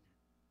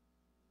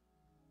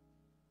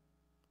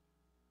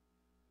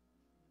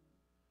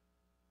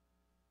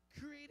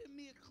Create in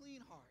me a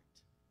clean heart.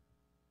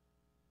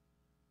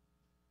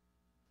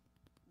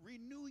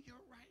 Renew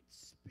your right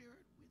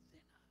spirit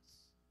within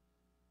us.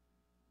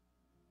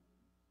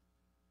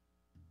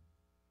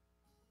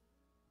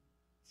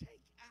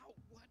 Take out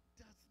what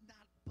does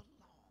not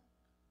belong,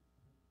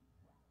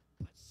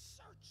 but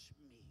search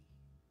me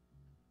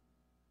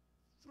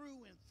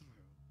through and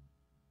through,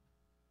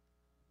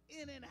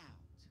 in and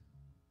out,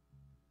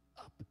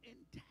 up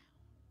and down,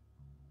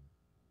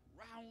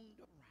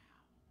 round around.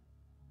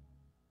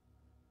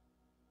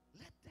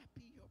 Let that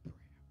be your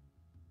prayer.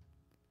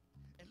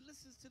 And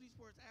listen to these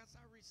words: as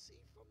I receive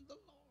from the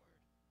Lord,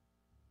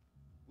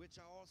 which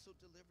I also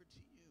delivered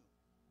to you.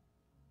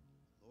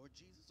 Lord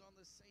Jesus, on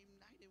the same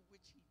night in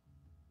which he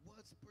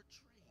was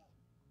betrayed,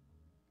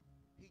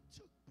 he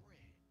took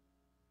bread.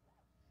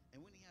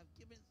 And when he had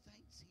given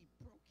thanks, he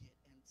broke it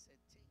and said,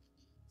 take,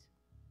 eat.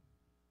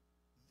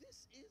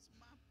 This is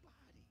my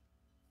body,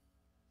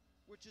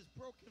 which is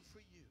broken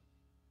for you.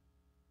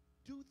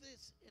 Do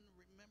this in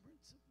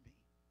remembrance of me.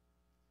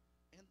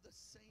 In the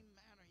same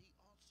manner, he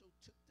also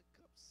took the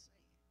cup,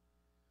 saying,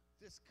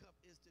 this cup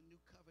is the new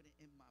covenant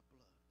in my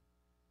blood.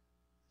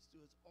 Let's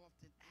do as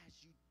often as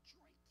you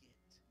drink it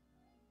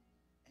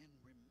in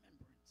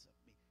remembrance of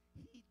me.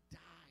 He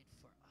died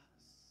for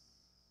us.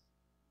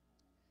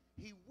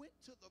 He went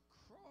to the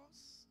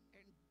cross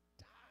and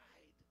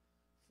died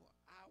for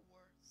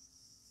our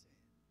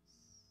sins,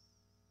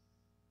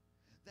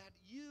 that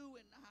you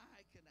and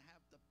I can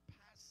have the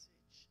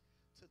passage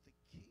to the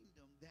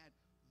kingdom, that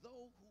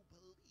though who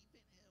believe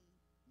in him,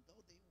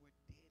 though they were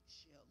dead,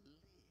 shall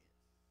live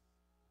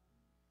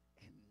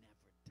and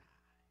never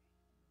die.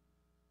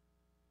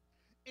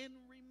 In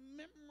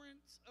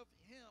remembrance of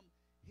him,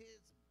 his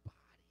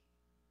body.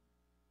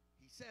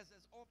 He says,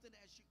 as often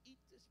as you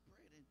eat this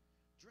bread and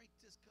drink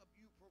this cup,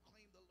 you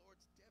proclaim the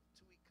Lord's death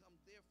till he come.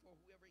 Therefore,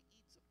 whoever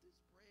eats of this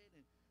bread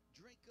and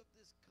drink of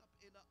this cup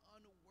in an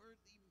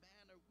unworthy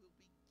manner will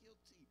be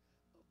guilty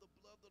of the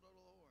blood of the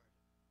Lord.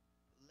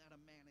 Let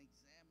a man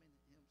examine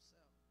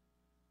himself.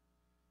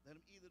 Let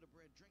him eat of the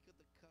bread, drink of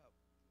the cup.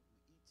 Who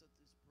eats of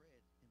this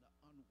bread in an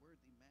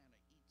unworthy manner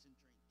eats and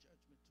drinks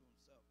judgment to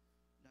himself,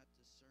 not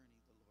discerning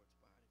the Lord's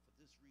body. For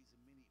this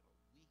reason, many are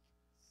weak,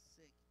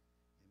 sick,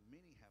 and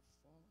many have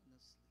fallen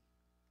asleep,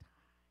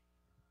 died.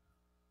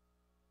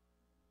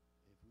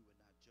 If we would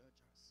not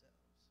judge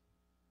ourselves,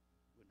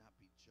 we would not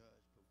be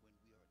judged. But when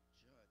we are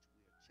judged,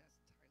 we are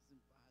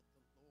chastised by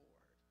the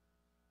Lord,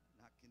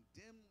 not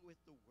condemned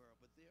with the world.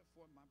 But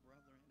therefore, my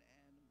brethren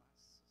and my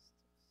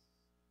sisters,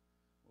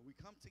 when we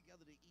come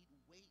together to eat,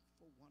 wait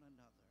for one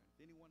another. If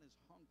anyone is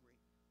hungry,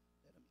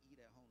 let him eat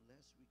at home,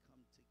 lest we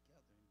come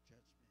together in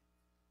judgment.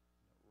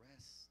 And the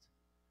rest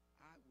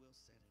I will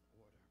set in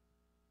order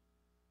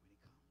when he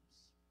comes.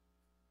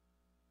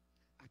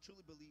 I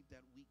truly believe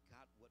that we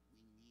got what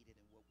we needed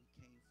and what we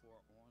came for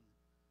on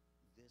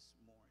this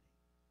morning.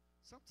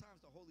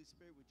 Sometimes the Holy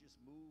Spirit would just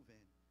move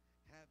and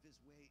have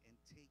his way and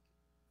take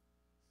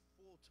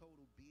full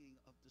total being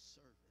of the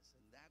service.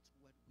 And that's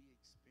what we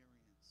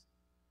experienced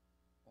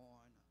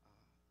on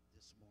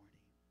this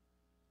morning.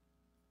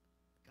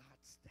 God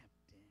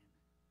stepped in.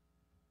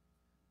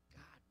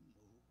 God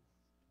moved.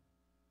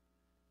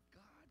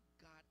 God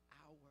got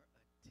our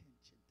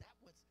attention. That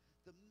was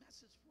the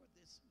message for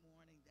this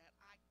morning, that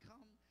I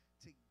come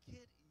to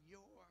get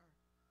your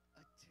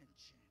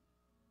attention.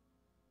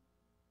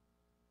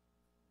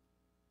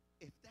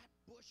 If that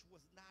bush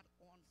was not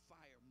on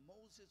fire,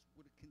 Moses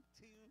would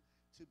continue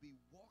to be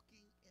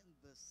walking in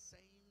the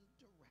same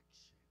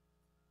direction.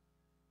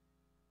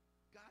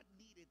 God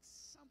needed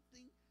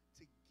something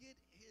to get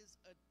his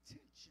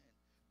attention,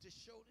 to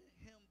show to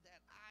him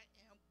that I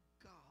am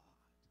God.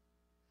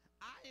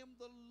 I am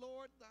the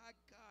Lord thy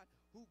God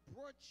who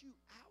brought you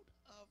out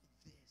of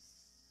this.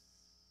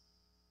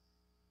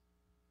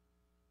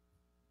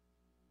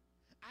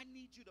 I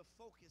need you to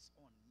focus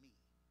on me.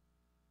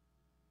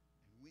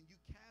 And when you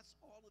cast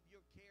all of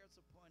your cares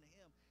upon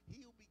him,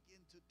 he'll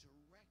begin to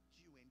direct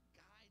you and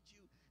guide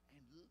you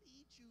and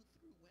lead you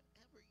through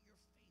whatever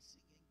you're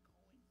facing and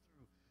going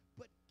through.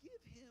 But give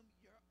him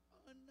your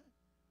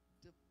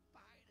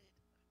undivided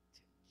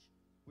attention.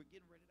 We're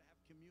getting ready to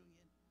have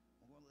communion.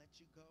 I'm going to let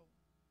you go.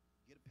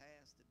 Get a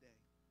pass today.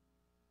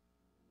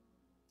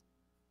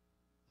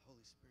 The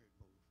Holy Spirit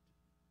moved.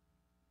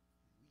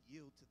 We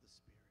yield to the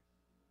Spirit.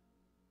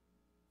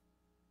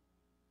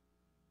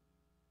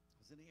 I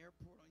was in the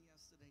airport on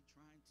yesterday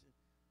trying to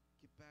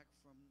get back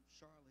from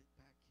Charlotte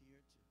back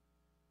here to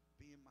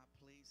be in my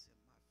place, and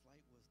my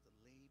flight was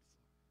delayed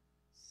for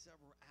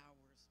several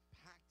hours,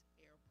 packed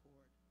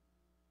airport.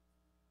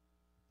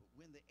 But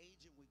when the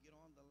agent would get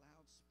on the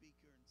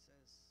loudspeaker and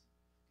says,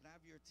 can I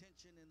have your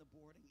attention in the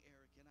boarding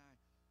area? Can I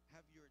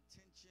have your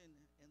attention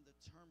in the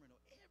terminal?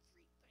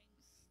 Everything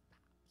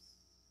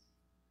stops.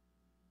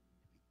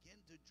 Begin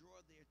to draw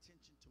their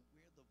attention to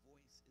where the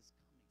voice is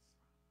coming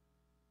from.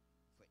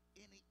 For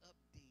any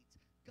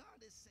updates, God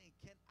is saying,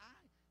 can I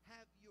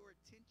have your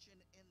attention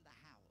in the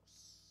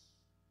house?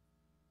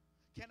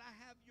 Can I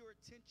have your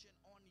attention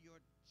on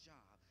your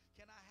job?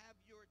 Can I have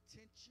your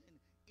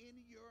attention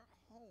in your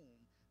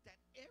home that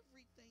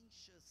everything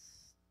should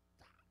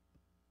stop.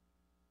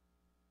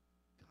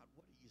 God,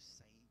 what are you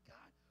saying?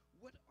 God,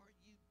 what are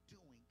you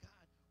doing?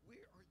 God,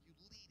 where are you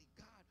leading?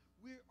 God,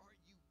 where are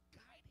you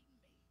guiding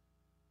me?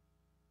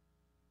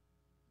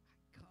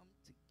 I come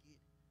to get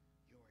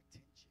your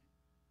attention.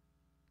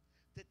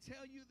 To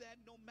tell you that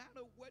no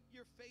matter what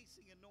you're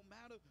facing and no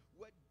matter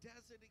what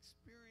desert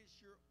experience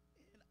you're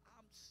in,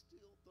 I'm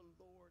still the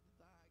Lord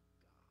thy God.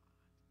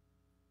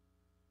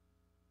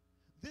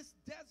 This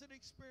desert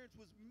experience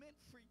was meant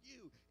for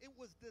you. It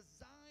was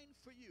designed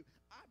for you.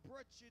 I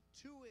brought you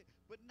to it,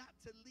 but not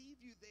to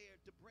leave you there,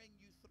 to bring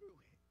you through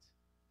it.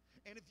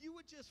 And if you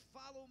would just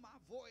follow my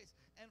voice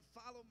and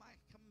follow my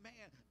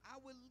command, I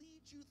will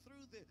lead you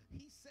through this.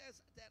 He says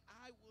that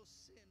I will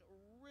send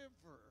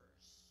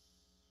rivers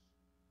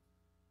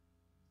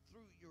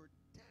through your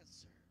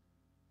desert.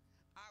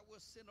 I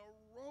will send a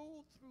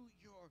road through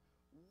your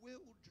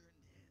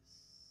wilderness.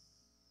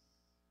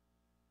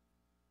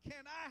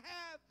 Can I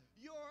have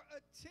your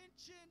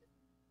attention,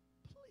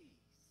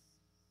 please?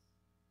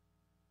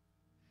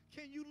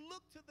 Can you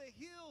look to the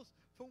hills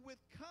from which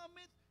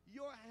cometh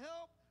your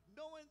help,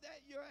 knowing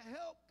that your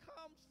help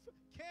comes from?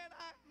 Can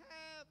I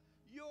have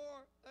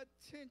your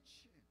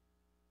attention?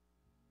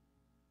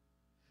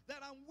 That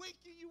I'm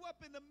waking you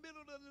up in the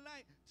middle of the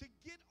night to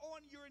get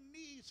on your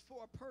knees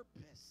for a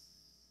purpose.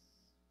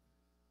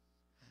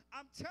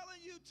 I'm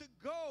telling you to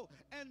go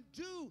and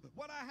do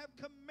what I have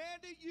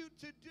commanded you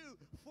to do.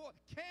 For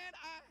can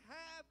I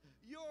have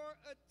your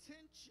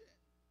attention?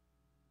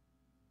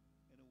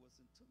 And it was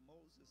until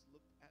Moses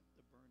looked at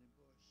the burning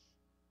bush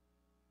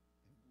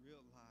and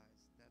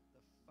realized that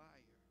the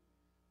fire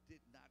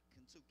did not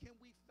consume. Can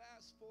we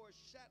fast forward?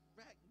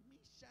 Shadrach,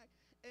 Meshach,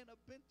 and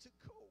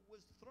Abednego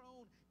was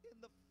thrown in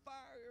the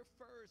fire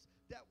first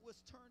that was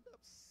turned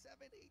up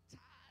 70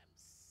 times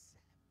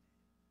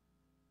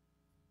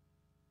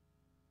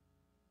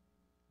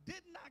 7.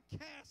 Did not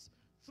cast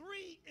 3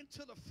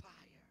 into the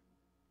fire.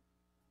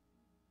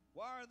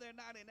 Why are they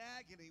not in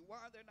agony?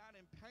 Why are they not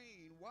in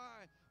pain?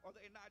 Why are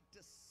they not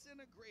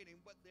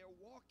disintegrating, but they're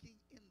walking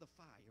in the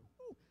fire?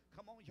 Woo.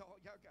 Come on, y'all.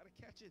 Y'all got to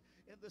catch it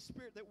in the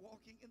spirit. They're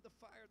walking in the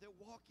fire. They're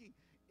walking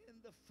in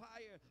the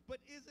fire.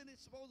 But isn't it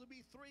supposed to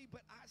be 3?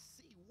 But I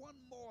see one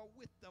more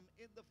with them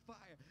in the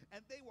fire.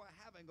 And they were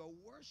having a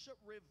worship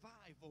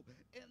revival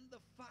in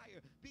the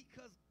fire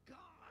because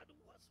God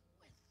was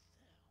with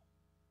them.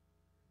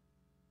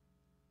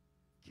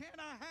 Can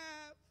I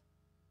have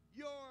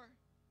your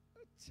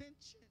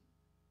attention,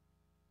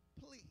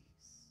 please?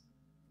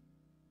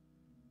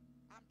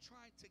 I'm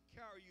trying to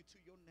carry you to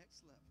your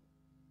next level.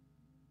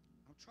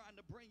 I'm trying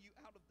to bring you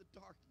out of the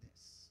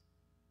darkness.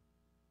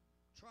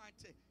 Trying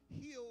to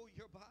heal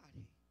your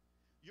body.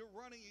 You're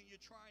running and you're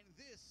trying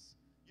this,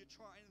 you're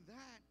trying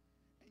that,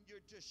 and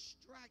you're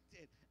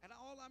distracted. And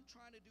all I'm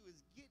trying to do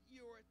is get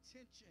your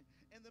attention.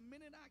 And the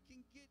minute I can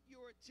get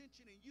your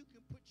attention and you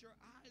can put your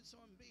eyes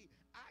on me,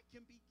 I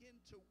can begin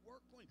to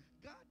work on you.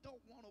 God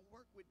don't want to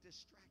work with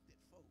distracted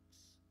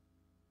folks.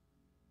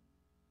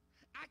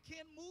 I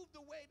can't move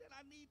the way that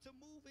I need to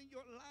move in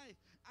your life.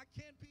 I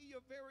can't be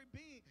your very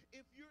being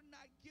if you're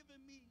not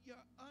giving me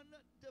your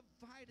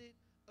undivided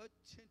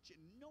attention.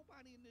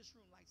 Nobody in this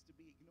room likes to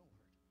be ignored.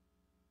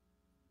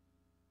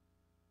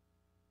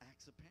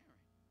 Ask a parent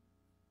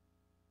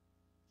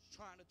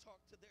trying to talk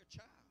to their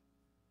child,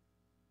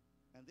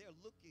 and they're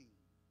looking.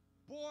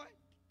 Boy,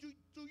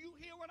 do you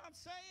hear what I'm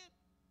saying?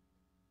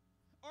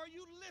 Are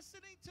you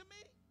listening to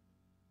me?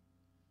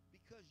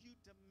 Because you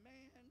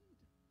demand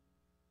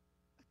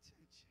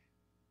attention.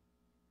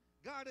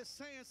 God is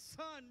saying,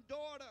 son,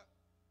 daughter,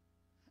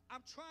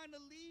 I'm trying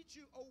to lead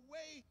you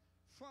away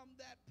from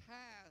that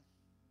path.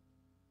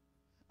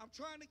 I'm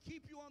trying to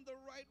keep you on the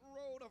right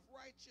road of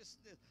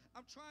righteousness.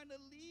 I'm trying to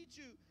lead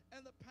you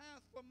in the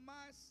path for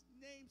my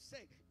name's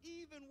sake,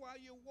 even while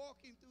you're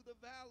walking through the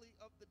valley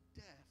of the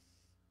death,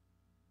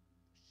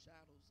 the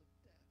shadows of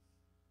death.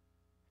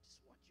 I just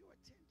want your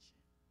attention.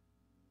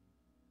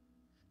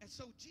 And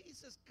so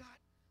Jesus got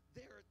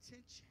their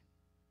attention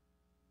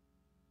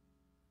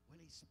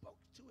when he spoke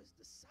to his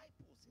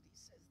disciples, and he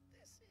says,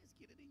 this is,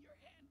 get it in your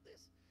hand,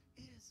 this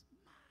is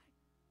my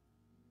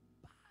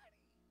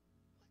body.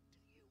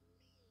 What do you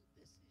mean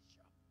this is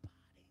your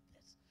body?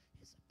 This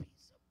is a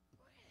piece of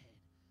bread.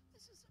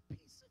 This is a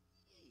piece of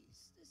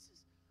yeast. This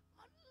is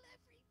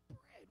unleavened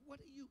bread.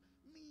 What do you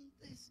mean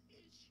this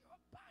is your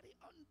body?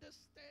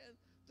 Understand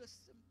the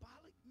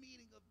symbolic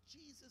meaning of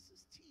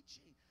Jesus'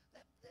 teaching,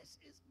 that this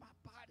is my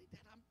body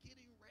that I'm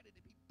getting ready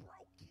to be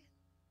broken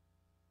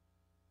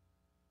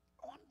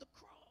on the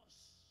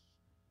cross,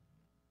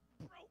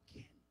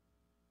 broken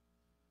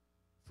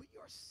for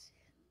your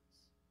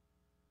sins,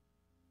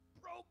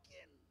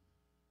 broken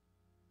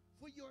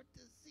for your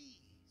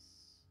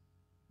disease,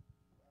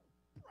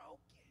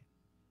 broken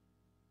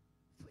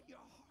for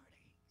your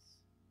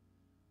heartaches,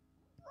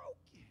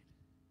 broken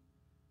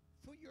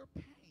for your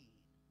pain,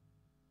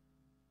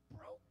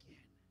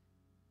 broken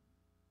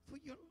for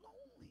your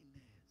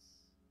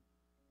loneliness.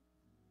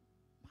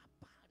 My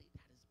body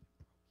that has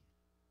been broken.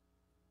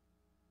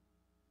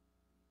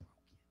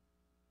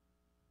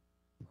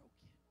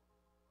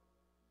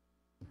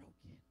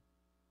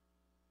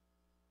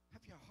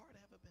 Have your heart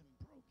ever been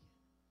broken?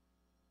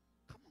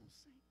 Come on,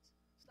 saints.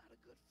 It's not a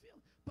good feeling.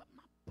 But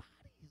my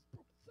body is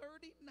broken.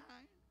 39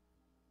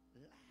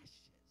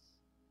 lashes.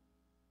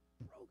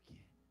 Broken.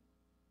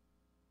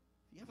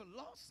 If you ever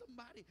lost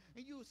somebody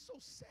and you were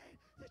so sad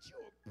that you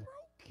were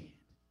broken,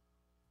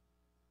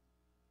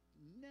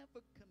 never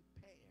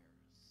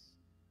compares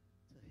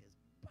to his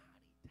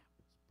body that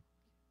was broken.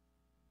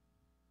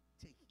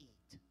 Take,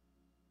 eat.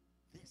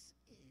 This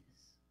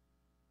is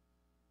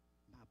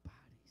my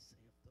body,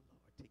 saith the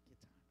Lord. Take your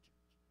time,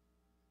 church.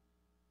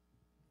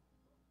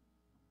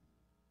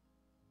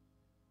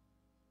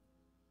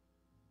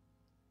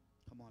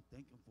 Come on,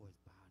 thank him for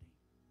his body.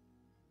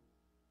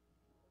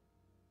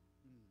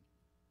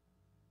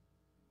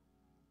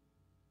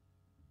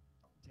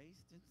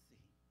 Taste and see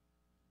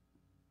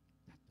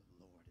that the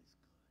Lord is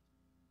good.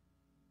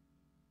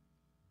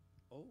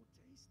 Oh,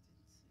 taste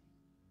and see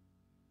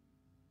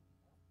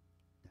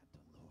that the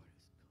Lord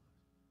is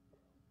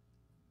good.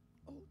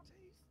 Oh,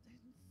 taste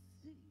and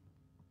see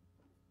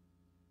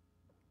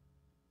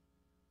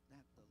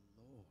that the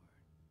Lord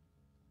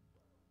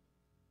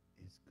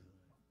is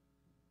good.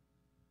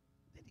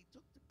 Then he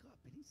took the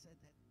cup and he said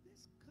that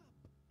this cup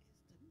is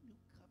the new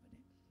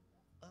covenant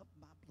of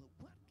my blood.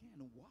 What can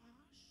wash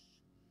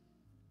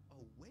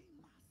away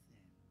my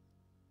sin?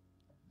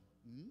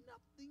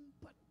 Nothing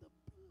but the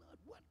blood.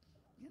 What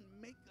can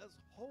make us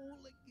whole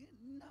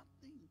again?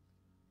 Nothing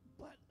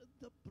but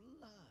the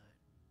blood.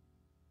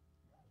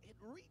 It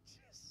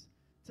reaches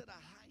to the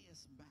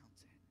highest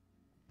mountain.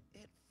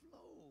 It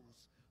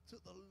flows to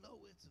the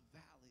lowest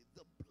valley.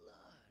 The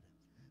blood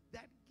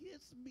that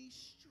gives me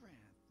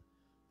strength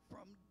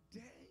from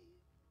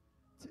day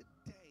to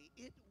day.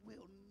 It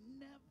will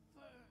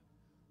never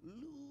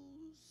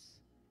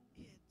lose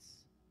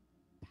its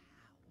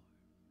power.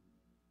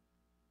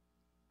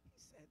 He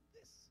said,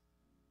 this is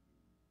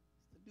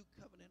the new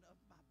covenant of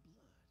my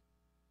blood.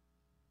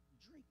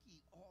 Drink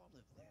ye all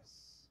of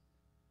this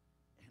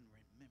in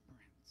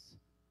remembrance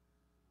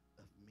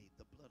of me,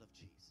 the blood of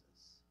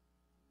Jesus.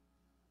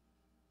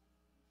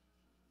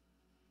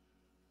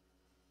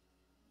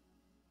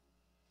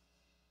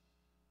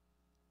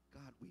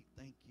 God, we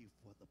thank you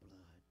for the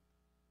blood.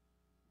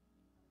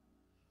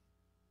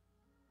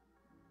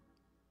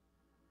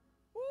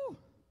 Woo!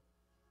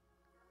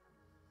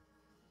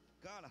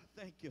 God, I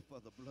thank you for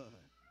the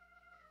blood.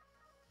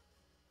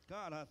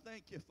 God, I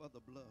thank you for the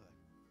blood.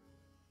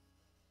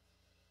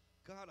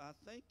 God, I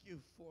thank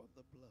you for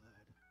the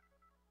blood.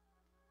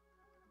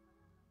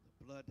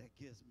 The blood that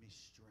gives me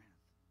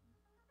strength.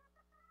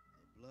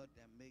 The blood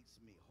that makes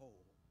me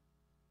whole.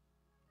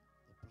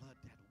 The blood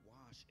that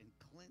washes and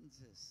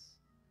cleanses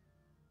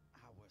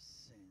our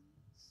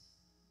sins.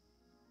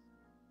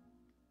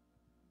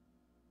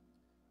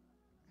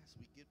 As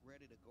we get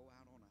ready to go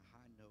out on a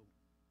high note,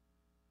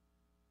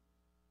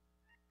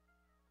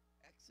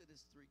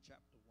 Exodus 3,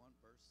 chapter 1,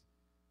 verse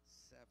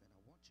 7.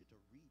 I want you to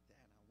read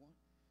that. I want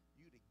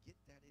you to get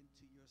that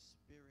into your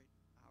spirit.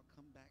 I'll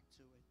come back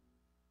to it.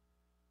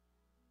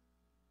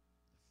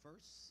 The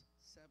first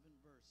 7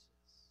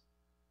 verses.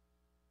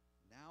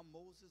 Now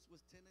Moses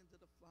was tending to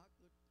the flock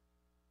of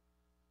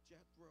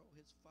Jethro,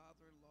 his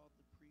father-in-law,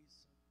 the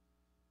priest of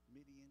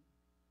Midian,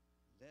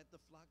 led the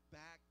flock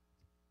back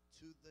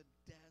to the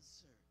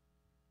desert.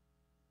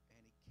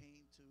 And he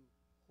came to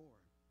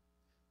Horeb,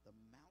 the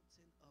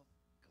mountain of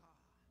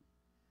God.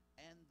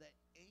 And the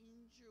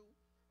angel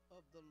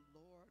of the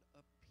Lord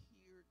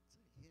appeared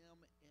to him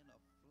in a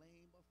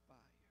flame of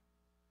fire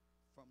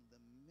from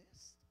the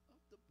midst of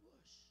the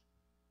bush.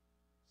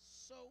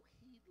 So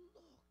he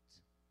looked.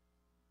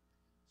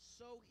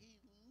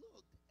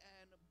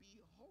 And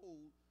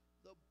behold,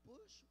 the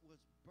bush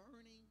was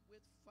burning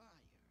with fire,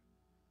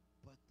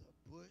 but the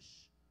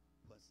bush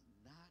was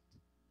not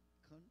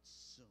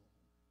consumed.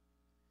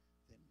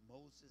 Then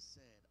Moses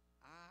said,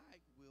 I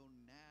will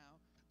now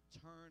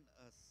turn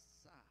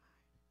aside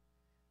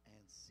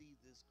and see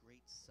this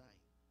great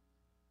sight.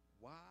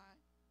 Why?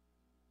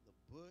 The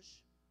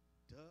bush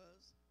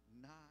does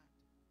not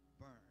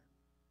burn.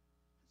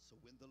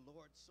 So when the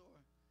Lord saw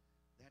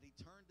that, he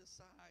turned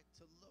aside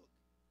to look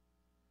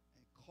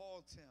and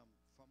called him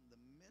from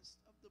the midst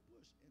of the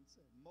bush and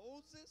said,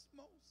 Moses,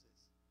 Moses.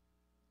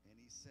 And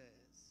he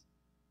says,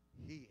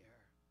 here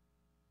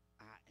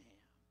I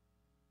am.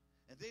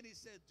 And then he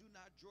said, do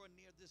not draw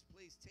near this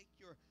place. Take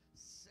your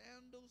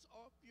sandals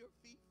off your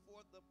feet,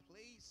 for the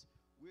place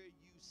where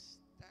you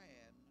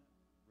stand.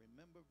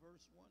 Remember,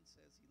 verse 1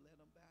 says he led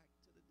them back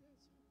to the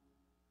desert.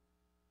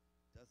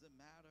 Doesn't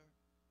matter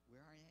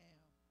where I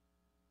am.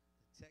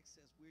 The text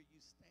says where you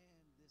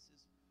stand, this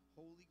is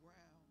holy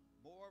ground.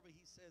 Moreover,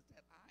 he says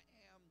that I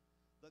am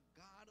the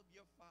God of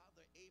your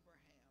father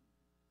Abraham,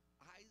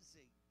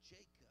 Isaac,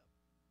 Jacob.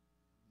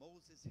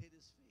 Moses hid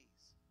his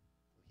face,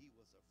 for he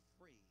was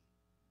afraid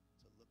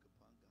to look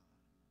upon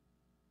God.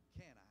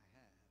 Can I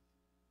have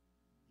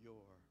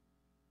your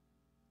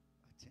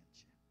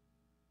attention?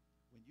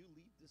 When you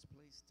leave this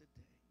place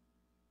today,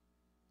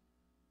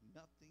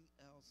 nothing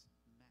else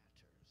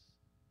matters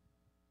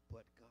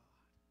but God.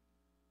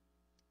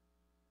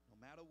 No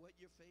matter what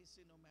you're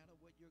facing, no matter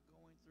what you're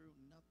going through,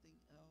 nothing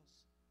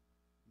else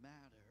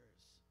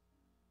matters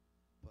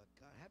but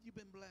God. Have you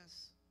been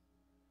blessed?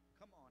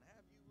 Come on,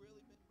 have you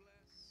really been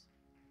blessed?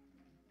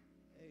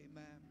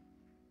 Amen.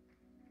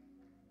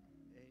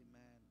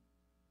 Amen.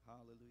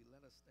 Hallelujah.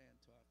 Let us stand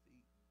to our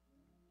feet.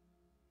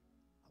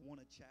 I want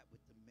to chat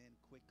with the men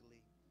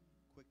quickly.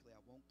 Quickly,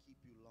 I won't keep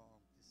you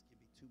long. Just give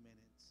me 2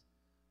 minutes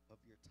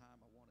of your time.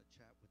 I want to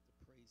chat with the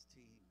praise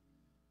team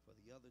for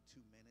the other 2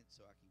 minutes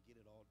so I can get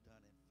it all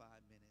done in 5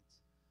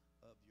 minutes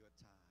of your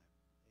time.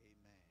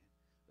 Amen.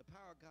 The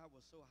power of God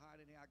was so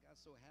hot in there, I got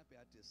so happy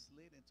I just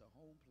slid into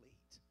home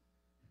plate.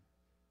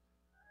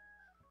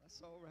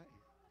 That's all right.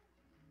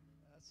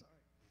 That's all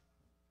right.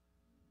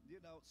 You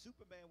know,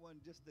 Superman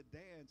wasn't just a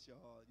dance,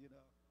 y'all, you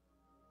know.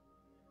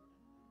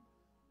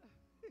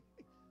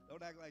 Don't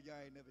act like y'all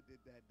ain't never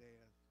did that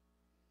dance.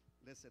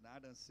 Listen,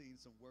 I done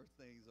seen some worse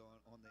things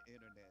on the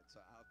internet,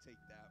 so I'll take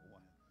that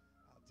one.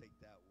 I'll take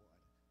that one.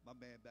 My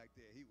man back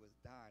there, he was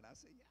dying. I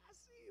said, yeah, I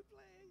see you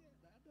playing.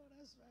 Yeah, I know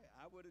that's right.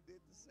 I would have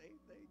did the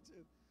same thing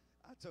too.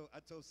 I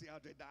told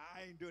Ciandre, nah,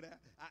 I ain't do that.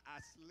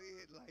 I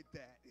slid like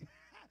that.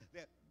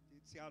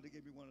 Ciandre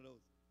gave me one of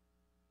those.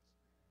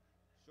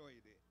 Sure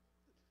you did.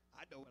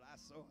 I know what I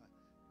saw.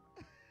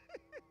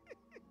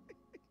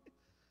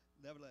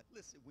 Nevertheless,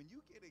 listen, when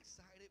you get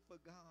excited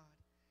for God,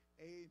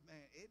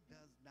 amen, it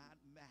does not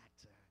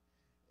matter.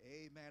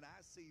 Amen. I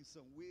see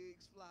some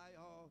wigs fly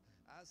off.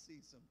 I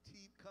see some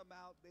teeth come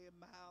out their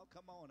mouth.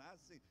 Come on,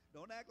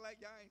 don't act like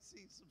y'all ain't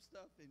seen some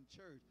stuff in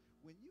church.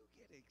 When you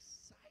get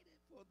excited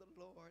for the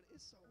Lord,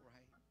 it's all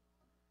right.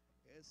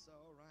 It's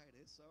all right.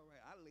 It's all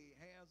right. I laid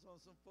hands on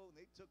some folk, and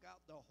they took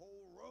out the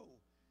whole row.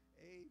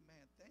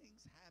 Amen.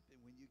 Things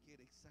happen when you get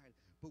excited.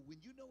 But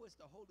when you know it's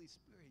the Holy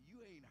Spirit,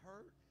 you ain't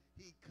hurt.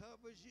 He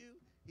covers you.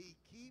 He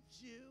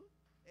keeps you.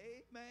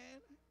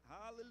 Amen.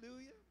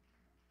 Hallelujah.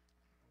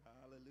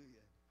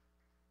 Hallelujah.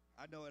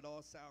 I know it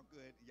all sound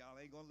good. Y'all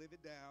ain't going to live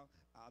it down.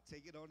 I'll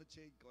take it on the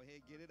chin. Go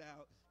ahead, get it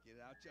out. Get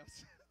it out,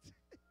 Justin.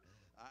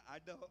 I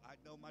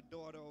know my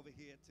daughter over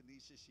here,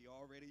 Tanisha, she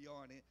already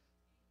yawning.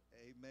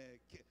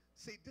 Amen.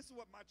 See, this is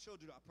what my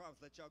children do. I promise,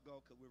 let y'all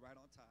go because we're right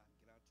on time.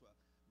 Get out 12.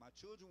 My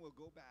children will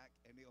go back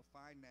and they'll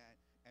find that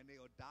and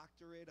they'll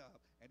doctor it up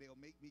and they'll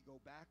make me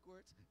go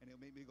backwards and they'll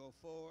make me go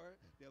forward.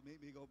 They'll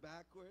make me go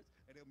backwards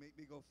and they'll make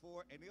me go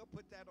forward and they'll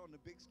put that on the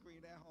big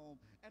screen at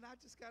home and I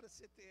just got to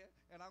sit there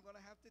and I'm going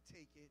to have to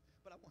take it.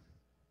 But how many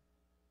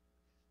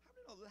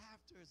know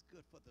laughter is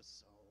good for the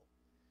soul?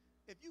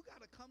 If you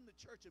got to come to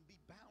church and be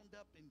bound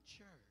up in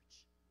church,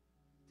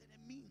 then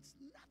it means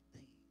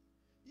nothing.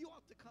 You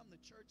ought to come to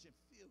church and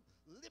feel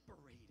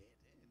liberated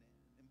and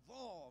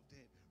involved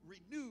and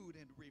renewed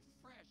and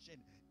refreshed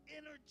and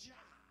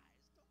energized.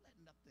 Don't let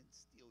nothing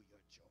steal your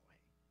joy.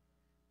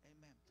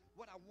 Amen.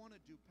 What I want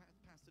to do,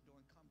 Pastor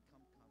Dawn, come.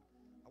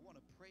 I want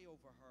to pray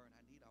over her, and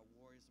I need our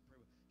warriors to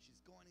pray.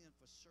 She's going in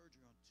for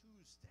surgery on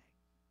Tuesday,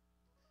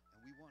 and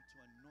we want to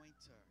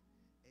anoint her.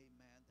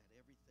 Amen. That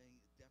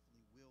everything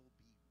definitely will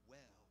be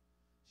well.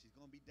 She's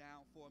going to be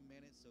down for a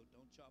minute, so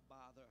don't y'all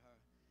bother her.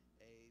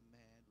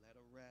 Amen. Let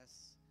her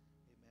rest.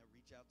 Amen.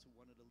 Reach out to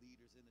one of the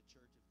leaders in the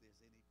church if there's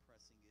any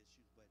pressing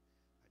issues. But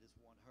I just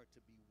want her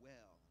to be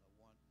well. I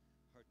want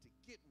her to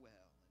get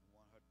well and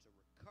want her to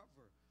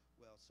recover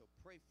well. So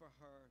pray for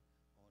her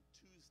on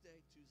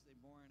Tuesday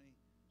morning.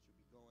 She'll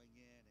be going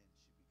in and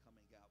she'll be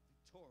coming out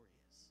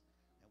victorious.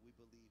 And we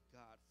believe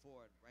God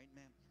for it. Right,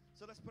 ma'am?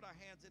 So let's put our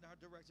hands in our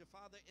direction.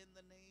 Father, in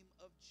the name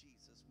of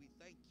Jesus, we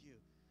thank you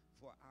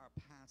for our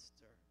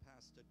pastor,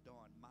 Pastor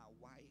Dawn, my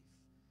wife,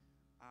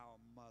 our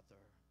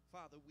mother.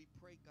 Father, we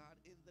pray, God,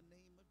 in the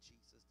name of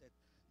Jesus, that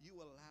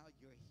you allow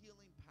your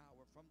healing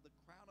power from the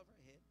crown of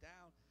her head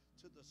down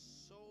to the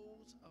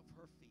soles of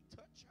her feet.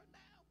 Touch her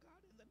now,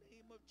 God, in the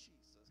name of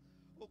Jesus.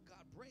 Oh,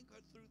 God, bring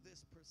her through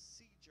this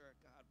procedure,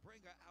 God.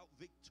 Bring her out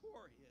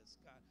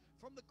victorious, God.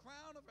 From the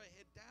crown of her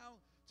head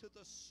down to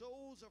the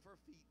soles of her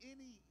feet.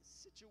 Any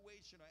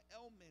situation or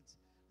ailments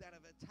that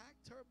have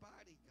attacked her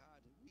body,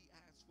 God, we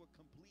ask for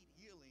complete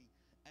healing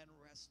and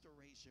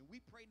restoration.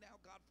 We pray now,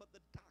 God, for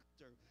the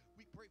doctor.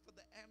 We pray for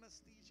the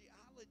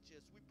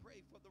anesthesiologist. We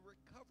pray for the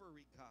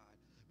recovery, God.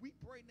 We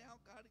pray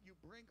now, God, that you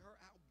bring her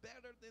out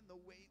better than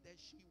the way that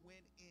she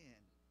went in.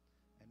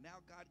 And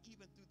now, God,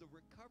 even through the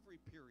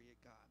recovery period,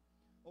 God,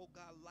 oh,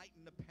 God,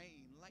 lighten the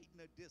pain, lighten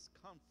the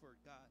discomfort,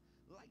 God,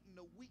 lighten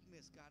the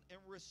weakness, God,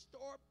 and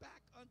restore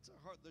back unto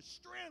her the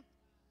strength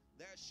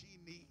that she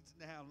needs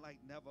now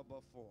like never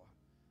before.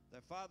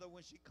 That, Father,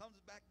 when she comes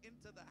back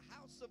into the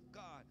house of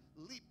God,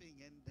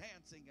 leaping and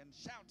dancing and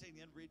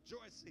shouting and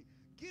rejoicing,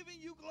 giving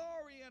you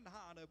glory and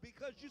honor,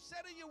 because you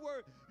said in your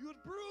word, you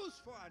would bruise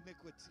for our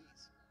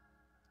iniquities.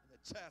 And the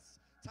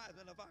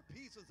chastisement of our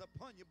peace is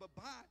upon you, but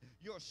by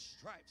your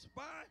stripes,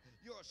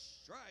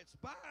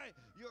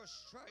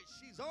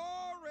 she's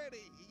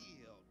already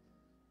healed.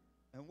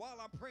 And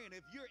while I'm praying,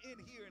 if you're in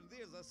here and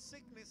there's a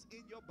sickness in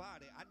your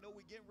body, I know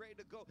we're getting ready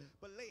to go,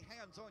 but lay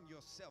hands on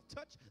yourself.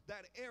 Touch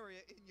that area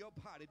in your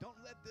body.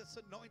 Don't let this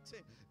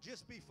anointing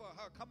just be for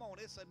her. Come on,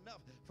 it's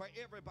enough for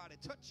everybody.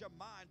 Touch your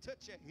mind,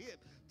 touch your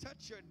hip,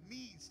 touch your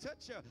knees,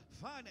 touch your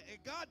finance.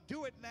 And God,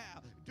 do it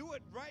now. Do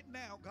it right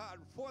now, God,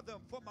 for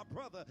them, for my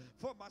brother,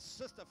 for my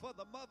sister, for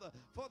the mother,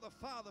 for the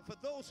father, for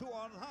those who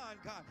are online,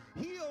 God.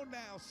 Heal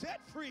now,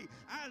 set free,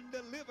 and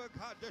deliver,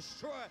 God.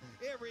 Destroy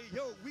every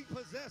yoke we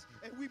possess,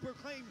 and we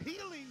proclaim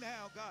healing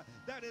now, God,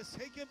 that is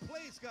taking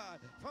place, God,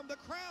 from the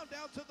crown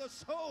down to the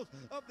soles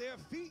of their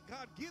feet.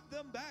 God, give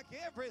them back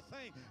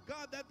everything,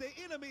 God, that the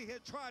enemy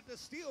had tried to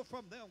steal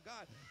from them.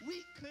 God,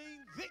 we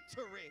claim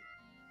victory.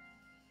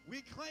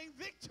 We claim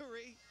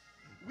victory.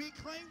 We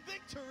claim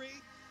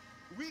victory.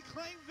 We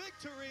claim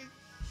victory.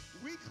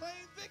 We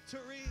claim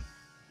victory.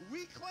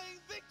 We claim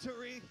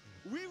victory.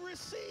 We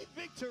receive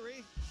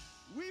victory.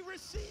 We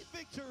receive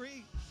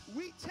victory.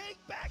 We take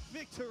back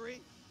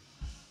victory.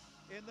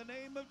 In the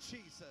name of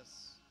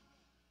Jesus.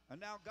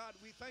 And now, God,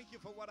 we thank you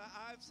for what our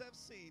eyes have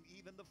seen,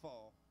 even the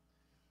fall,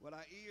 what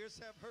our ears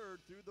have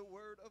heard through the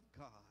word of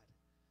God.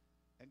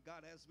 And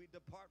God, as we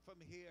depart from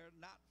here,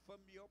 not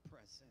from your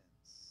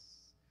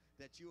presence,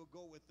 that you will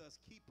go with us,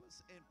 keep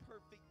us in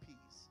perfect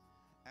peace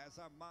as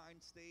our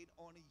mind stayed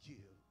on you.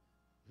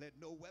 Let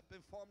no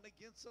weapon formed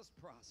against us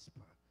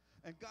prosper.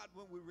 And God,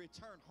 when we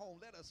return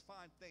home, let us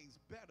find things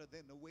better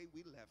than the way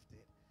we left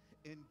it,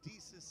 in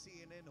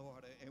decency and in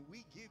order. And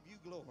we give you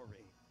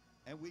glory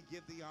and we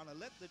give the honor.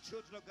 Let the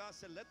children of God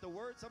say, let the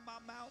words of my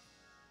mouth,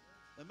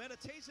 the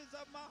meditations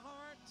of my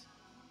heart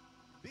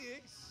be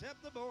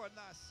acceptable in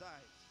thy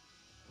sight.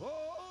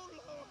 Oh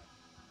Lord,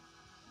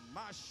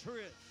 my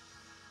strength,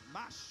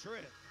 my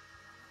strength,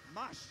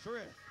 my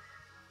strength,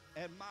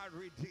 and my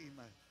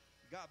redeemer.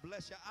 God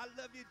bless you. I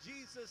love you.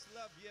 Jesus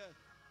love you.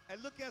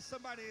 And look at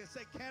somebody and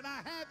say, can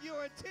I have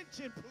your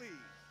attention,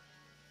 please?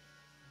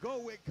 Go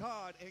with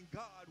God, and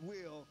God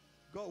will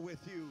go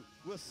with you.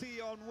 We'll see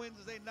you on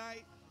Wednesday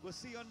night. We'll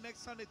see you on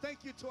next Sunday.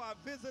 Thank you to our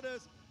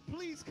visitors.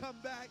 Please come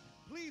back.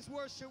 Please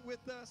worship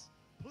with us.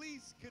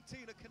 Please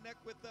continue to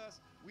connect with us.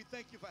 We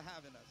thank you for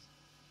having us.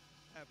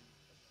 Let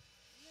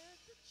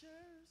the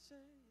church say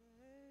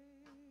amen.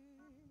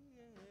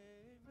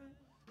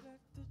 Let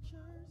the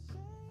church say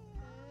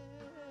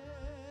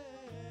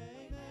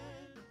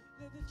amen.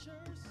 Let the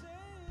church